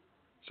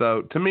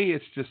 So to me,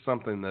 it's just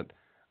something that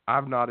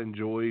I've not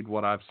enjoyed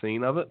what I've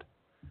seen of it.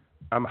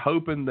 I'm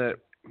hoping that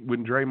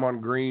when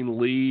Draymond Green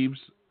leaves,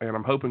 and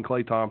I'm hoping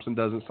Klay Thompson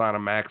doesn't sign a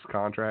max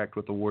contract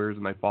with the Warriors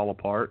and they fall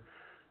apart,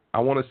 I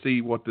want to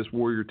see what this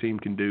Warrior team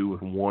can do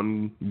with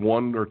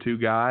one or 2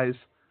 guys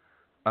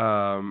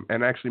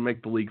and actually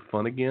make the league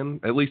fun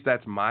again. At least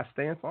that's my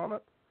stance on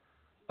it.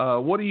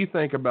 What do you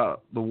think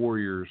about the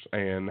Warriors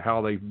and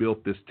how they've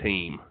built this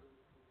team?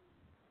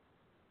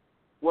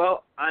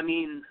 Well,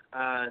 the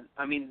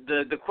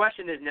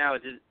question is now,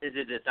 is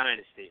it a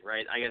dynasty,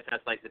 right? I guess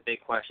that's like the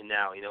big question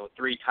now.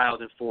 3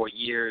 titles in 4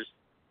 years.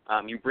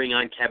 You bring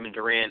on Kevin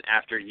Durant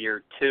after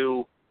year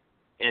 2,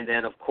 and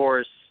then of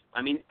course,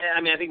 I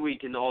think we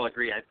can all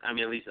agree. At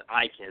least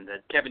I can,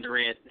 that Kevin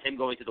Durant, him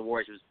going to the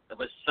Warriors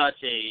was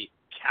such a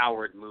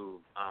coward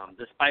move.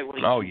 Despite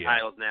winning 2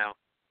 titles now,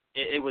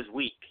 it was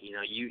weak.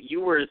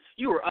 You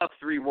were up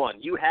 3-1.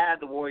 You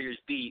had the Warriors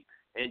beat,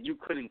 and you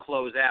couldn't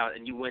close out,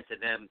 and you went to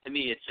them. To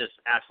me, it's just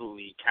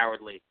absolutely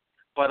cowardly.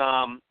 But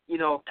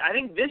I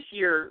think this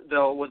year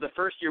though was the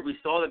first year we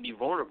saw them be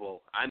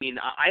vulnerable. I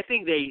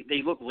think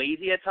they look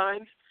lazy at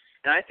times,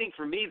 and I think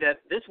for me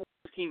that this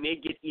team may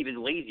get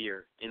even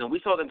lazier.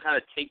 We saw them kind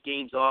of take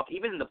games off,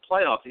 even in the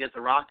playoffs against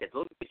the Rockets.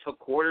 Look, they took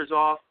quarters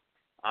off.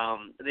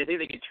 They think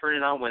they can turn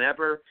it on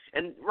whenever,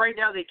 and right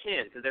now they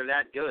can because they're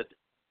that good.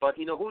 But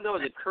who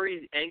knows if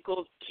Curry's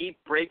ankles keep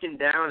breaking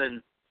down,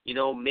 and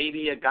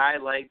maybe a guy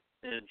like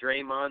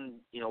Draymond,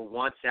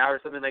 wants out or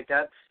something like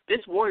that.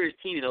 This Warriors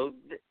team,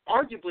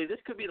 arguably this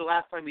could be the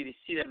last time we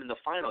see them in the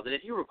finals. And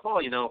if you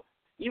recall,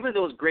 even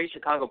those great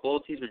Chicago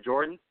Bulls teams with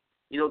Jordan,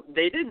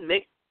 they didn't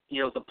make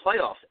the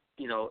playoffs.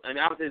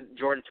 Obviously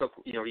Jordan took,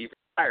 he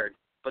retired,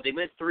 but they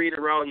went 3 in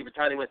a row. He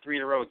retired. They went 3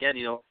 in a row again.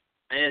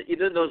 And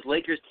even those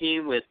Lakers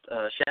team with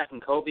Shaq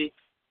and Kobe,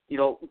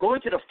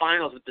 going to the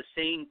finals with the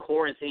same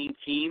core and same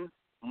team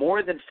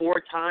more than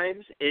 4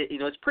 times,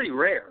 it's pretty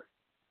rare.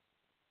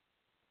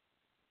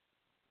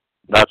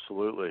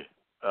 Absolutely.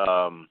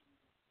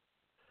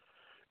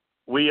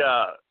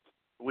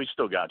 We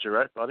still got you,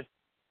 right, buddy?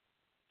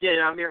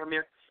 Yeah, I'm here.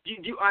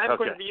 I have a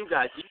question for you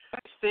guys. Do you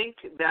guys think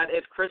that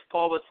if Chris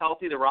Paul was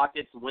healthy, the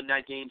Rockets win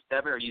that Game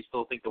 7, or do you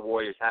still think the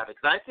Warriors have it?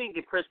 Because I think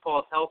if Chris Paul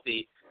is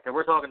healthy, and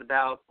we're talking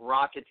about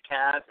Rockets,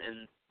 Cavs,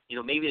 and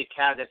maybe the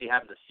Cavs actually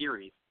have the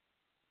series.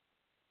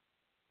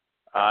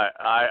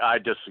 I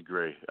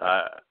disagree.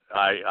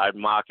 I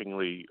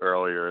mockingly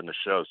earlier in the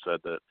show said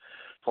that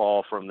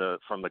Paul from the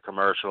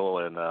commercial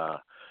and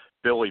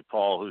Billy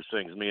Paul, who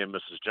sings "Me and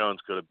Mrs. Jones,"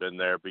 could have been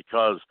there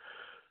because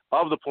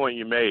of the point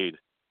you made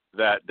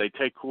that they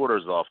take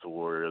quarters off the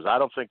Warriors. I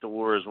don't think the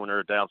Warriors, when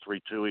they're down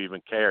 3-2,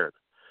 even cared.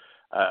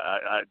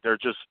 They're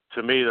just,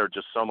 to me, they're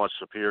just so much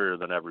superior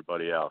than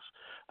everybody else.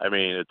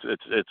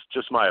 It's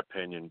just my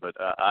opinion, but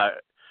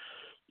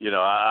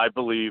I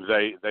believe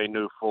they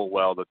knew full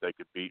well that they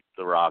could beat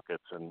the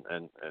Rockets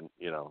and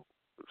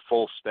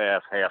full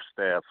staff, half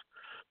staff,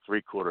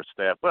 3/4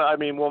 staff. But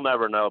we'll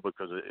never know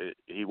because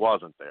he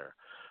wasn't there.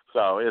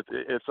 So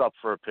it's up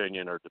for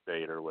opinion or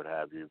debate or what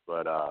have you.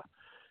 But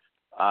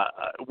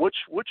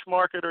which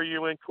market are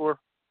you in, Cor?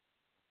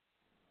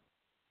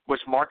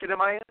 Which market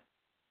am I in?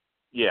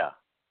 Yeah.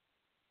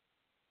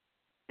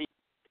 New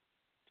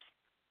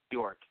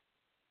York.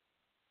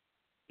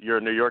 You're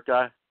a New York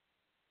guy?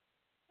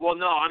 Well,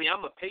 no,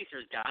 I'm a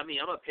Pacers guy. I'm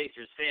a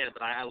Pacers fan,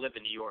 but I live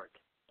in New York.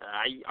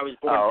 I was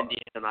born in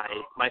Indiana,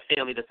 and my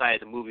family decided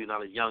to move when I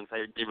was young, so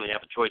I didn't really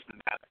have a choice in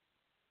the matter.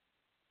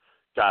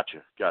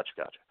 Gotcha.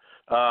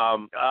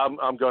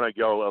 I'm going to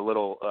go a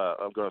little.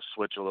 I'm going to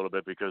switch a little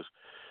bit because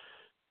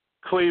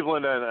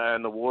Cleveland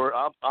and the War.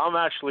 I'm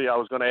actually. I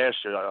was going to ask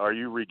you, are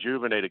you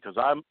rejuvenated?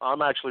 Because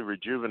I'm actually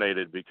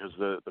rejuvenated because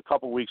the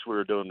couple weeks we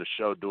were doing the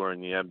show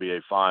during the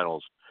NBA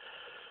Finals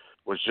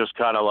was just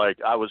kind of like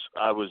I was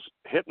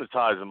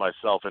hypnotizing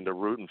myself into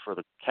rooting for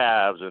the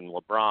Cavs and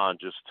LeBron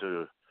just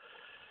to,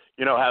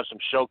 have some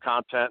show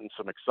content and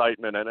some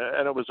excitement, and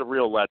it was a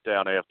real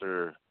letdown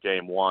after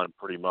Game 1,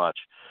 pretty much.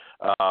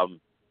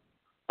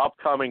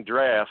 Upcoming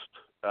draft,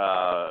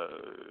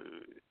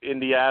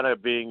 Indiana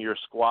being your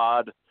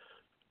squad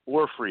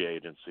or free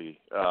agency.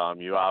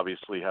 You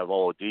obviously have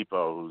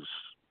Oladipo, who's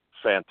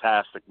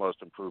fantastic,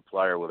 most improved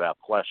player without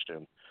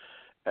question.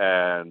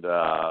 And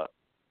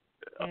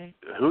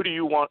who do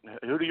you want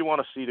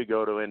to see to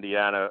go to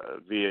Indiana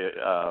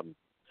via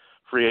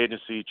free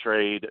agency,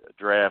 trade,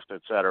 draft,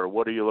 et cetera?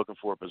 What are you looking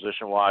for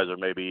position-wise, or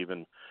maybe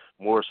even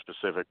more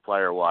specific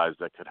player-wise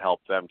that could help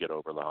them get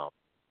over the hump?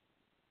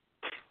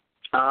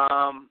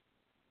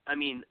 I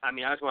mean, I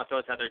just want to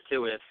throw this out there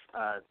too. If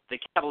the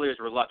Cavaliers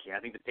were lucky, I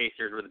think the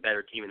Pacers were the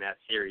better team in that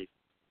series.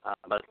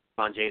 But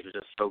LeBron James was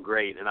just so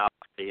great, and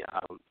obviously,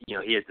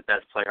 he is the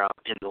best player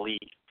in the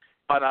league.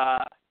 But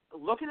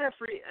looking at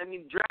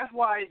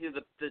draft-wise,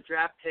 the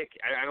draft pick,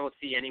 I don't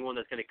see anyone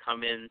that's going to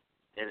come in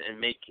and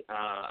make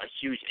a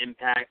huge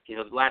impact.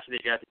 Last year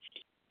they drafted.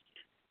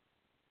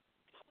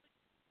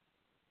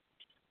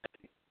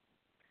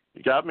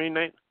 You got me,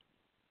 Nate?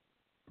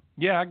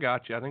 Yeah, I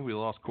got you. I think we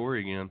lost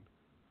Corey again.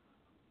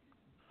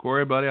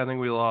 Corey, buddy, I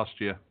think we lost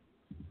you.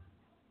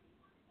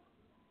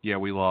 Yeah,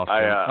 we lost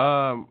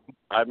him.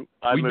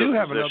 We do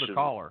have another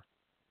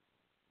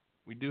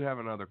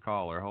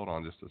caller. Hold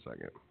on just a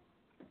second.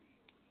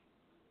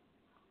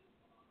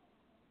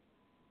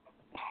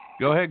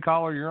 Go ahead,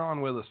 caller. You're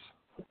on with us.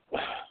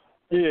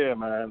 Yeah,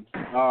 man.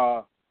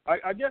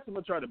 I guess I'm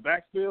gonna try to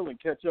backfill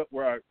and catch up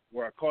where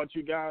I caught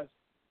you guys.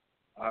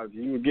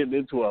 You were getting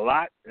into a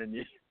lot, and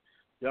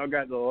y'all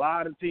got a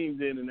lot of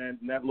teams in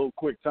that little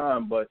quick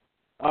time. But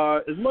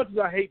as much as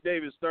I hate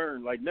David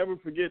Stern, never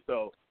forget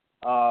though,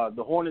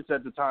 the Hornets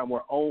at the time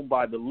were owned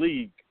by the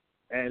league,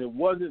 and it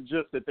wasn't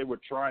just that they were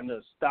trying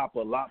to stop a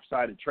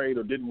lopsided trade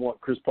or didn't want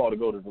Chris Paul to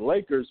go to the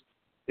Lakers.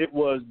 It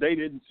was they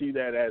didn't see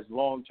that as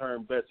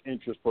long-term best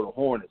interest for the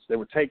Hornets. They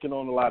were taking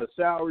on a lot of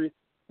salary.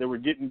 They were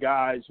getting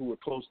guys who were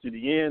close to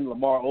the end.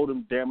 Lamar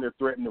Odom damn near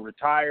threatened to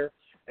retire,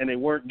 and they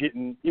weren't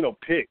getting,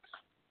 picks.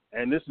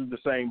 And this is the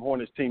same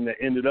Hornets team that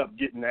ended up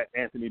getting that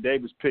Anthony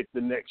Davis pick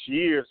the next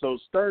year. So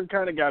Stern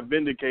kind of got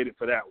vindicated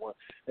for that one,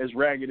 as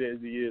ragged as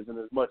he is and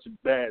as much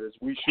bad as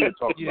we should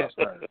talk about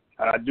Stern.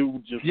 I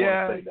do just want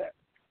to say that.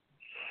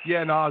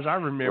 Yeah, Naj, I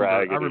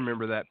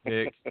remember that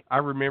pick. I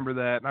remember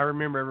that. And I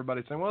remember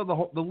everybody saying,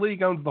 well, the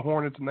league owns the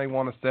Hornets and they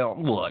want to sell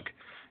them. Look,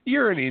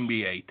 you're an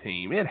NBA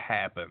team. It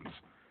happens.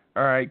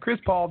 All right, Chris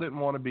Paul didn't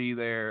want to be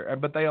there,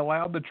 but they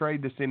allowed the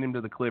trade to send him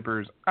to the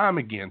Clippers. I'm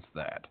against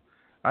that.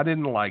 I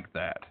didn't like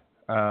that.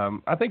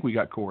 I think we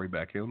got Corey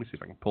back here. Let me see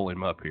if I can pull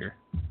him up here.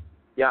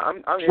 Yeah,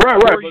 I'm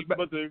right.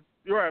 But the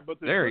there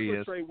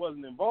Clippers trade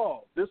wasn't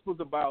involved. This was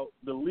about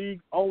the league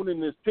owning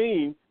this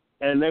team,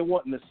 and they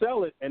wanting to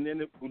sell it, and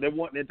then they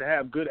wanting it to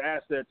have good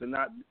assets and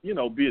not,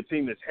 be a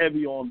team that's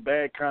heavy on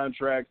bad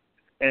contracts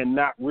and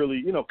not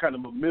really, kind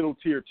of a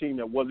middle-tier team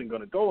that wasn't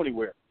going to go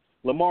anywhere.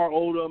 Lamar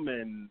Odom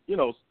and,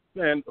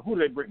 man, who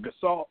did they bring?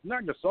 Gasol?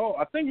 Not Gasol.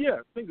 I think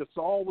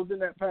Gasol was in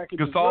that package.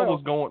 Gasol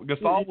was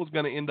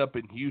going to end up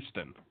in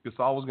Houston.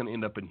 Right.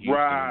 In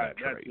that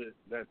trade.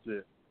 That's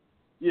it.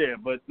 Yeah,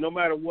 but no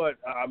matter what,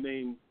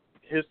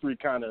 history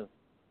kind of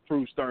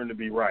proved Stern to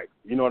be right.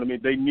 You know what I mean?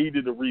 They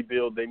needed to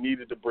rebuild. They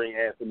needed to bring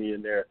Anthony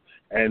in there.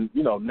 And,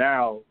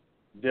 now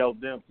Dell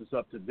Demps, it's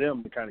up to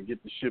them to kind of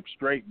get the ship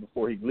straight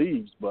before he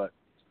leaves. But,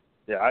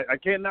 yeah, I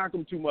can't knock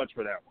him too much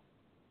for that one.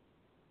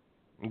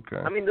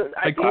 Okay. The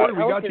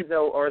Pelicans,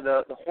 though, or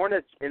the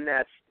Hornets in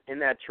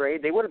that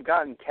trade, they would have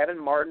gotten Kevin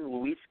Martin,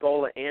 Luis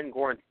Scola, and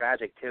Goran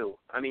Dragic, too.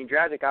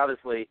 Dragic,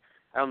 obviously,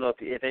 I don't know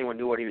if anyone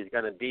knew what he was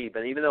going to be,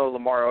 but even though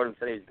Lamar Odom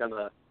said he was going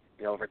to,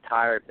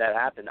 retire if that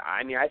happened,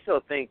 I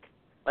still think,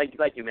 like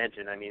you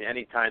mentioned,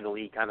 any time the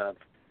league kind of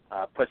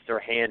puts their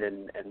hand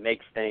and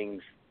makes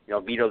things,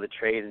 veto the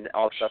trade and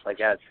all stuff like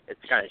that, it's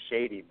kind of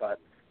shady. But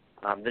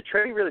the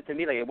trade really, to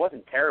me, it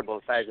wasn't terrible,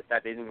 besides the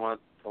fact they didn't want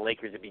the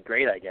Lakers to be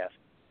great, I guess.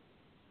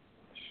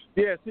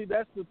 Yeah, see,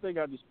 that's the thing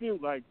I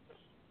dispute.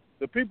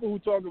 The people who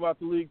talk about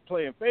the league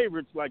playing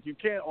favorites, you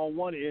can't on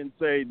one end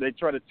say they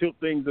try to tilt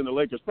things in the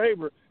Lakers'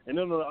 favor, and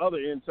then on the other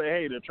end say,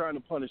 hey, they're trying to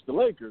punish the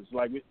Lakers.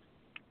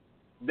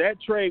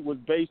 That trade was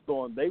based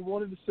on they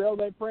wanted to sell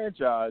that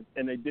franchise,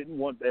 and they didn't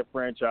want that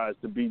franchise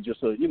to be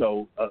just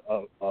a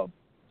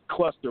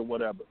cluster,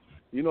 whatever.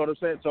 You know what I'm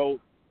saying? So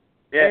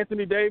yeah.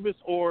 Anthony Davis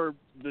or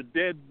the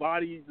dead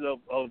bodies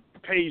of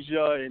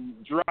Peja and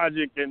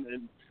Dragic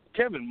and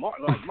Kevin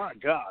Martin, my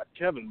God,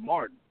 Kevin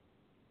Martin.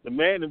 The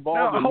man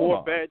involved in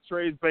more bad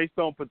trades based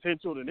on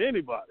potential than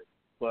anybody.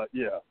 But,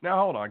 yeah.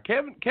 Now, hold on.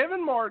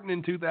 Kevin Martin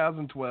in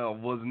 2012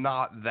 was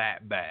not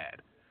that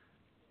bad.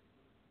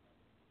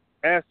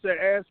 Ask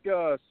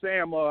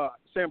Sam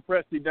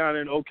Presti down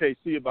in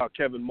OKC about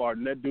Kevin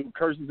Martin. That dude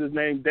curses his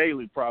name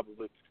daily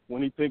probably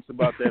when he thinks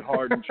about that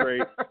Harden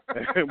trade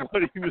and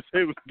what he was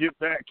able to get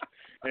back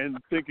and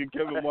thinking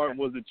Kevin Martin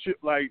was a chip.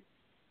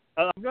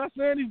 I'm not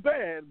saying he's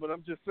bad, but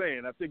I'm just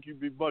saying I think you'd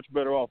be much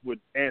better off with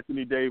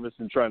Anthony Davis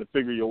and trying to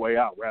figure your way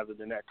out rather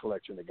than that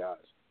collection of guys.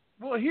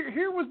 Well,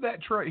 here was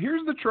that trade.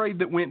 Here's the trade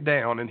that went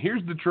down, and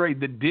here's the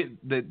trade that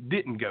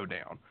didn't go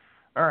down.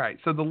 All right,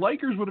 so the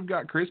Lakers would have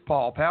got Chris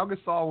Paul. Pau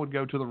Gasol would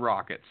go to the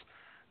Rockets.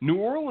 New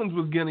Orleans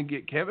was going to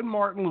get Kevin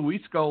Martin,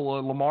 Luis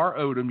Scola, Lamar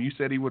Odom. You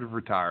said he would have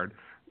retired.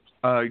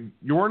 Goran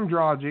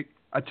Dragic,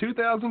 a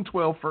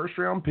 2012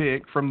 first-round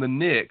pick from the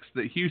Knicks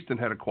that Houston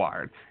had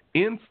acquired.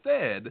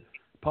 Instead,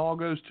 Paul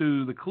goes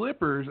to the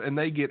Clippers, and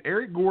they get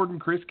Eric Gordon,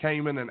 Chris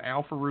Kaman, and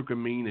Al-Farouq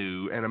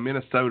Aminu, and a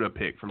Minnesota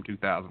pick from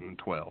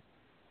 2012.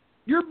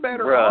 You're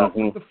better off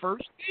with the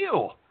first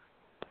deal.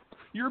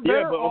 You're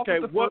better off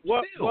with the first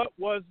deal.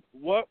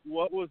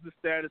 What was the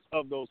status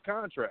of those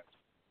contracts?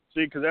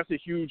 See, because that's a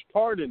huge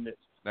part in this.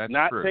 That's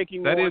not true.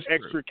 taking that on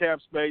extra cap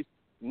space,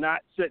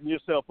 not setting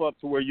yourself up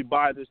to where you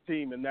buy this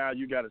team and now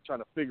you got to try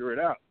to figure it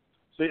out.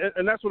 See,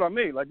 and that's what I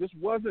mean. Like, this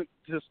wasn't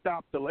to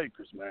stop the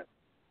Lakers, man.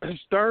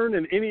 Stern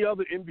and any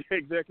other NBA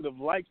executive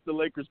likes the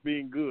Lakers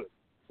being good,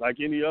 like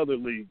any other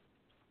league.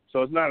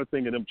 So it's not a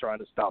thing of them trying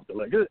to stop the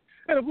Lakers.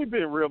 And if we're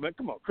being real, man,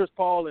 come on, Chris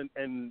Paul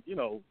and you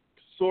know,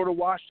 sort of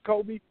washed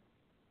Kobe.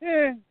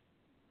 There's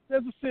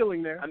a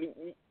ceiling there. I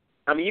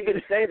mean, you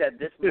could say that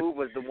this move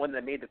was the one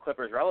that made the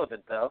Clippers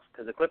relevant, though,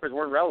 because the Clippers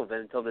weren't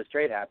relevant until this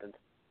trade happened.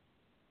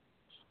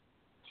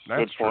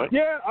 That's true.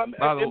 Yeah,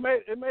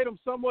 it made them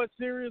somewhat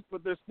serious,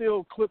 but they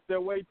still clipped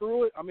their way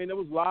through it. I mean, it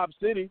was Lob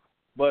City,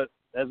 but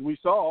as we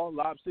saw,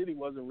 Lob City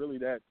wasn't really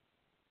that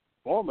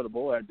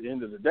formidable at the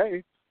end of the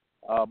day.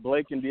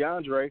 Blake and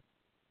DeAndre,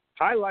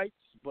 highlights,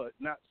 but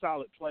not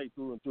solid play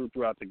through and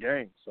throughout the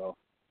game. So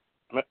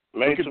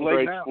made some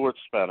great Sports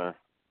Center.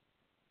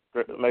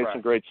 Made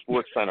some great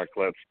Sports Center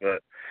clips,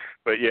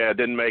 but yeah,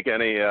 didn't make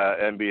any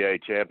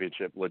NBA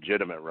championship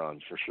legitimate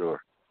runs for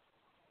sure.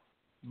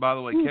 By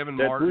the way, Kevin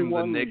Martin,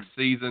 the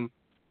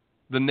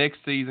next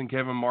season,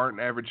 Kevin Martin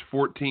averaged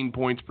 14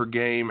 points per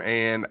game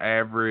and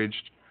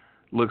averaged,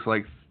 looks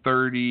like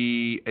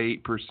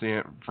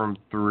 38% from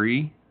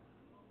three.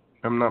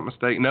 I'm not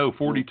mistaken. No,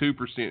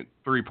 42%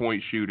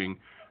 3-point shooting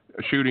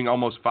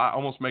almost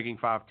making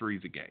 5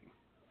 threes a game.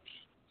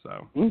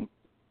 So.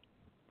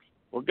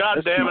 Well,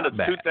 goddamn it,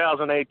 it's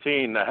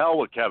 2018. The hell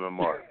with Kevin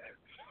Martin.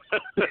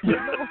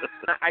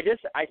 I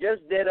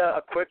just did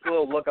a quick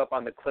little look up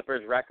on the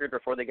Clippers record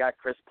before they got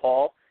Chris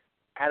Paul.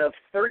 Out of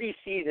 30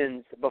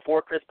 seasons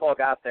before Chris Paul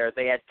got there,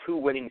 they had 2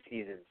 winning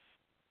seasons.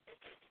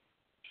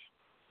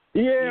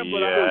 Yeah,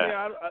 but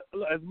I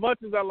mean, as much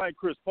as I like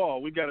Chris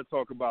Paul, we got to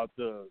talk about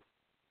the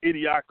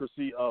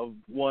idiocracy of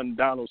one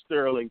Donald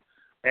Sterling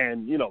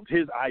and, you know,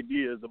 his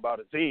ideas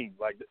about a team.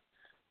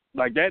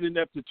 Like that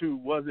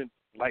ineptitude wasn't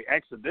like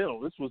accidental.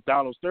 This was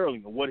Donald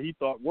Sterling and what he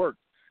thought worked,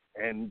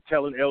 and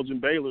telling Elgin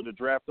Baylor to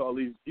draft all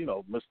these, you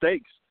know,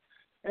 mistakes.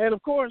 And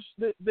of course,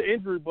 the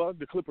injury bug,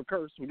 the Clipper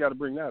curse, we got to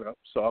bring that up.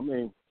 So I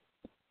mean,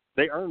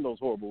 they earned those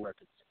horrible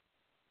records.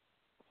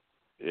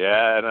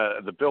 Yeah,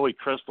 and the Billy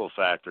Crystal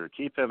factor.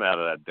 Keep him out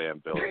of that damn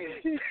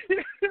Billy.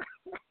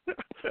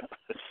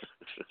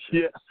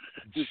 Yeah.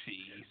 Jeez.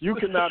 You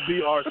cannot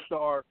be our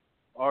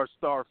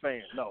star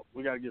fan. No,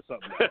 we got to get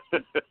something else.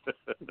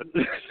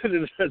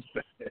 That's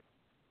bad.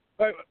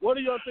 All right, what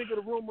do y'all think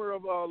of the rumor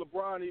of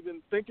LeBron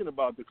even thinking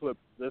about the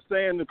Clippers? They're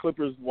saying the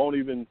Clippers won't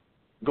even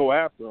go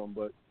after him,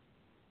 but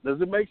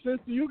does it make sense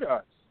to you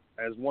guys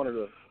as one of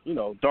the, you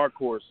know, dark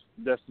horse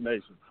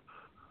destinations?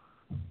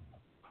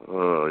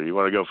 You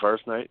want to go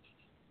first, Nate?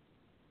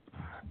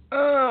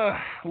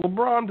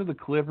 LeBron to the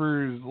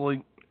Clippers,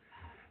 like,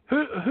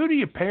 who do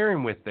you pair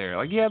him with there?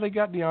 Like, yeah, they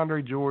got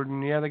DeAndre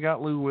Jordan. Yeah, they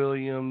got Lou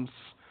Williams.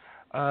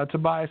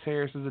 Tobias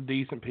Harris is a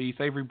decent piece.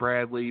 Avery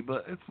Bradley,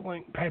 but it's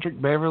like Patrick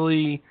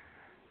Beverly.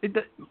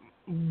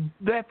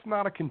 That's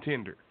not a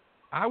contender.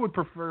 I would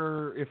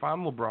prefer, if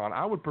I'm LeBron,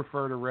 I would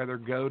prefer to rather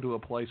go to a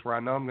place where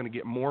I know I'm going to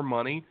get more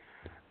money,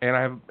 and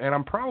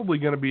I'm probably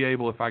going to be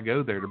able, if I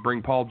go there, to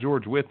bring Paul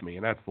George with me,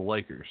 and that's the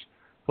Lakers.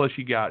 Plus,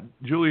 you got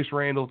Julius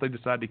Randle. If they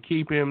decide to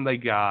keep him, they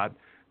got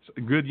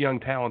good young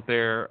talent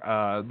there.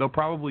 They'll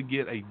probably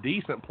get a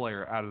decent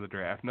player out of the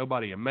draft.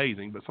 Nobody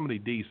amazing, but somebody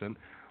decent.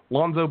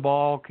 Lonzo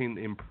Ball can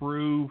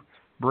improve.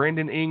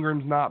 Brandon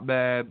Ingram's not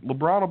bad.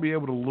 LeBron will be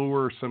able to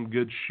lure some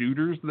good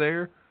shooters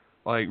there,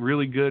 like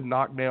really good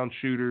knockdown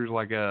shooters,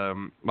 like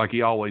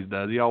he always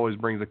does. He always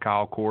brings a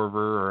Kyle Korver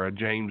or a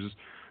James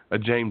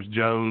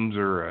Jones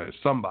or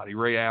somebody.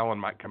 Ray Allen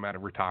might come out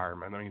of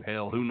retirement. I mean,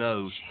 hell, who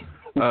knows?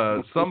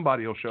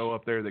 Somebody will show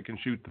up there that can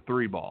shoot the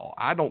 3 ball.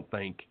 I don't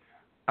think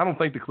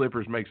the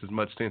Clippers makes as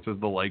much sense as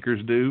the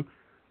Lakers do,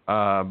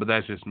 but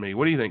that's just me.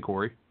 What do you think,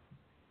 Corey?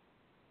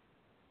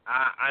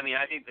 I mean,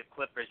 I think the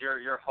Clippers,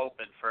 you're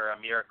hoping for a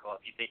miracle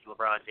if you think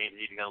LeBron James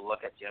is even going to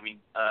look at you. I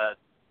mean,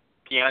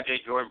 DeAndre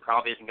Jordan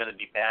probably isn't going to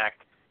be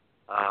back.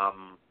 I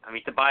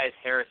mean, Tobias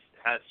Harris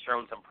has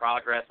shown some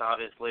progress,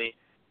 obviously,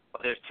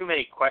 but there's too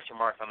many question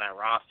marks on that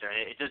roster, and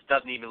it just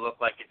doesn't even look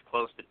like it's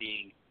close to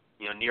being,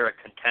 you know, near a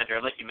contender.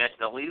 And like you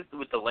mentioned, at least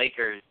with the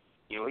Lakers,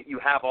 you know,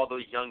 you have all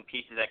those young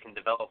pieces that can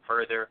develop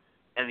further,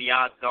 and the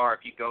odds are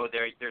if you go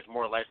there, there's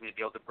more likely to be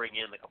able to bring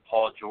in like a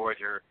Paul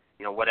George or,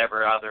 you know,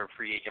 whatever other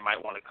free agent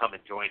might want to come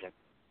and join him.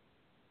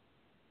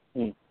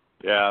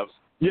 Yeah,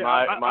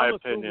 my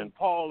opinion.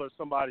 Paul or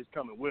somebody's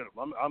coming with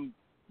him. I'm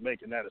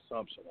making that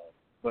assumption,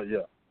 but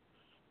yeah.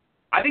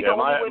 I think the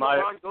only way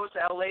LeBron goes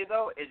to LA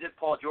though is if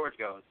Paul George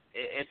goes.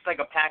 It's like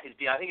a package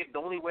deal. I think the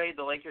only way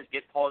the Lakers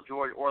get Paul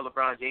George or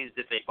LeBron James is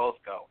if they both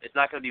go. It's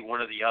not going to be one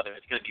or the other.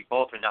 It's going to be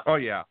both or nothing. Oh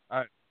yeah,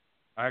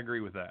 I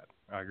agree with that.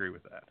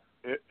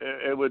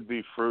 It would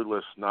be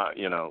fruitless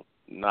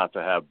not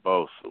to have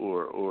both,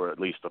 or at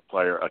least a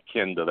player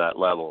akin to that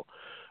level.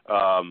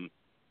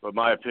 But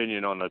my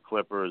opinion on the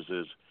Clippers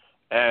is,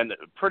 and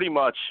pretty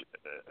much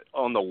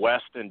on the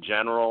West in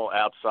general,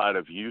 outside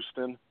of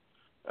Houston,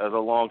 as a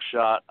long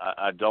shot,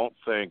 I don't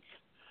think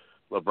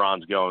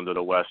LeBron's going to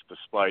the West,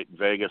 despite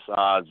Vegas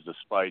odds,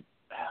 despite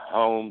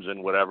homes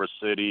in whatever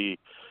city,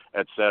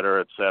 et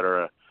cetera, et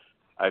cetera.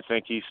 I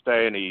think he's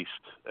staying East,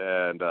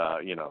 and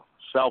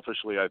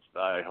selfishly,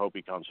 I hope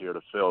he comes here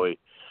to Philly.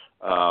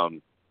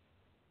 I'm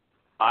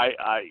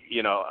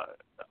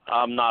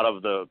not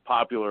of the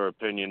popular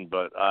opinion,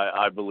 but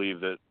I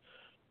believe that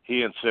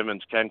he and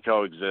Simmons can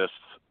coexist.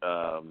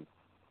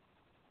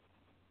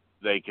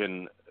 They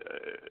can.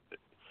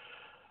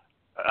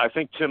 I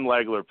think Tim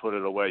Legler put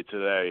it away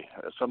today.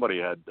 Somebody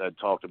had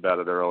talked about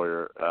it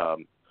earlier.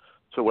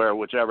 To where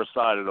whichever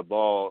side of the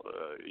ball,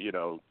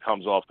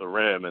 comes off the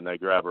rim and they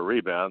grab a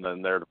rebound,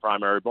 then they're the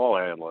primary ball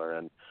handler.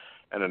 And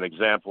an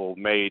example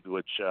made,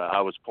 which I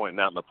was pointing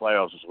out in the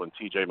playoffs, is when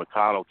T.J.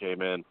 McConnell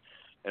came in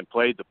and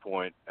played the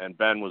point, and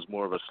Ben was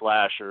more of a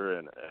slasher,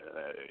 and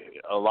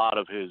a lot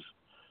of his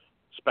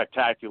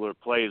spectacular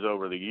plays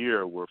over the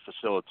year were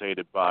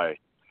facilitated by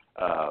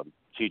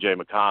T.J.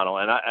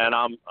 McConnell. And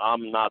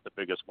I'm not the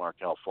biggest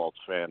Markelle Fultz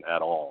fan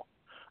at all.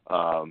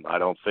 I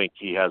don't think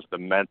he has the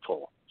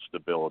mental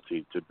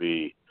stability to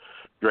be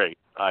great.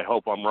 I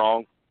hope I'm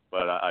wrong,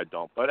 but I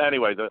don't. But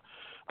anyway,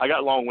 I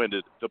got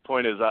long-winded. The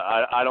point is,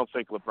 I don't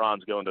think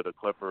LeBron's going to the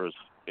Clippers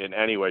in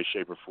any way,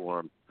 shape, or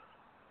form,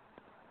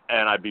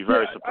 and I'd be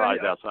very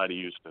surprised outside of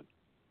Houston.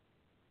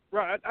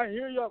 Right, I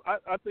hear you.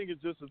 I think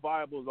it's just as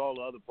viable as all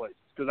the other places,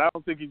 because I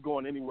don't think he's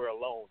going anywhere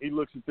alone. He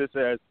looks at this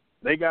as,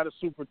 they got a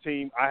super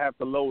team, I have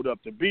to load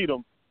up to beat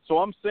them. So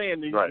I'm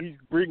saying he's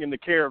bringing the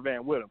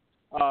caravan with him.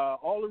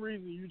 All the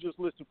reasons you just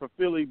listed for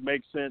Philly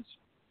makes sense.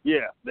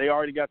 Yeah, they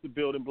already got the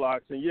building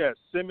blocks. And, yes,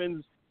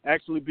 Simmons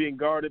actually being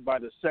guarded by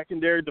the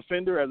secondary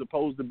defender as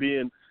opposed to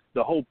being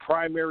the whole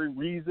primary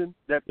reason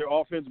that their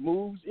offense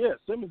moves. Yeah,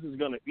 Simmons is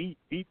going to eat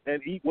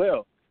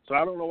well. So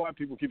I don't know why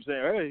people keep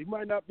saying, hey, he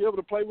might not be able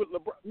to play with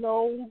LeBron.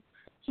 No,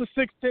 it's a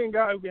 6'10"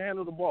 guy who can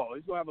handle the ball.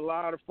 He's going to have a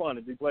lot of fun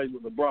if he plays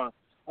with LeBron.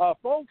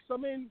 Folks, I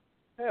mean,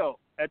 hell,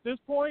 at this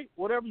point,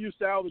 whatever you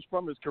salvage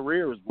from his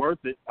career is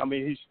worth it. I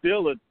mean, he's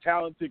still a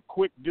talented,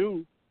 quick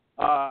dude.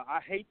 I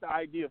hate the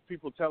idea of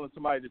people telling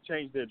somebody to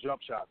change their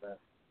jump shot, man.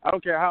 I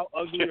don't care how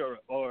ugly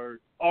or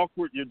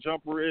awkward your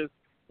jumper is.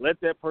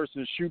 Let that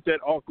person shoot that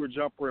awkward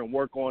jumper and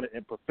work on it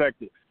and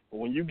perfect it. But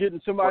when you get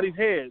in somebody's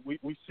head,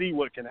 we see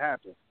what can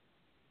happen.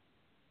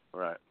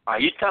 Right. Are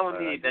you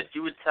telling me that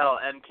you would tell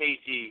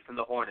MKG from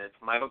the Hornets,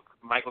 Michael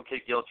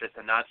Kidd-Gilchrist,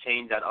 to not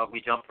change that ugly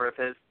jumper of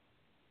his?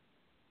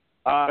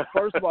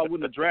 First of all, I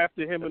wouldn't have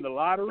drafted him in the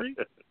lottery.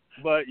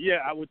 But,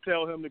 yeah, I would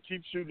tell him to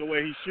keep shooting the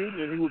way he's shooting,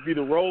 and he would be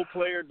the role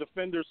player,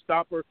 defender,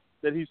 stopper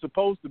that he's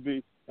supposed to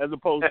be, as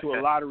opposed to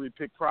a lottery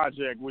pick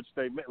project, which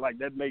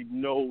that made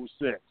no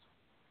sense.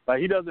 Like,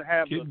 he doesn't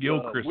have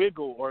the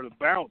wiggle or the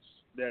bounce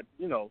that,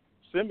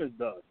 Simmons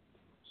does.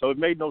 So it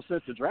made no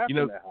sense to draft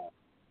him that high.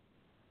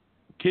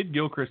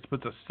 Kidd-Gilchrist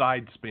puts a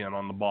side spin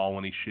on the ball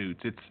when he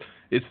shoots.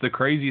 It's the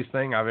craziest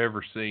thing I've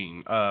ever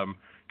seen.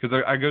 Because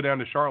I go down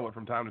to Charlotte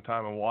from time to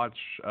time and watch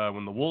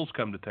when the Wolves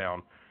come to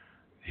town.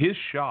 His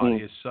shot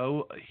is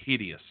so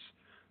hideous.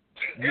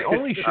 The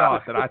only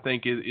shot that I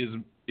think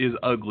is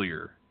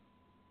uglier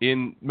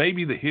in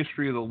maybe the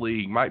history of the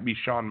league might be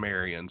Sean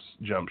Marion's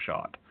jump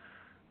shot.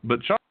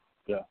 But Sean,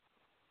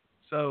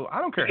 so I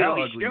don't care how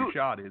ugly your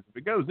shot is. If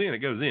it goes in, it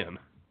goes in.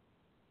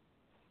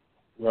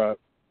 Right.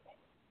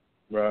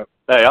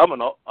 Hey, I'm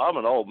an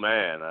old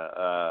man.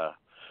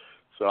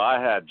 So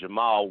I had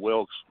Jamal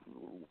Wilkes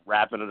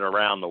wrapping it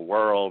around the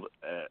world,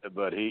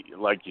 but he,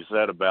 like you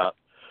said about,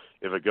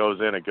 if it goes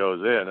in, it goes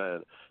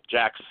in.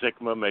 Jack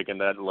Sikma making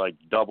that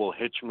double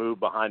hitch move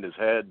behind his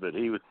head, but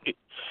he was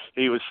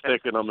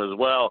sticking them as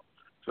well.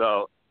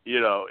 So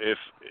if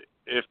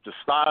the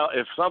style,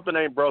 if something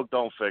ain't broke,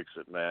 don't fix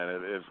it,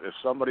 man. If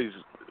somebody's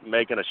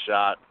making a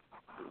shot,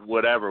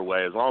 whatever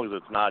way, as long as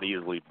it's not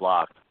easily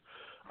blocked,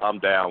 I'm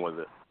down with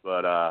it.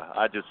 But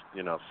I just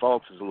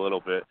Fultz is a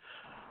little bit.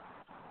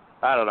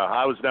 I don't know.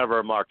 I was never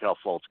a Markelle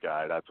Fultz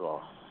guy. That's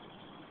all.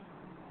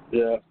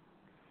 Yeah.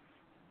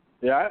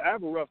 Yeah, I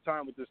have a rough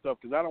time with this stuff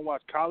because I don't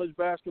watch college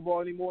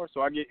basketball anymore,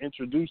 so I get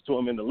introduced to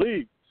him in the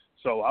league.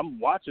 So I'm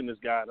watching this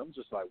guy, and I'm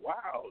just like,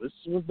 wow, this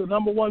was the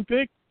number one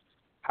pick?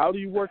 How do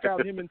you work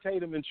out him and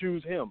Tatum and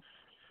choose him?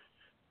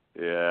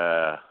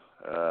 Yeah.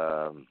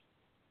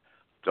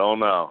 Don't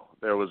know.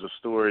 There was a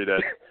story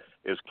that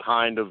is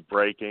kind of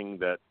breaking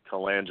that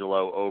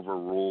Colangelo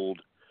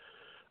overruled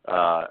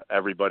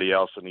everybody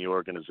else in the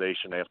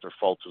organization after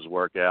Fultz's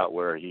workout,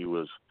 where he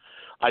was,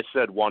 I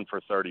said 1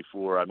 for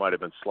 34. I might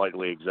have been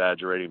slightly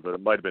exaggerating, but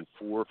it might have been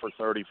 4 for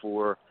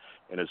 34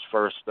 in his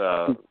first,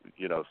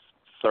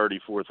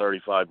 34,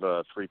 35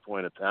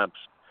 three-point attempts.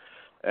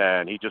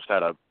 And he just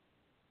had an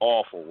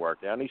awful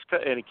workout.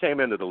 And he came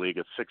into the league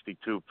at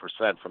 62%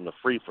 from the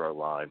free throw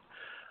line,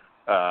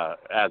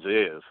 as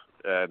is.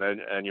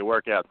 And you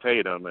work out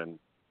Tatum, and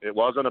it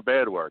wasn't a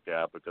bad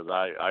workout because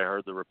I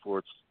heard the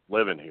reports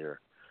living here,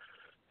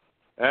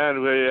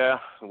 and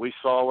we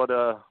saw what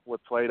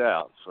played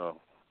out.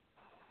 So.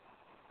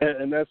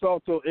 And that's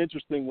also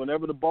interesting.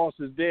 Whenever the boss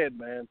is dead,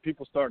 man,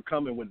 people start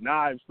coming with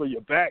knives for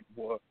your back,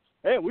 boy.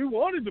 Hey, we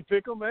wanted to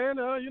pick him, man.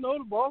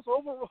 The boss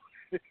over.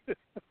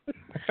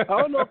 I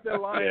don't know if they're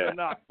lying or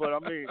not, but I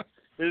mean,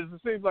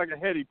 it seems like a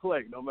heady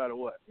play, no matter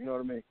what. You know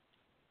what I mean?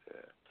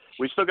 Yeah.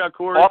 We still got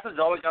Corey. Boss is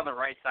always on the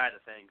right side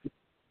of things.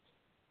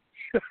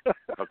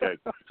 Okay,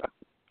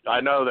 I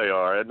know they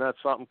are, and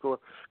that's something,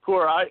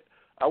 Corey.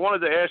 I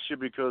wanted to ask you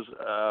because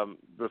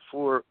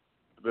before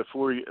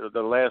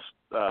the last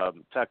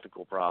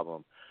technical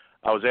problem,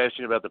 I was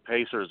asking you about the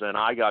Pacers, and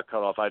I got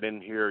cut off. I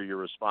didn't hear your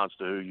response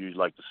to who you'd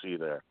like to see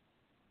there.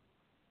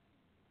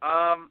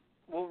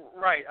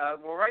 Right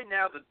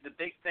now, the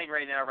big thing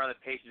right now around the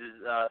Pacers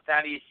is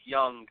Thaddeus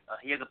Young.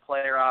 He has a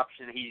player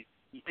option. He's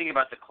thinking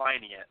about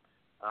declining it,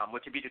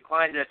 which would be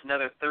declined. That's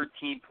another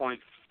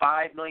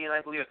 $13.5 million,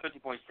 I believe, or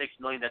 $13.6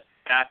 million. That's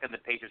back in the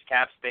Pacers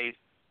cap space.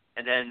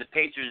 And then the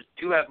Pacers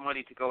do have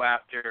money to go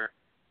after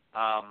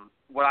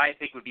what I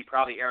think would be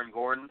probably Aaron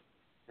Gordon.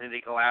 And then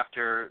they go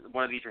after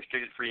one of these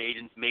restricted free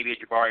agents, maybe a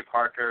Jabari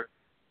Parker.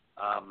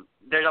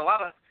 There's a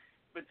lot of,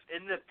 but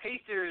in the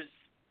Pacers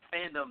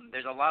fandom,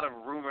 there's a lot of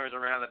rumors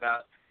around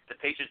about the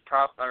Pacers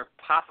are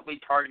possibly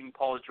targeting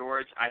Paul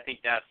George. I think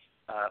that's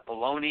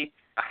baloney.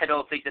 I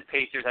don't think the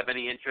Pacers have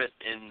any interest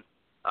in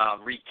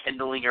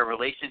rekindling a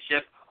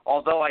relationship,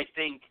 although I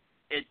think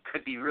it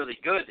could be really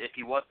good if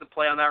he was to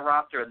play on that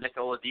roster. And Nick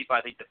Oladipo,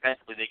 I think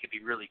defensively they could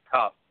be really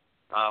tough.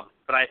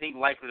 But I think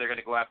likely they're going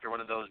to go after one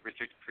of those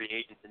restricted free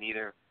agents in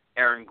either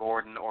Aaron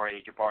Gordon or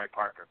a Jabari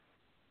Parker.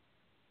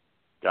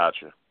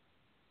 Gotcha.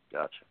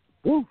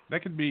 Woo.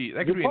 That could be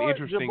an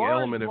interesting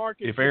element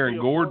if Aaron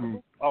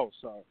Gordon. Oh,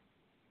 sorry.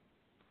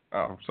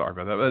 Oh, sorry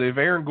about that. But if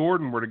Aaron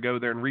Gordon were to go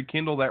there and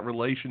rekindle that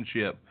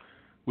relationship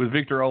with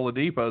Victor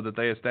Oladipo that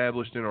they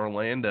established in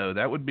Orlando,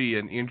 that would be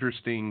an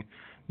interesting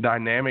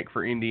dynamic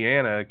for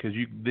Indiana because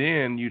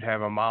you'd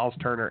have a Miles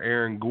Turner,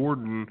 Aaron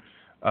Gordon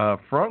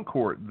front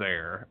court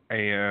there,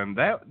 and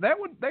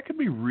that could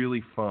be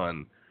really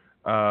fun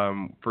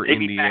for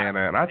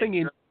Indiana. And I think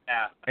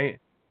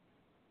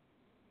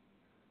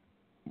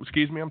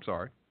excuse me, I'm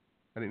sorry,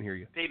 I didn't hear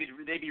you.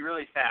 They'd be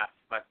really fast.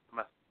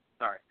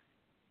 Sorry.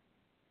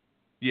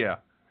 Yeah.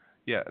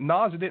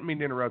 Nas, I didn't mean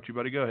to interrupt you,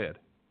 buddy. Go ahead.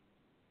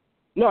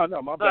 No,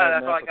 my bad,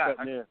 that's all I got.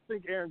 I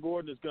think Aaron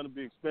Gordon is going to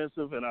be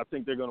expensive, and I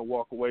think they're going to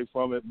walk away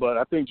from it. But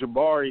I think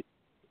Jabari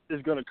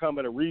is going to come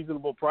at a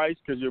reasonable price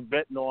because you're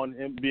betting on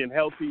him being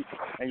healthy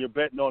and you're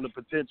betting on the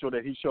potential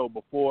that he showed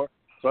before.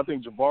 So I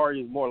think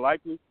Jabari is more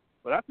likely.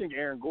 But I think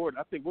Aaron Gordon,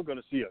 I think we're going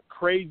to see a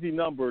crazy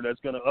number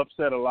that's going to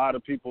upset a lot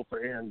of people for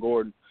Aaron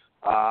Gordon.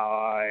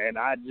 And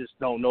I just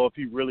don't know if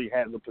he really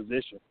has a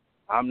position.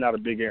 I'm not a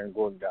big Aaron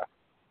Gordon guy.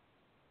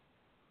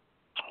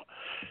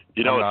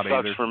 It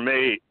sucks for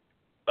me.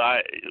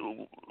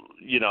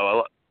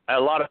 A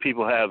lot of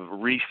people have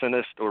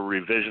recentist or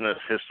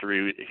revisionist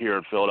history here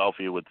in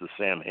Philadelphia with the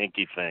Sam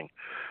Hinkie thing.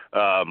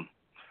 The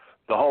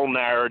whole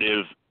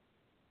narrative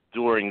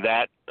during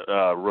that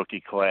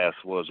rookie class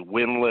was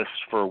winless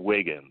for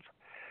Wiggins.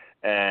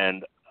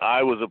 And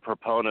I was a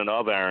proponent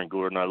of Aaron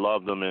Gordon. I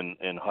loved him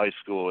in high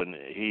school. And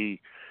he,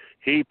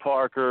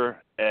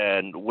 Parker,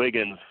 and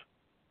Wiggins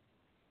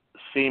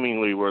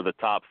seemingly were the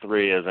top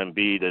three, as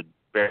Embiid had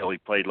barely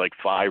played like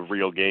 5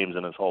 real games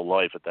in his whole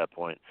life at that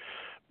point.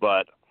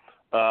 But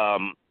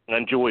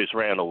and Julius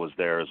Randle was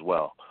there as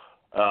well.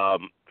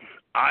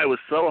 I was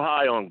so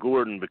high on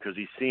Gordon because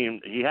he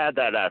had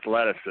that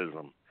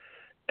athleticism,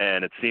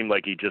 and it seemed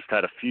like he just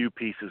had a few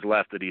pieces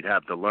left that he'd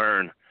have to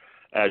learn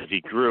as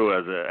he grew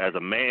as a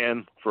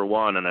man, for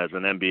one, and as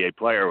an NBA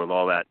player with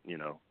all that,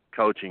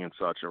 coaching and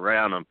such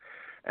around him.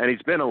 And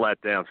he's been a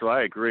letdown, so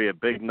I agree a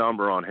big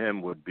number on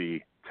him would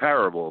be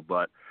terrible.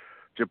 But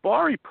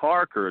Jabari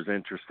Parker is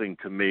interesting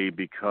to me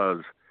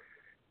because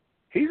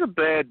he's a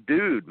bad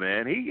dude,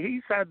 man.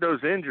 He's had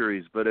those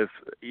injuries, but if,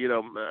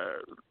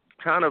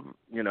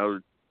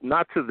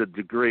 not to the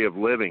degree of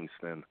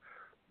Livingston,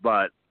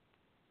 but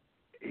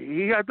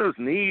he had those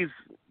knees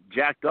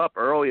jacked up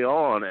early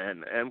on,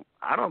 and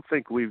I don't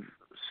think we've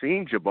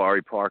seen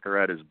Jabari Parker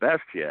at his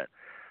best yet.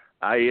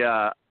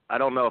 I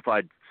don't know if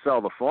I'd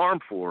sell the farm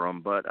for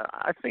him, but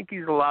I think he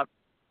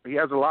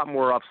has a lot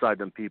more upside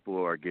than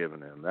people are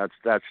giving him.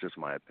 That's just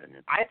my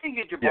opinion. I think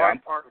if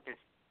Jabari Parker can see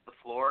the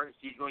floor,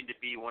 he's going to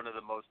be one of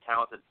the most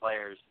talented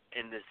players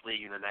in this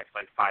league in the next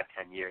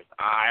 5-10 years.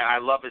 I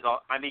love his.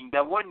 I mean,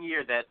 that 1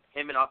 year that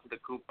him and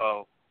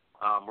Antetokounmpo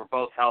were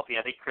both healthy.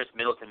 I think Chris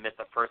Middleton missed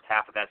the first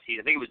half of that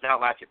season. I think it was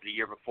not last year, but the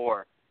year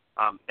before.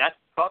 That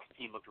Bucks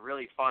team looked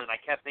really fun, and I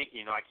kept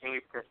thinking, I can't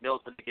wait for Chris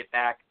Middleton to get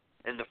back.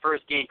 And the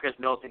first game Chris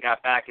Middleton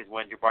got back is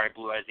when Jabari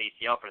blew out his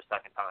ACL for the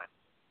second time.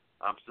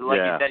 So like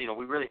you said,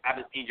 we really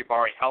haven't seen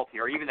Jabari healthy,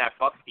 or even that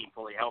Bucks team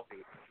fully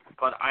healthy.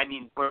 But, I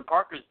mean, when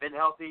Parker's been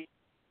healthy,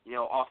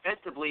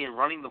 offensively and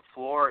running the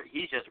floor,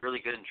 he's just really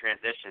good in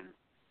transition.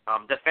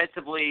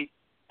 Defensively,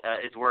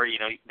 is where,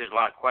 there's a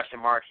lot of question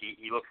marks.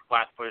 He looks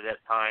flat-footed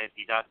at times.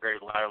 He's not very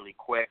laterally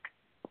quick.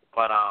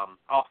 But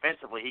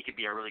offensively, he could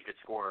be a really good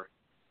scorer.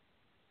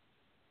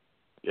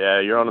 Yeah,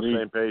 you're on the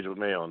same page with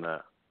me on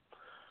that.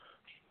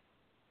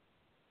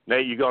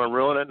 Nate, you going to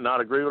ruin it and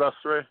not agree with us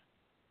three?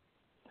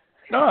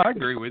 No, I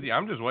agree with you.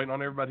 I'm just waiting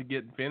on everybody to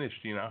get finished.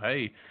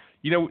 Hey,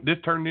 this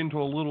turned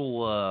into a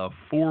little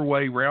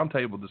four-way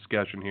roundtable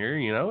discussion here.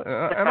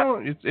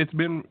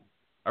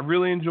 I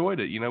really enjoyed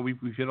it.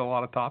 We've hit a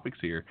lot of topics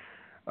here.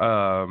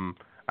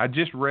 I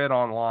just read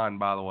online,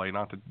 by the way,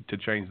 not to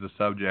change the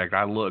subject.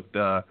 I looked.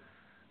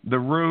 The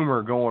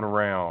rumor going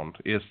around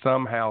is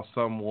somehow,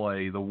 some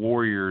way, the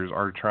Warriors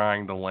are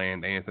trying to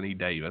land Anthony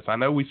Davis.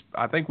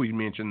 I think we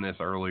mentioned this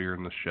earlier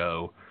in the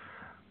show.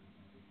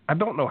 I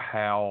don't know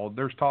how.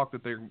 There's talk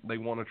that they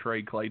want to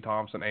trade Klay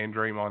Thompson and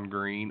Draymond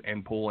Green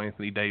and pull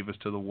Anthony Davis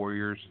to the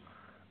Warriors.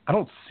 I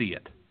don't see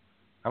it.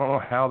 I don't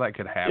know how that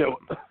could happen.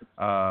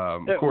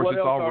 Of course,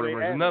 it's all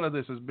rumors. None of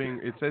this is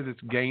it says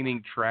it's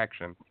gaining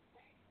traction.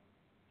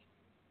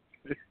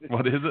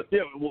 What is it?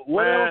 Yeah.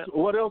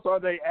 What else are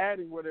they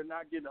adding where they're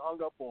not getting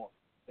hung up on?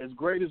 As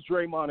great as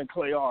Draymond and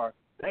Klay are,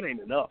 that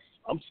ain't enough.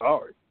 I'm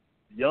sorry.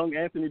 Young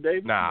Anthony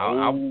Davis?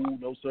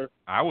 No, sir.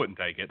 I wouldn't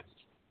take it.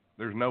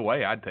 There's no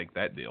way I'd take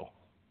that deal.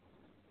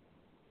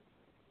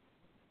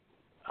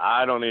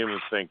 I don't even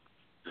think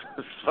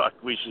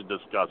we should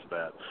discuss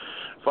that.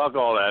 Fuck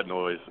all that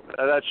noise.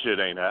 That shit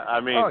ain't.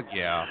 Oh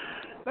yeah,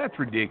 that's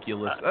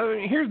ridiculous.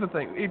 Here's the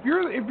thing: if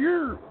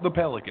you're the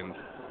Pelicans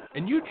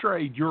and you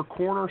trade your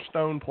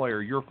cornerstone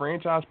player, your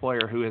franchise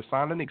player who has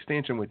signed an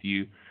extension with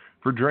you,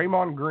 for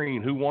Draymond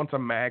Green, who wants a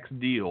max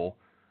deal,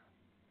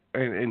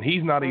 and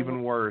he's not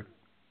even worth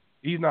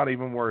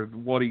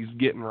what he's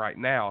getting right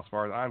now, as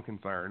far as I'm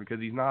concerned, because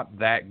he's not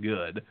that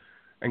good.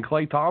 And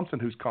Klay Thompson,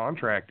 whose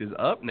contract is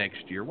up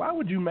next year, why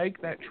would you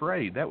make that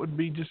trade? That would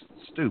be just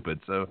stupid.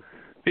 So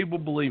people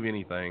believe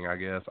anything, I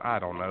guess. I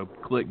don't know.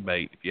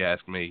 Clickbait, if you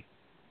ask me.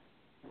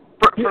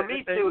 For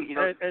me, too,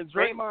 And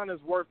Draymond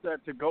is worth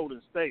that to Golden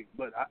State.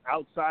 But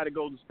outside of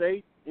Golden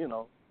State,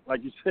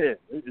 like you said,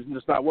 it's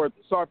just not worth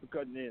it. Sorry for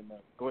cutting in, man.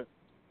 Go ahead.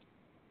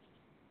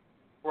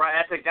 Right,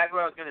 that's exactly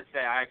what I was going to say.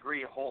 I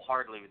agree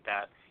wholeheartedly with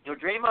that.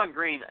 Draymond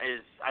Green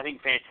is, I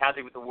think,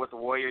 fantastic with what the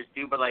Warriors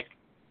do, but,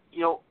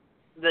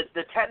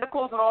 the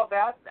technicals and all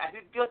that, I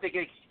feel like they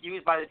get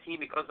excused by the team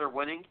because they're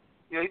winning.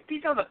 If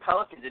he's on the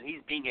Pelicans and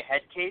he's being a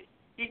head case,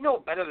 he's no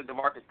better than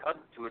DeMarcus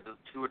Cousins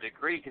to a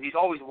degree because he's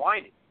always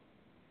whining.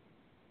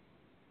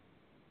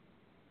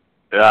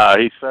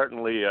 He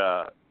certainly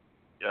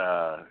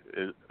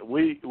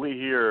we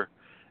here,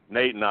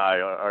 Nate and I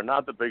are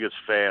not the biggest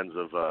fans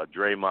of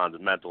Draymond's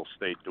mental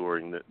state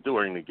during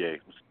the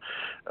games.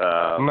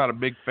 I'm not a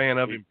big fan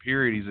of him,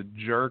 period. He's a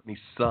jerk and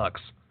he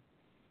sucks.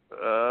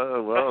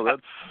 Well,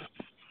 that's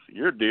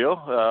your deal.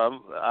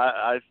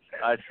 I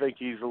think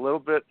he's a little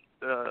bit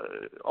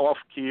off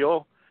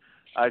keel.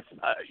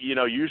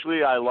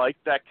 Usually I like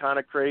that kind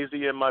of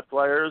crazy in my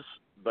players,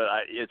 but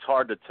it's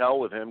hard to tell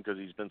with him because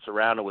he's been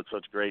surrounded with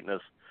such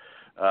greatness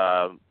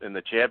in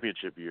the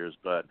championship years.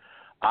 But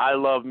I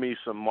love me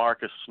some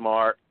Marcus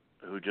Smart,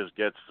 who just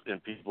gets in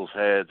people's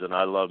heads, and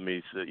I love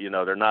me.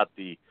 They're not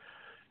the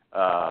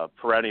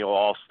perennial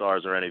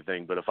all-stars or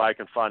anything, but if I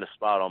can find a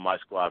spot on my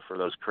squad for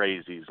those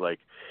crazies, like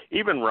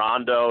even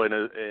Rondo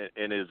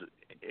in his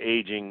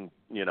aging,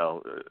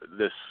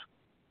 this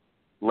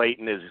late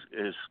in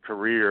his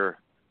career,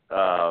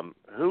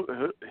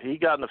 who he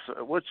got in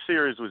what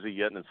series was he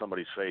getting in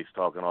somebody's face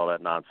talking all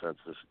that nonsense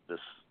this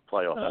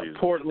playoff season?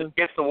 Portland.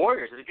 Against the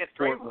Warriors. Against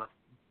Draymond.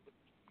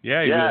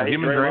 Yeah,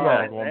 him and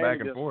Draymond going back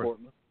and forth.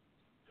 Portland.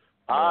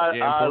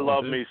 I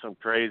love me some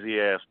crazy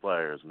ass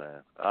players,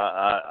 man.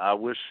 I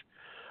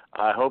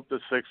hope the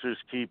Sixers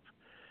keep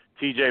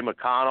T.J.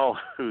 McConnell,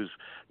 who's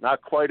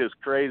not quite as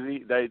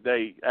crazy.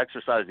 They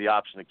exercise the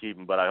option to keep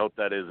him, but I hope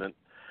that isn't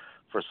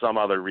for some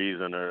other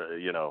reason or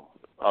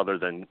other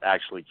than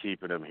actually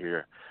keeping him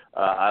here.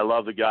 I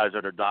love the guys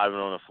that are diving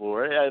on the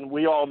floor, and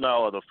we all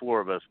know, the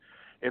four of us,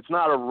 it's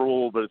not a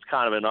rule, but it's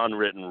kind of an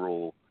unwritten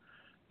rule.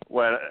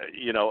 When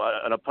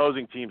an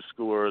opposing team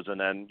scores and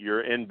then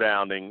you're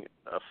inbounding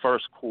a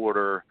first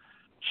quarter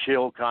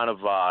chill kind of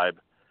vibe,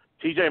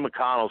 T.J.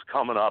 McConnell's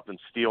coming up and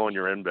stealing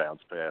your inbounds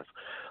pass.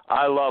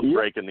 I love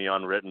breaking the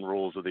unwritten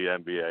rules of the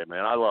NBA,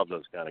 man. I love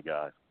those kind of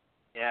guys.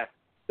 Yeah.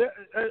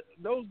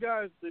 Those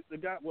guys,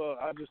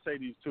 I'll just say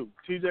these two.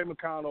 T.J.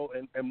 McConnell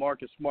and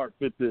Marcus Smart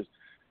fit this.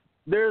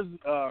 There's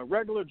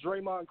regular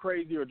Draymond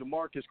crazy or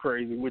DeMarcus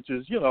crazy, which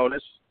is,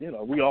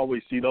 we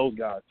always see those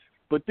guys.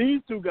 But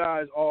these two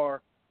guys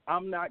are,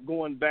 I'm not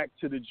going back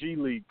to the G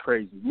League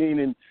crazy,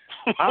 meaning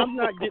I'm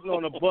not getting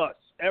on a bus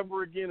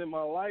ever again in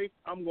my life.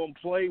 I'm going to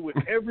play with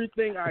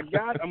everything I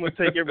got. I'm going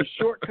to take every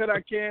shortcut I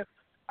can.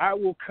 I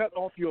will cut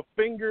off your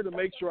finger to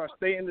make sure I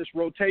stay in this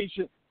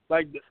rotation.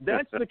 Like,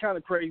 that's the kind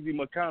of crazy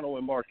McConnell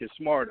and Marcus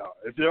Smart are.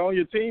 If they're on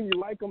your team, you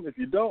like them. If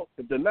you don't,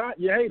 if they're not,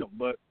 you hate them.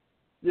 But,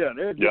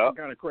 they're just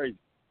kind of crazy.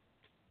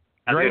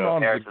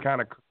 Draymond is kind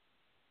of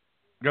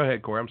 – go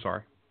ahead, Corey. I'm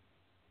sorry.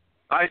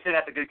 I would say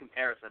that's a good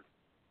comparison.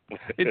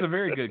 It's a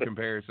very good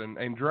comparison.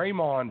 And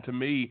Draymond, to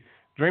me,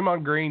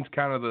 Draymond Green's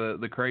kind of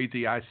the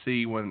crazy I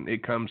see when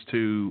it comes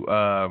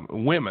to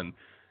women.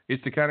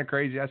 It's the kind of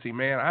crazy I see.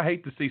 Man, I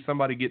hate to see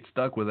somebody get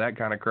stuck with that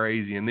kind of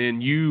crazy, and then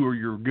you or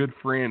your good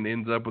friend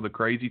ends up with a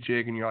crazy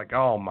chick, and you're like,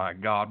 oh my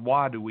God,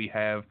 why do we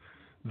have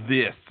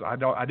this? I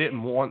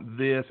didn't want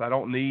this. I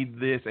don't need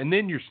this. And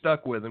then you're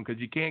stuck with them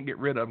because you can't get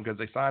rid of them because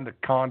they signed a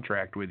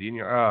contract with you, and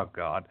you're, oh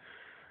God.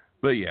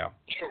 But yeah,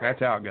 that's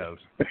how it goes.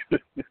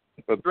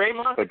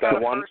 Draymond's the kind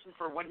of person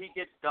for when he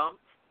gets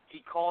dumped, he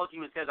calls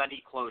you and says, I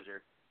need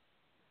closure.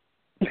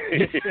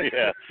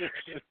 Yeah.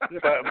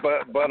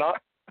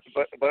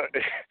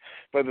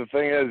 But the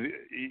thing is,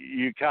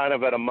 you kind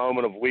of at a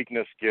moment of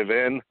weakness give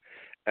in,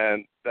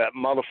 and that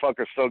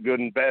motherfucker's so good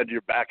in bed,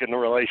 you're back in the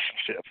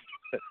relationship.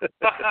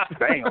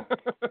 Damn.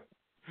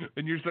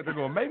 And you're sitting there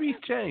going, maybe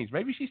he's changed.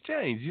 Maybe she's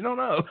changed. You don't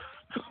know.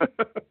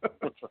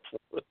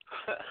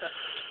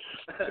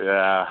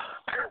 Yeah.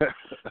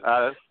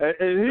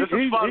 And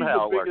he's fun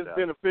how the it biggest worked out.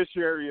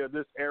 beneficiary of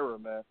this era,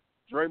 man.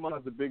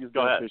 Draymond's the biggest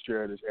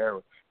beneficiary of this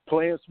era.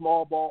 Playing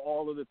small ball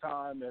all of the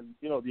time, and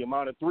the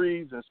amount of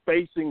threes and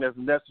spacing that's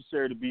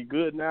necessary to be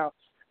good now,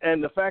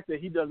 and the fact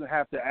that he doesn't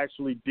have to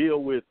actually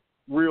deal with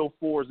real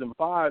 4s and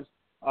 5s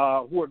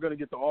who are going to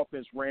get the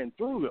offense ran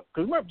through them.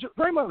 Because remember,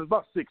 Draymond is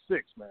about 6'6",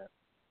 man.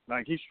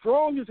 Like, he's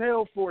strong as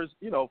hell for his,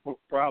 for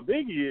how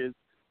big he is,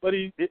 but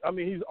he's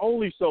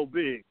only so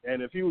big.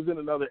 And if he was in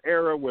another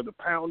era where the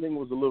pounding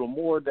was a little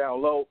more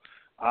down low,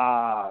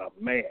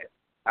 man,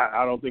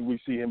 I don't think we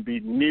see him be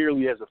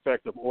nearly as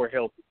effective or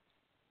healthy.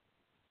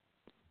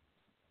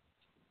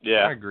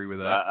 Yeah, I agree with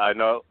that. I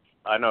know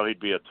he'd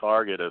be a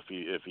target if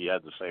he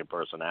had the same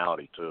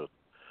personality too.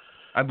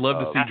 I'd love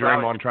to see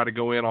Draymond try to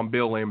go in on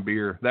Bill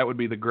Laimbeer. That would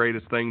be the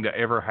greatest thing to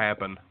ever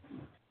happen.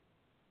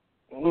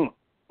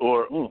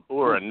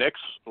 Or a Knicks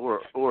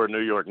or a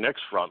New York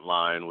Knicks front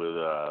line with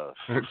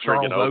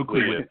Charles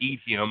Oakley would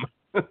eat him.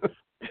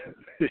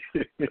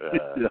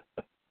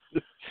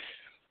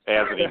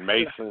 Anthony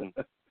Mason.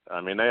 I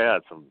mean, they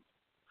had some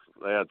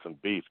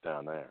beef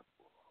down there.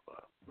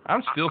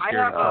 I'm still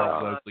scared of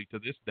Charles Oakley to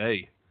this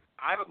day.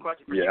 I have a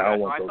question for you guys.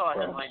 I saw a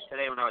headline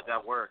today when I was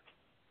at work,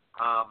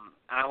 and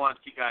I want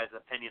you guys'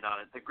 opinion on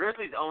it. The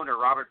Grizzlies owner,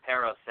 Robert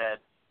Perro, said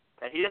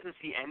that he doesn't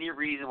see any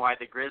reason why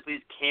the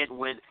Grizzlies can't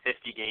win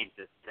 50 games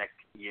this next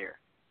year.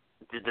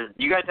 Do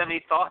you guys have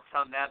any thoughts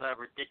on that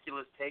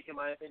ridiculous take, in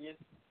my opinion?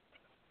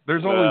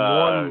 There's only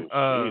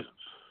one.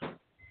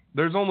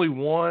 There's only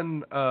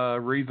one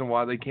reason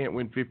why they can't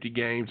win 50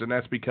 games, and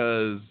that's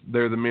because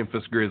they're the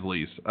Memphis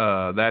Grizzlies.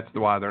 That's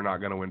why they're not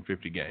going to win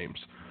 50 games.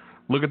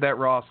 Look at that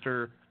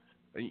roster.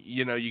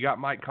 You got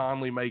Mike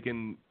Conley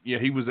making.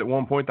 He was at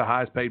one point the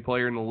highest paid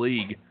player in the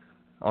league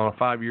on a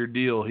 5-year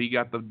deal. He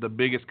got the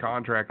biggest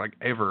contract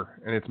ever,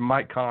 and it's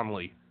Mike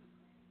Conley.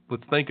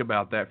 Let's think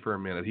about that for a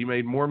minute. He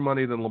made more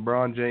money than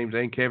LeBron James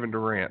and Kevin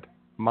Durant.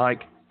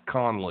 Mike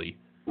Conley.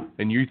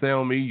 And you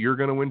tell me you're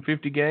going to win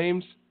 50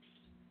 games?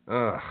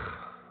 I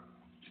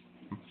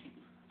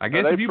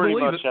guess if you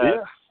believe it.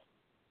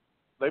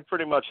 They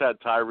pretty much had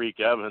Tyreek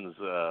Evans,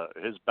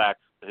 his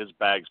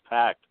bags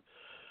packed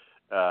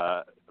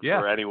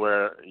for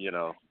anywhere,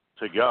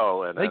 to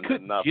go. And they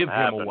couldn't give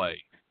him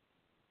away.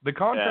 The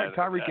contract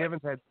Tyreek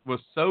Evans had was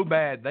so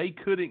bad they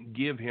couldn't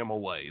give him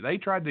away. They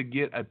tried to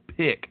get a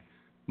pick.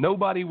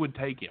 Nobody would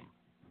take him.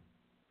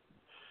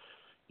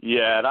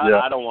 Yeah, and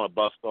I don't want to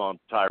bust on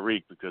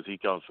Tyreek because he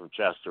comes from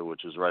Chester,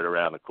 which is right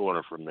around the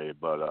corner from me.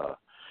 But,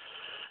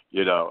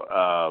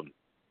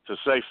 to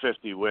say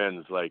 50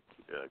 wins like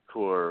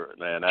Core,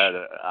 man,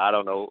 I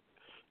don't know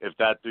if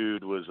that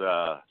dude was,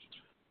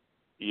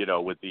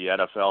 with the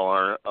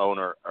NFL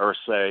owner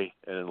Irsay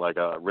and like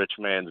a rich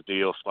man's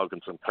deal,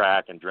 smoking some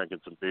crack and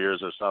drinking some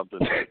beers or something.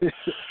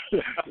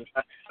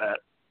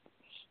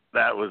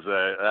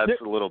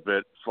 That's a little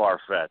bit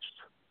far-fetched.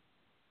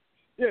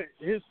 Yeah,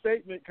 his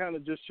statement kind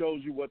of just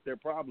shows you what their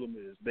problem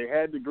is. They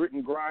had the grit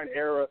and grind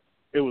era.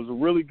 It was a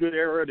really good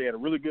era. They had a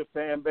really good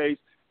fan base,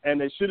 and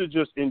they should have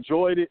just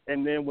enjoyed it.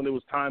 And then when it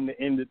was time to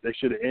end it, they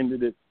should have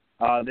ended it.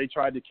 They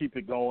tried to keep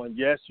it going.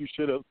 Yes, you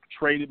should have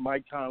traded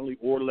Mike Conley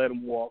or let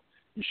him walk.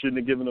 You shouldn't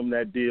have given him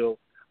that deal.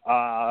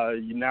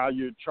 Now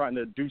you're trying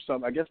to do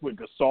something, I guess, with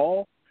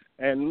Gasol.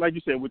 And like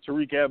you said, with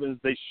Tariq Evans,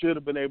 they should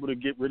have been able to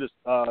get rid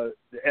of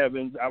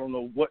Evans. I don't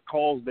know what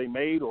calls they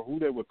made or who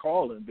they were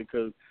calling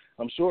because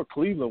I'm sure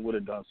Cleveland would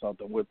have done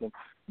something with him.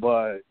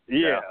 But,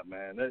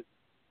 man,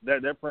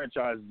 that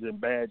franchise is in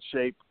bad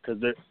shape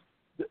because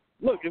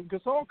look, if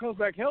Gasol comes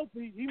back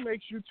healthy, he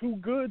makes you too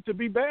good to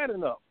be bad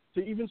enough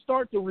to even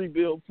start to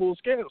rebuild full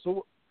scale.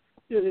 So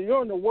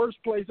you're in the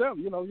worst place ever.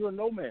 You're in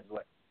no man's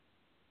land.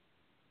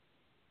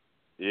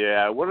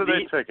 Yeah, what are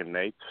they taking,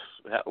 Nate?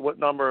 What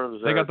number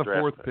is they got the draft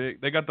fourth pick?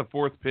 They got the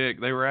fourth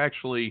pick. They were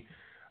actually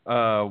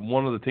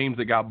one of the teams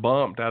that got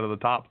bumped out of the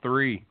top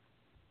 3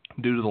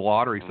 due to the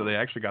lottery, so they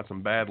actually got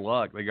some bad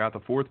luck. They got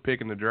the 4th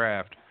pick in the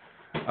draft.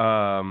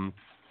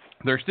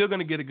 They're still going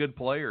to get a good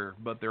player,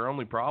 but their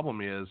only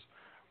problem is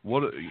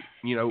where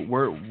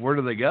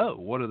do they go?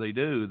 What do they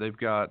do? They've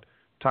got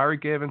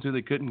Tyreek Evans, who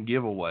they couldn't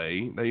give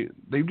away.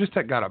 They've just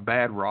got a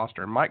bad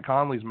roster. And Mike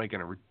Conley's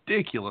making a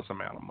ridiculous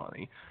amount of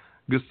money.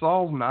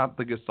 Gasol's not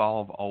the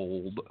Gasol of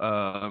old.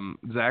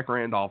 Zach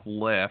Randolph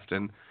left,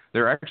 and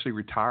they're actually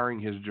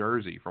retiring his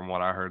jersey from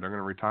what I heard. They're going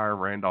to retire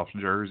Randolph's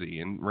jersey,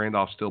 and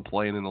Randolph's still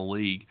playing in the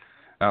league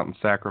out in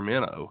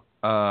Sacramento.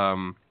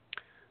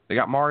 They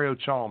got Mario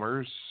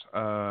Chalmers,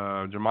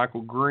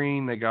 Jermichael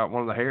Green. They got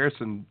one of the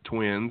Harrison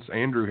twins,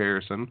 Andrew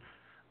Harrison.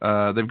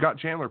 They've got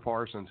Chandler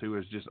Parsons, who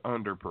has just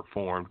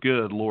underperformed.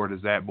 Good Lord,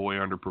 has that boy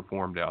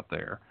underperformed out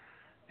there.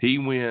 He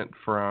went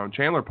from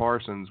Chandler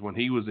Parsons when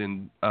he was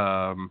in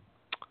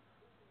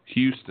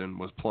Houston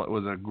was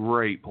a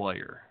great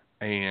player,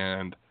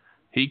 and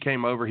he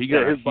came over. He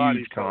got a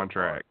huge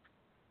contract.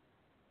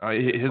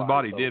 His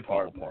body did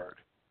fall apart.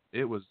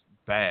 It was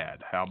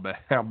bad. How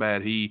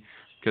bad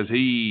because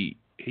he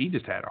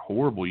just had a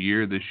horrible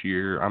year this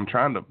year.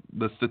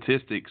 The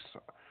statistics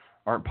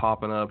aren't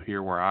popping up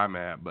here where I'm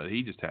at, but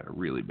he just had a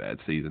really bad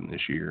season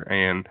this year,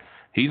 and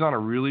he's on a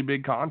really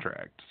big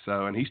contract.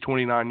 So, and he's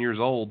 29 years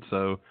old.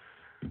 So,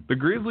 the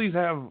Grizzlies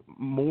have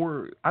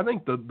more. I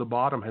think the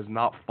bottom has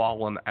not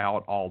fallen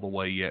out all the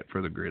way yet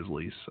for the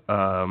Grizzlies.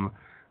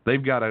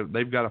 They've got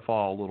to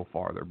fall a little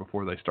farther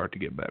before they start to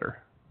get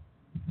better.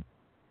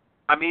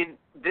 I mean,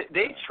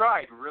 they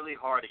tried really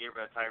hard to get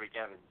rid of Tyreek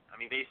Evans. I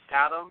mean, they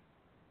sat him,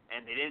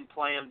 and they didn't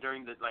play him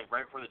during right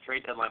before the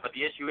trade deadline. But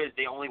the issue is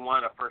they only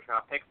wanted a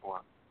first-round pick for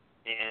him,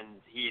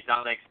 and he's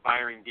on an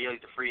expiring deal.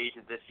 He's a free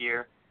agent this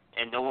year,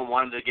 and no one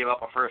wanted to give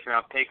up a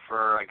first-round pick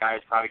for a guy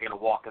who's probably going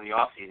to walk in the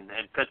offseason.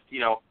 And because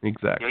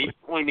exactly, he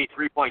only made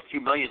 $3.2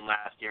 million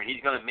last year, and he's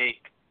going to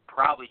make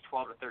probably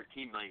 $12 to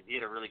 $13 million. He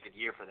had a really good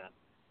year for them.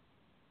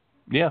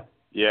 Yeah.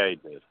 Yeah, he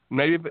did.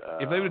 Maybe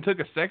if they would have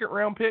took a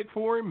second-round pick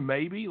for him,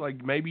 maybe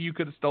you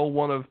could have stole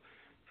one of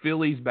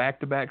Philly's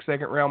back-to-back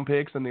second-round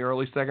picks in the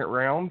early second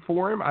round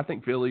for him. I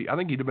think he'd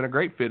have been a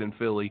great fit in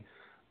Philly.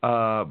 The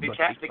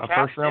Cavs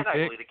first-round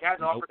pick. The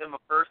Cavs offered him a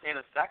first and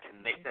a second,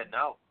 and they said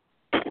no.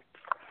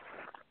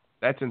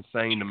 That's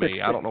insane to me.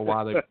 I don't know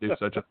why they would do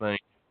such a thing.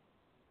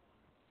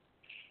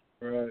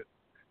 Right.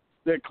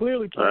 They're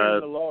clearly playing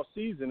in a lost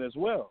season as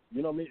well.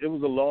 You know what I mean? It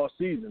was a lost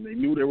season. They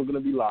knew they were going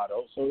to be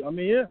Lotto. So, I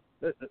mean, yeah,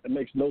 it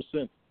makes no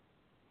sense.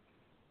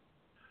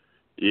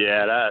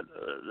 Yeah,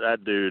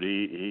 that dude,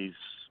 he's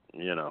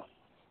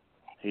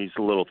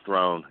a little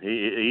thrown.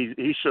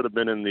 He should have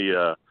been in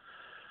the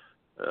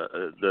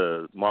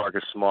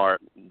Marcus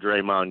Smart,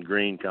 Draymond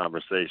Green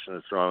conversation.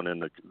 Is thrown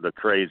in the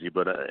crazy,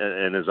 but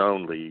in his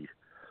own league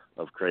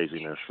of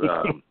craziness.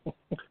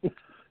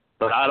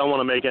 But I don't want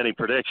to make any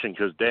prediction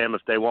because, damn,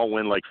 if they won't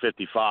win like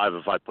 55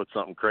 if I put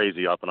something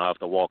crazy up and I have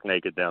to walk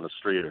naked down the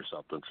street or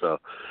something. So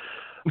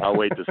I'll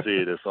wait to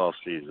see this off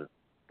season.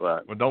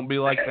 But well, don't be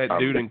like that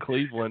dude in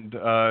Cleveland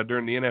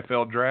during the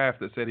NFL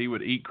draft that said he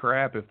would eat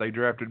crap if they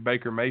drafted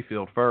Baker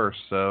Mayfield first.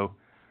 So,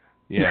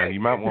 yeah, you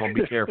might want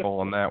to be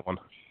careful on that one.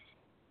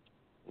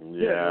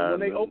 Yeah,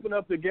 when they open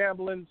up the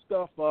gambling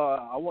stuff,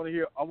 I want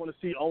to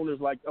see owners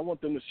I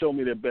want them to show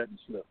me their betting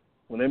slip.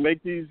 When they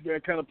make these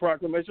kind of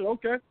proclamations,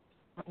 okay,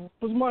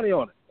 put some money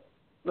on it.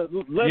 Let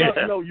us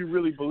know you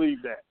really believe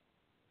that.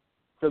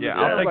 Yeah,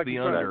 I'll take the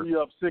under.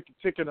 You're up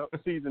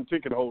season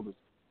ticket holders.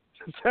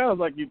 It sounds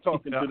like you're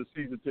talking to the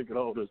season ticket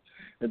holders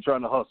and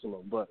trying to hustle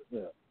them, but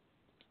yeah.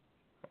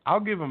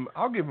 I'll give them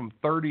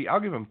 30. I'll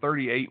give them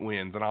 38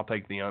 wins, and I'll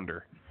take the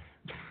under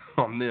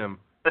on them.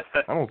 I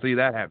don't see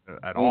that happening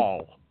at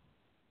all.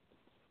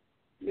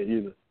 Me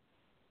either.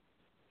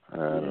 I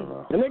don't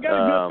know. And they got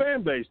a good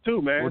fan base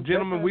too, man. Well,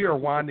 gentlemen, we are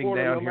winding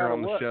down here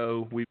on the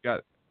show. We've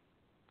got.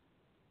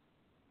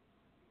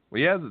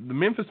 Well, yeah, the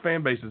Memphis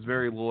fan base is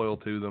very loyal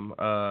to them.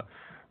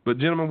 But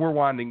gentlemen, we're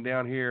winding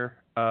down here.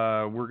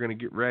 We're going to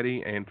get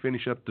ready and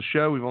finish up the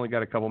show. We've only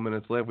got a couple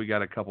minutes left. We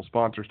got a couple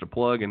sponsors to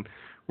plug, and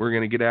we're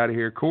going to get out of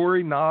here.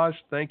 Corey, Naj,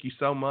 thank you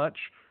so much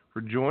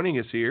for joining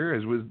us here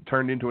as we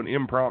turned into an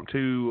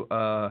impromptu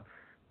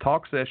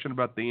talk session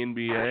about the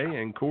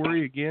NBA. And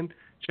Corey, again,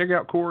 check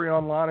out Corey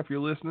online if you're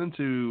listening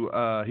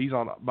to. He's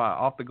on by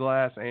Off the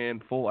Glass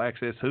and Full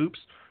Access Hoops.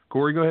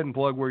 Corey, go ahead and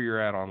plug where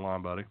you're at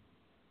online, buddy.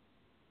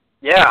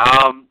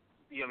 Yeah,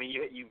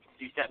 you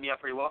set me up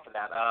pretty well for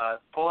that.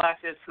 Full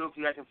Access Hoops,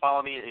 you guys can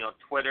follow me,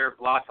 Twitter,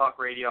 Blog Talk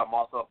Radio. I'm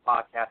also a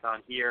podcast on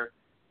here.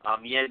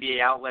 The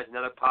NBA Outlet,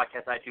 another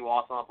podcast I do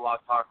also on Blog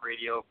Talk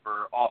Radio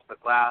for Off the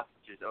Glass,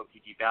 which is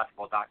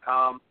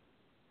otgbasketball.com.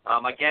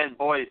 Again,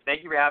 boys,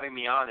 thank you for having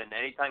me on, and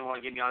anytime you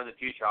want to get me on in the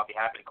future, I'll be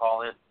happy to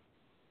call in.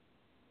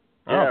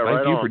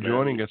 Thank you for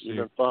joining us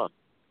here. It's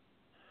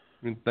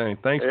been fun.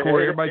 Thanks,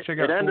 Corey. Everybody check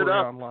out Corey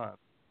online.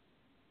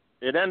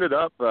 It ended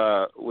up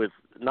with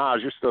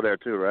Naj. You're still there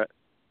too, right?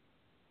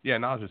 Yeah,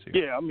 Naj is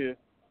here. Yeah, I'm here.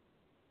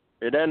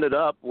 It ended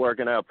up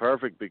working out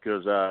perfect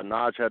because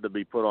Naj had to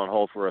be put on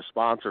hold for a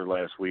sponsor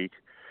last week,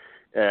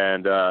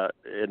 and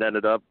it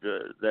ended up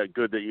that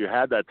good that you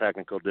had that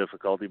technical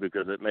difficulty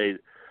because it made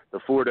the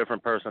 4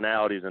 different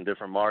personalities in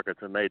different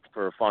markets. It made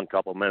for a fun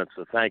couple minutes.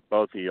 So thank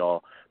both of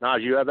y'all.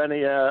 Naj, you have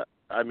any?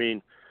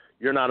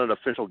 you're not an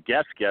official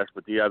guest,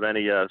 but do you have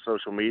any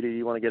social media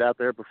you want to get out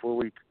there before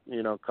we,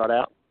 cut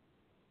out?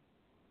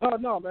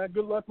 No, man.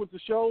 Good luck with the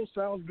show.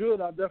 Sounds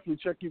good. I'll definitely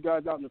check you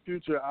guys out in the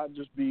future. I'll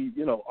just be,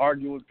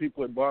 arguing with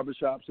people at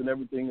barbershops and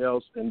everything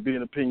else and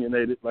being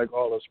opinionated like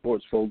all us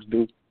sports folks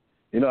do.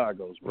 You know how it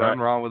goes, right?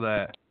 Nothing wrong with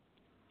that.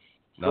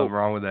 Nothing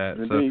wrong with that.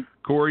 Indeed. So,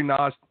 Corey,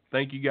 Nas,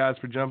 thank you guys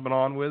for jumping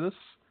on with us.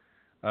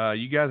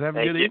 You guys have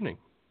a good evening.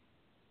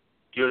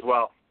 You as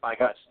well. Bye,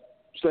 guys.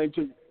 Same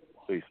to you.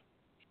 Peace.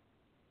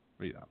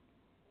 Yeah.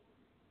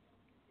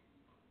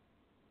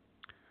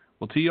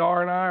 Well,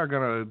 TR and I are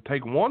going to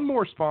take one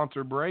more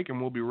sponsor break, and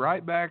we'll be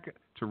right back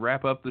to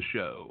wrap up the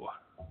show.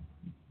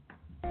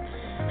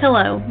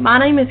 Hello, my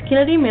name is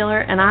Kennedy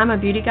Miller, and I'm a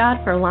beauty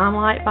guide for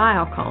Limelight by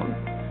Alcone.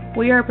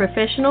 We are a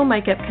professional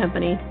makeup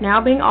company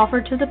now being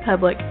offered to the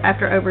public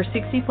after over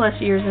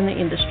 60-plus years in the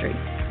industry.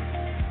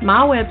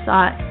 My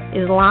website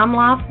is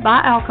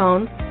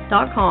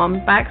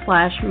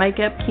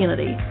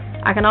limelifebyalcone.com/makeupkennedy.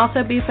 I can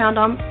also be found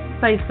on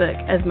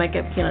Facebook as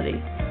Makeup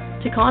Kennedy.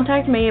 To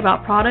contact me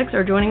about products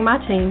or joining my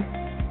team,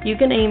 you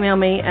can email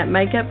me at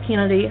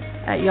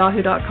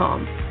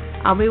makeupkennedy@yahoo.com.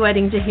 I'll be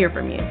waiting to hear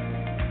from you.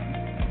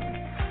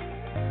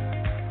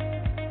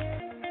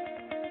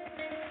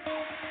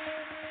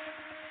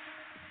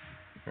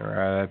 All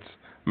right, that's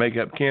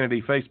Makeup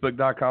Kennedy,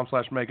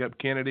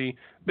 Facebook.com/MakeupKennedy.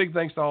 Big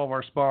thanks to all of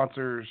our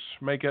sponsors,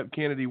 Makeup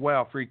Kennedy,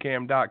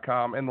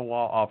 WowFreeCam.com, and the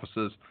law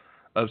offices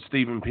of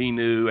Stephen P.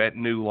 New at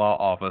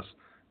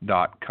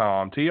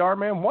newlawoffice.com. TR,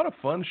 man, what a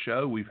fun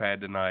show we've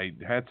had tonight.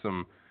 Had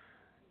some,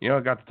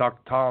 I got to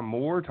talk to Tom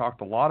Moore,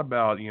 talked a lot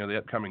about, the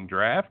upcoming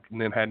draft, and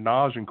then had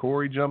Naj and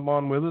Corey jump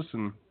on with us,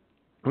 and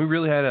we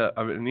really had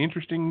an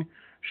interesting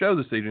show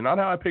this evening. Not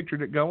how I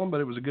pictured it going,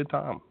 but it was a good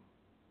time.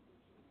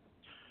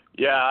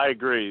 Yeah, I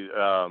agree. It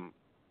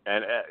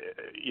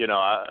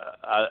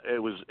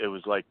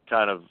was like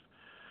kind of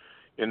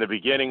in the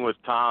beginning with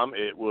Tom,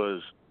 it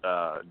was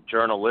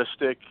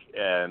journalistic,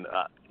 and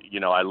I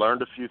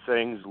learned a few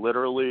things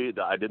literally.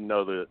 I didn't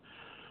know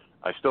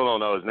I still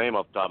don't know his name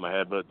off the top of my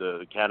head, but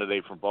the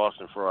candidate from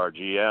Boston for our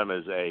GM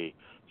is a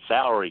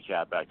salary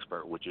cap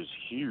expert, which is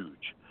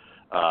huge.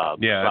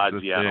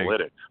 Besides the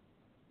analytics,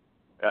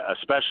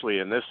 especially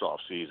in this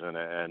offseason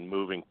and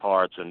moving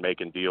parts and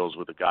making deals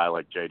with a guy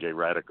like J.J.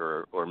 Redick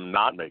or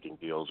not making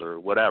deals or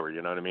whatever,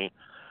 you know what I mean?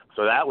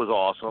 So that was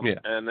awesome. Yeah.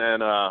 And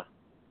then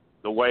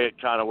the way it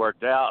kind of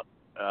worked out,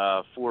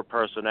 4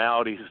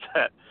 personalities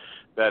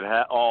that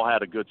all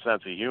had a good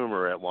sense of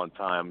humor at one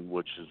time,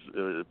 which is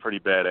pretty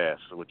badass,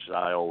 which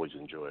I always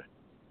enjoy.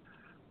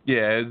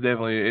 Yeah, it's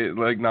definitely,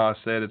 like Nas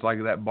said, it's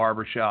like that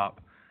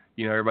barbershop.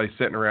 Everybody's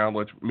sitting around,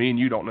 which me and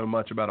you don't know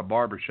much about a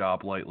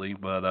barbershop lately,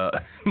 but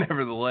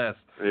nevertheless,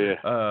 yeah.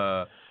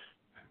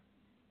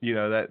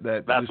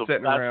 That's just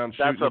sitting around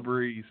shooting the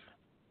breeze.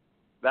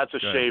 That's a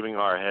shaving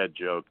our head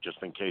joke,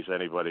 just in case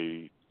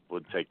anybody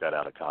would take that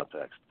out of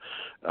context.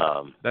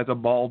 That's a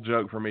bald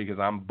joke for me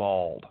because I'm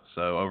bald,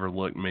 so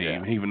overlook me.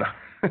 Yeah. Even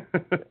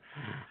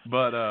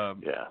but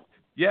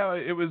yeah,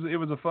 it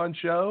was a fun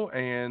show,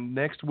 and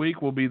next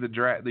week will be the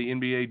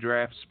NBA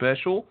draft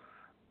special.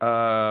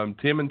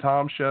 Tim and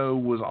Tom's show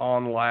was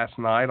on last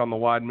night on the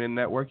Wide Men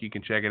Network. You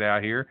can check it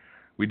out here.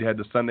 We had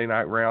the Sunday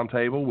Night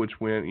Roundtable, which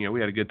went, we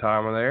had a good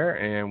time there,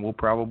 and we'll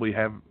probably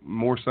have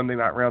more Sunday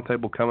Night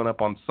Roundtable coming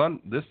up on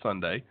this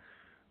Sunday.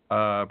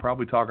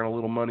 Probably talking a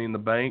little Money in the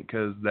Bank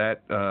because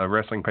that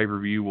wrestling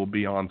pay-per-view will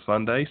be on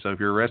Sunday. So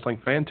if you're a wrestling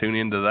fan, tune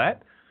into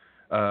that.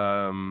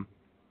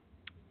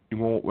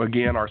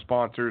 Again, our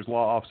sponsors,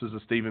 law offices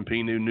of Stephen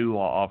P. New,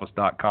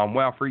 newlawoffice.com,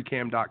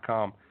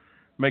 WowFreeCam.com,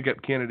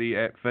 Makeup Kennedy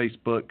at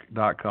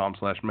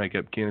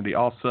Facebook.com/Makeup Kennedy.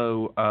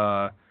 Also,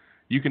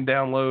 you can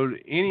download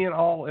any and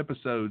all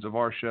episodes of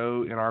our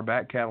show in our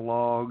back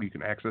catalog. You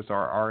can access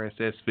our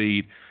RSS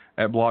feed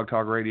at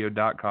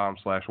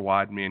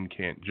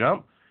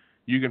blogtalkradio.com/WideMenCan'tJump.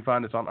 You can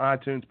find us on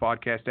iTunes,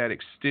 Podcast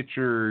Addict,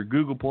 Stitcher,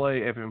 Google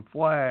Play, FM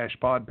Flash,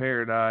 Pod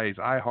Paradise,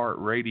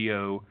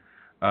 iHeartRadio.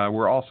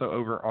 We're also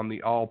over on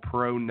the All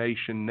Pro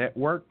Nation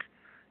Network.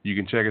 You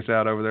can check us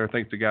out over there.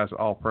 Thanks to guys at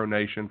All Pro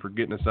Nation for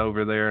getting us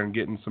over there and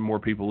getting some more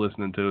people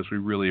listening to us. We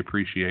really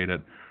appreciate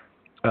it.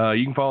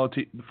 You can follow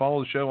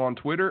the show on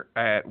Twitter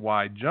at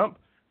WideJump.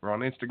 We're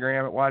on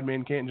Instagram at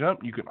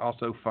WideMenCan'tJump. You can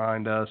also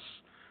find us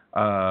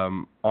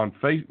on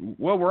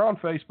we're on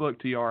Facebook,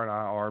 TR and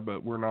I are,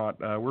 but we're not.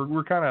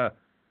 We're kind of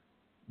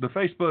the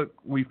Facebook.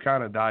 We've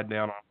kind of died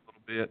down on a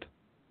little bit.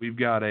 We've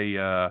got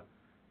a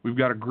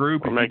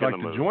group. If you'd like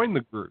to join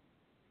the group,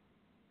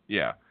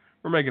 yeah,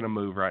 we're making a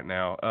move right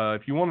now.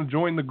 If you want to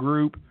join the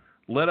group,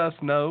 let us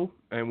know,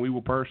 and we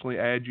will personally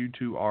add you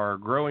to our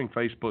growing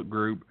Facebook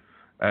group,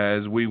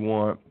 as we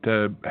want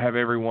to have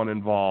everyone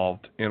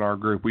involved in our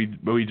group. We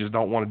just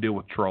don't want to deal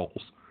with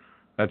trolls.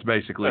 That's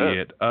basically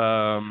it.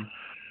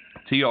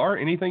 TR,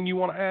 anything you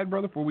want to add,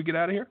 brother, before we get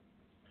out of here?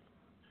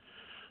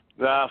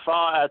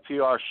 Follow at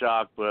TR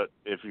Shock, but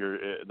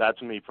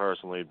that's me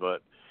personally,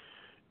 but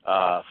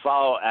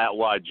follow at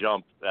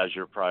WideJump as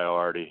your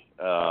priority,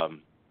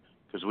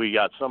 because we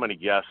got so many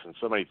guests and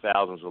so many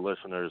thousands of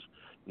listeners.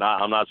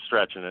 I'm not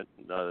stretching it.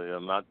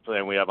 I'm not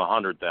saying we have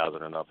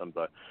 100,000 or nothing,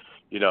 but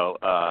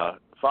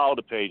follow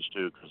the page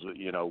too, because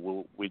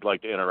we'd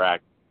like to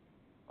interact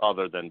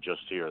other than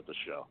just here at the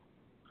show.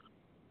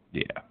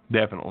 Yeah,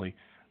 definitely.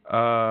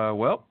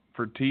 Well,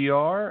 for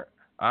TR,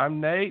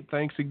 I'm Nate.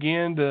 Thanks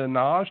again to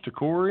Naj, to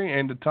Corey,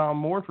 and to Tom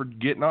Moore for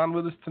getting on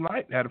with us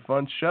tonight. Had a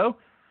fun show.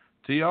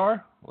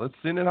 TR, let's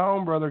send it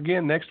home, brother.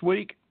 Again, next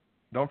week,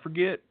 don't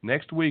forget,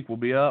 next week we'll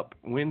be up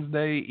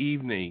Wednesday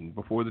evening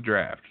before the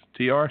draft.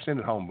 TR, send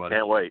it home, buddy.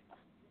 Can't wait.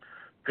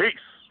 Peace.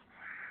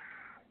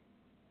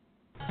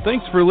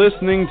 Thanks for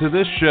listening to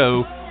this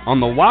show on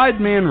the Wide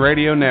Men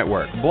Radio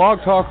Network,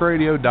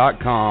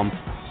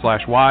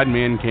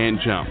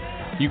 blogtalkradio.com/widemencan'tjump.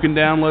 You can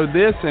download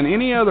this and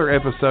any other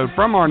episode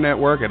from our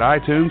network at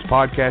iTunes,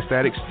 Podcast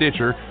Addict,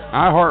 Stitcher,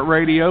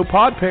 iHeartRadio,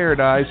 Pod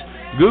Paradise,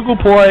 Google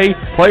Play,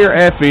 Player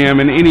FM,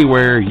 and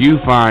anywhere you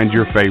find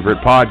your favorite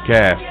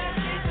podcast.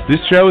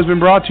 This show has been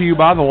brought to you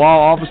by the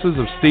law offices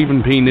of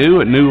Stephen P.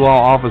 New at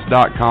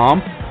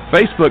newlawoffice.com,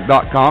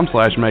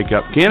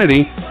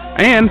 Facebook.com/MakeupKennedy,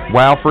 and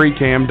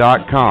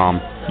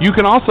WowFreeCam.com. You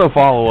can also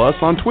follow us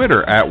on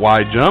Twitter at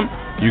WideJump.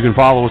 You can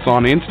follow us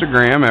on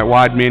Instagram at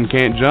Wide Men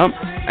Can't Jump,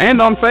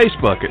 and on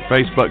Facebook at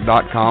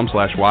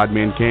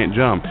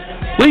Facebook.com/WideMenCan'tJump.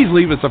 Please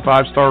leave us a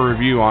 5-star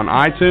review on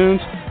iTunes.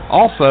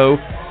 Also,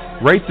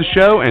 rate the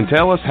show and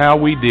tell us how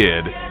we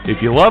did.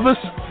 If you love us,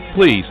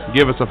 please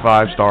give us a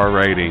 5-star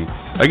rating.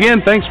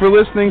 Again, thanks for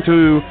listening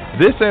to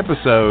this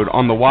episode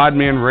on the Wide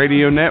Men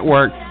Radio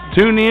Network.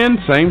 Tune in,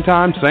 same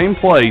time, same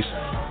place,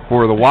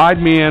 for the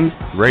Wide Men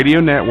Radio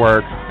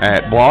Network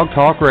at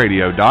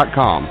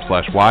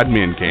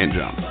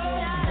blogtalkradio.com/WideMenCan'tJump.